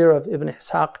Ishaq, the Sirah of Ibn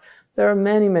Ishaq, there are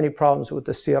many, many problems with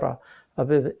the Sirah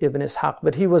of Ibn Ishaq,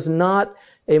 but he was not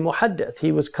a muhaddith.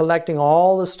 He was collecting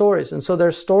all the stories. And so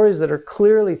there's stories that are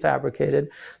clearly fabricated.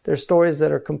 There's stories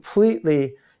that are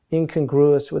completely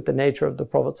incongruous with the nature of the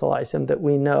Prophet ﷺ that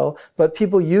we know. But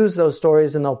people use those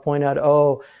stories and they'll point out,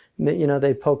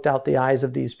 they poked out the eyes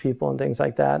of these people and things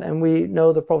like that. And we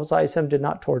know the Prophet ﷺ did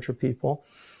not torture people.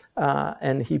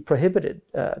 And he prohibited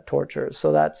torture.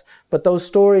 But those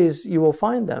stories, you will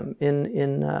find them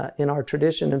in our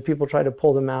tradition, and people try to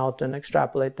pull them out and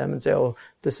extrapolate them and say, "Oh,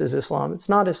 this is Islam." It's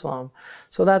not Islam.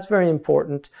 So that's very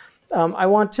important. I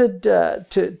wanted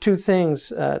two things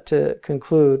to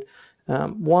conclude.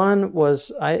 One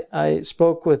was I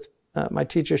spoke with my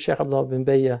teacher, Sheikh Abdullah bin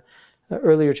Bayya,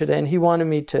 earlier today, and he wanted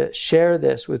me to share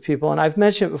this with people. And I've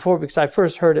mentioned it before because I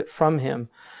first heard it from him.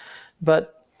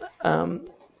 But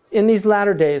in these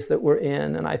latter days that we're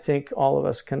in, and I think all of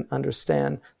us can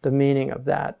understand the meaning of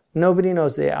that, nobody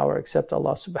knows the hour except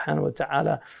Allah subhanahu wa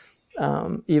ta'ala.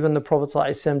 Even the Prophet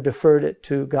ﷺ deferred it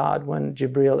to God when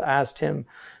Jibreel asked him,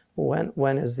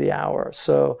 when is the hour?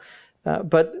 So,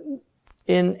 but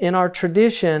in our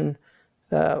tradition,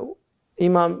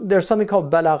 there's something called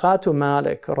Balaghatu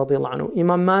Malik radiyallahu anhu.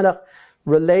 Imam Malik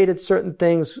related certain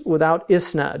things without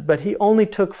isnad, but he only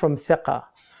took from thiqah.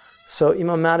 So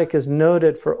Imam Malik is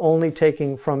noted for only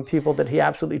taking from people that he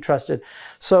absolutely trusted.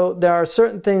 So there are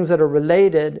certain things that are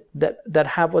related that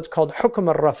have what's called hukm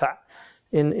al-rafa'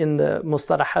 in the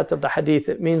mustalahat of the hadith.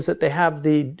 It means that they have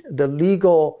the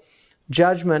legal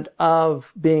judgment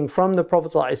of being from the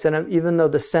Prophet ﷺ, even though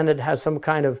the sanad has some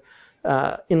kind of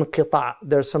inqita',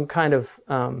 there's some kind of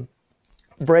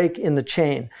break in the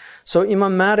chain. So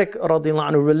Imam Malik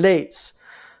radiyallahu anhu relates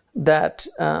that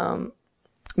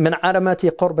من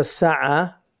علامات قرب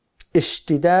الساعة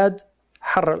اشتداد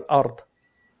حر الأرض.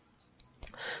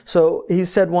 So he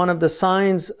said one of the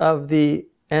signs of the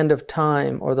end of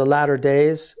time or the latter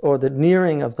days or the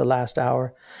nearing of the last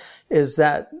hour is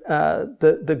that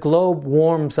the globe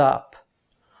warms up.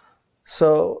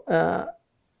 So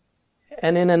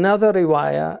and in another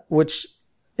riwayah, which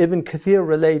Ibn Kathir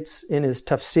relates in his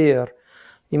tafsir,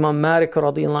 Imam Malik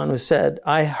radiyallahu anhu said,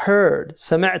 I heard,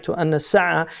 سمعت أن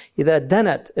الساعة إذا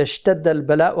دنت اشتد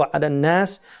البلاء على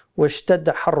الناس واشتد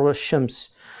حر الشمس.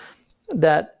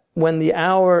 That when the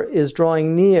hour is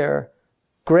drawing near,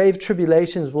 grave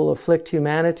tribulations will afflict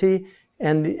humanity,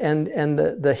 and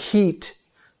the heat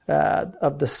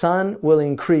of the sun will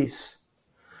increase.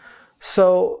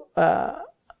 So,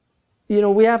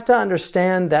 we have to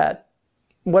understand that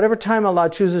whatever time Allah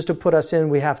chooses to put us in,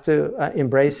 we have to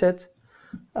embrace it.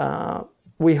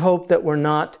 We hope that we're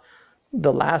not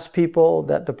the last people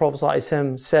that the Prophet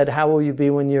ﷺ said, how will you be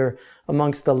when you're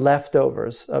amongst the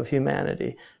leftovers of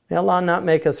humanity? May Allah not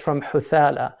make us from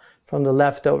huthala, from the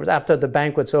leftovers. After the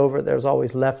banquet's over, there's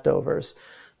always leftovers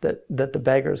that the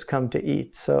beggars come to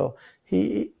eat. So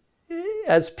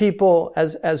as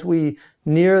we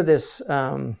near this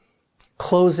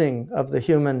closing of the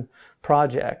human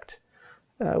project,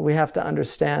 we have to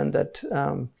understand that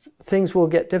things will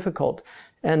get difficult.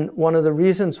 And one of the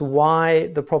reasons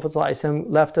why the Prophet ﷺ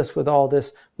left us with all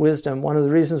this wisdom, one of the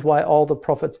reasons why all the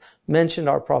prophets mentioned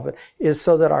our prophet, is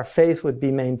so that our faith would be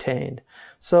maintained.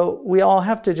 So we all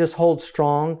have to just hold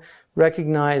strong,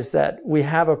 recognize that we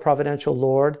have a providential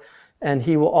Lord, and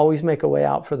He will always make a way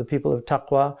out for the people of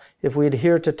taqwa. If we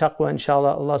adhere to taqwa,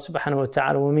 inshallah, Allah subhanahu wa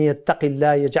ta'ala, وَمِن يَتَّقِ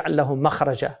اللَّهِ يَجْعَلْ لَهُ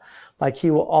مَخْرَجًا. Like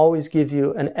He will always give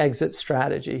you an exit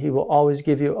strategy. He will always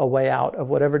give you a way out of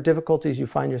whatever difficulties you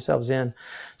find yourselves in.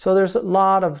 So there's a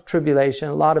lot of tribulation,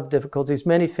 a lot of difficulties,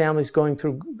 many families going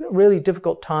through really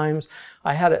difficult times.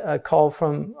 I had a call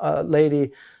from a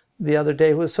lady the other day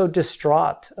who was so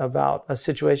distraught about a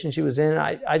situation she was in.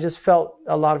 I just felt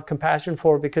a lot of compassion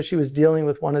for her because she was dealing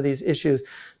with one of these issues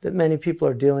that many people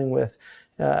are dealing with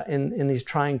in these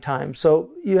trying times.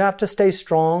 So you have to stay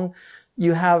strong.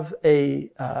 You have a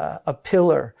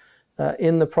pillar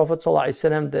in the Prophet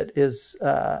ﷺ that is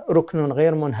ruknun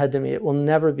ghair munhadimi. It will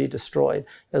never be destroyed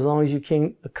as long as you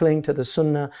cling to the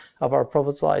sunnah of our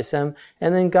Prophet ﷺ.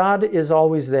 And then God is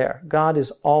always there. God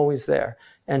is always there.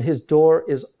 And His door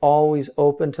is always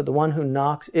open to the one who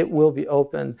knocks. It will be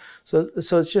opened. So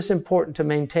it's just important to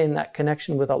maintain that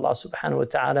connection with Allah subhanahu wa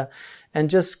ta'ala and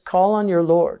just call on your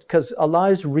Lord, because Allah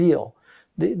is real.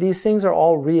 These things are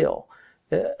all real.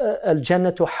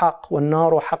 Al-jannatu haqq wa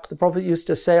naru haqq. The Prophet used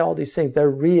to say all these things. They're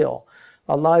real.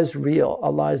 Allah is real.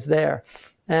 Allah is there.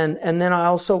 And then I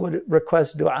also would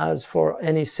request du'as for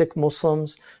any sick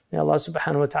Muslims. May Allah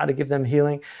subhanahu wa ta'ala give them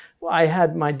healing. I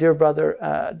had my dear brother,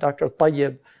 Dr.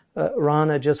 Tayyib,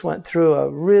 Rana just went through a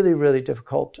really, really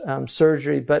difficult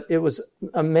surgery, but it was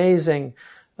amazing,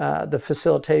 the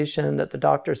facilitation that the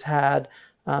doctors had.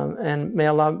 And may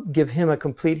Allah give him a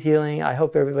complete healing. I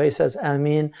hope everybody says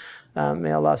Ameen.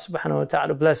 May Allah subhanahu wa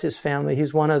ta'ala bless his family.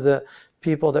 He's one of the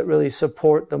people that really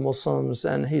support the Muslims,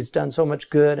 and he's done so much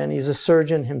good, and he's a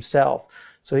surgeon himself.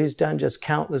 So he's done just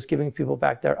countless, giving people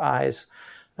back their eyes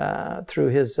through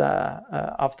his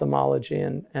ophthalmology.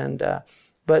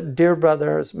 But dear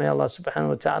brothers, may Allah subhanahu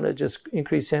wa ta'ala just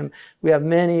increase him. We have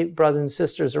many brothers and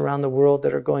sisters around the world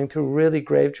that are going through really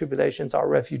grave tribulations, our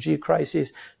refugee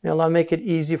crises. May Allah make it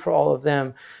easy for all of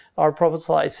them. Our Prophet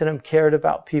ﷺ cared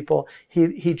about people.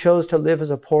 He chose to live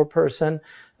as a poor person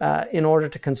in order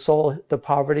to console the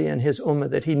poverty in his ummah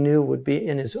that he knew would be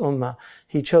in his ummah.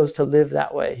 He chose to live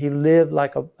that way. He lived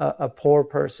like a poor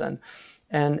person.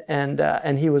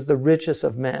 And he was the richest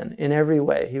of men in every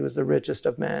way. He was the richest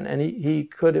of men, and he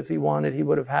could, if he wanted, he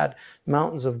would have had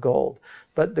mountains of gold.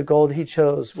 But the gold he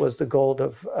chose was the gold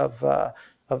of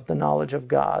the knowledge of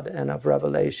God and of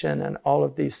revelation and all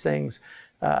of these things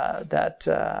that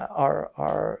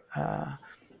are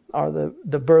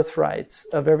the birthrights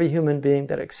of every human being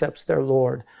that accepts their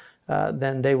Lord.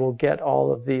 Then they will get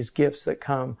all of these gifts that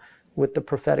come with the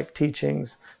prophetic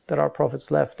teachings that our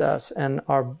prophets left us and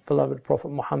our beloved Prophet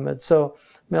Muhammad. So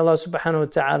may Allah subhanahu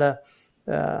wa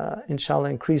ta'ala, inshallah,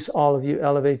 increase all of you,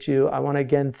 elevate you. I want to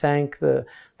again thank the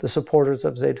supporters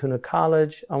of Zaytuna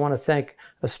College. I want to thank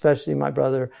especially my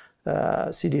brother,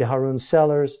 Sidi Harun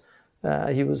Sellers.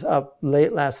 He was up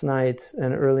late last night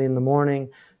and early in the morning,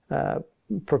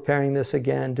 preparing this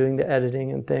again, doing the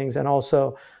editing and things. And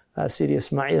also Sidi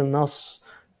Ismail Nas,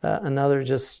 another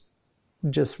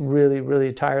just really,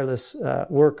 really tireless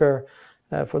worker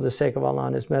for the sake of Allah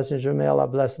and His Messenger. May Allah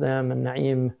bless them, and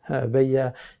Naeem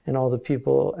Bayya and all the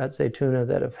people at Zaytuna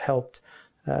that have helped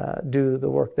do the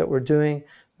work that we're doing.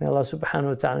 May Allah subhanahu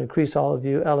wa ta'ala increase all of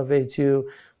you, elevate you,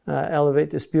 elevate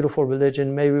this beautiful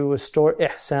religion. May we restore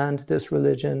ihsan to this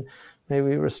religion. May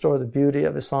we restore the beauty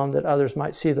of Islam, that others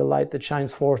might see the light that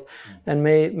shines forth. And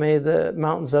may the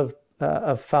mountains of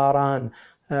Faran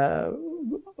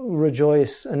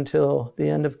rejoice until the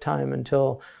end of time,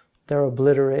 until they're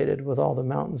obliterated with all the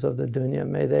mountains of the dunya.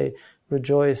 May they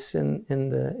rejoice in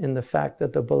the fact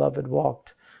that the beloved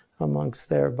walked amongst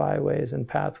their byways and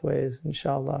pathways,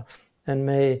 inshallah. And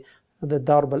may the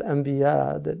Darb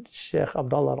al-Anbiya that Sheikh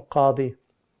Abdullah al-Qadi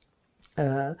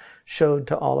showed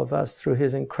to all of us through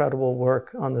his incredible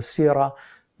work on the seerah,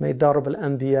 may Darb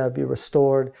al-Anbiya be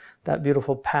restored, that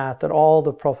beautiful path that all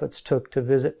the prophets took to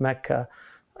visit Mecca.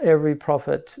 Every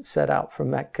prophet set out for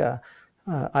Mecca,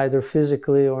 either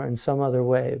physically or in some other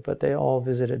way, but they all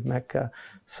visited Mecca.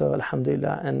 So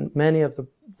alhamdulillah, and many of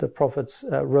the prophets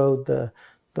rode the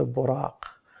buraq,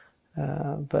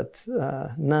 but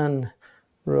none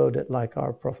rode it like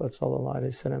our Prophet sallallahu alaihi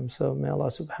wasallam. So may Allah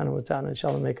subhanahu wa ta'ala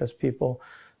inshallah make us people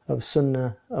of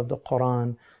sunnah, of the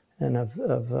Quran, and of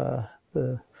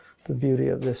the beauty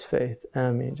of this faith.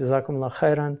 Ameen. Jazakumullah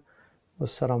khairan.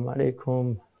 Wassalamu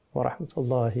alaikum wa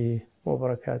rahmatullahi wa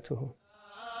barakatuhu.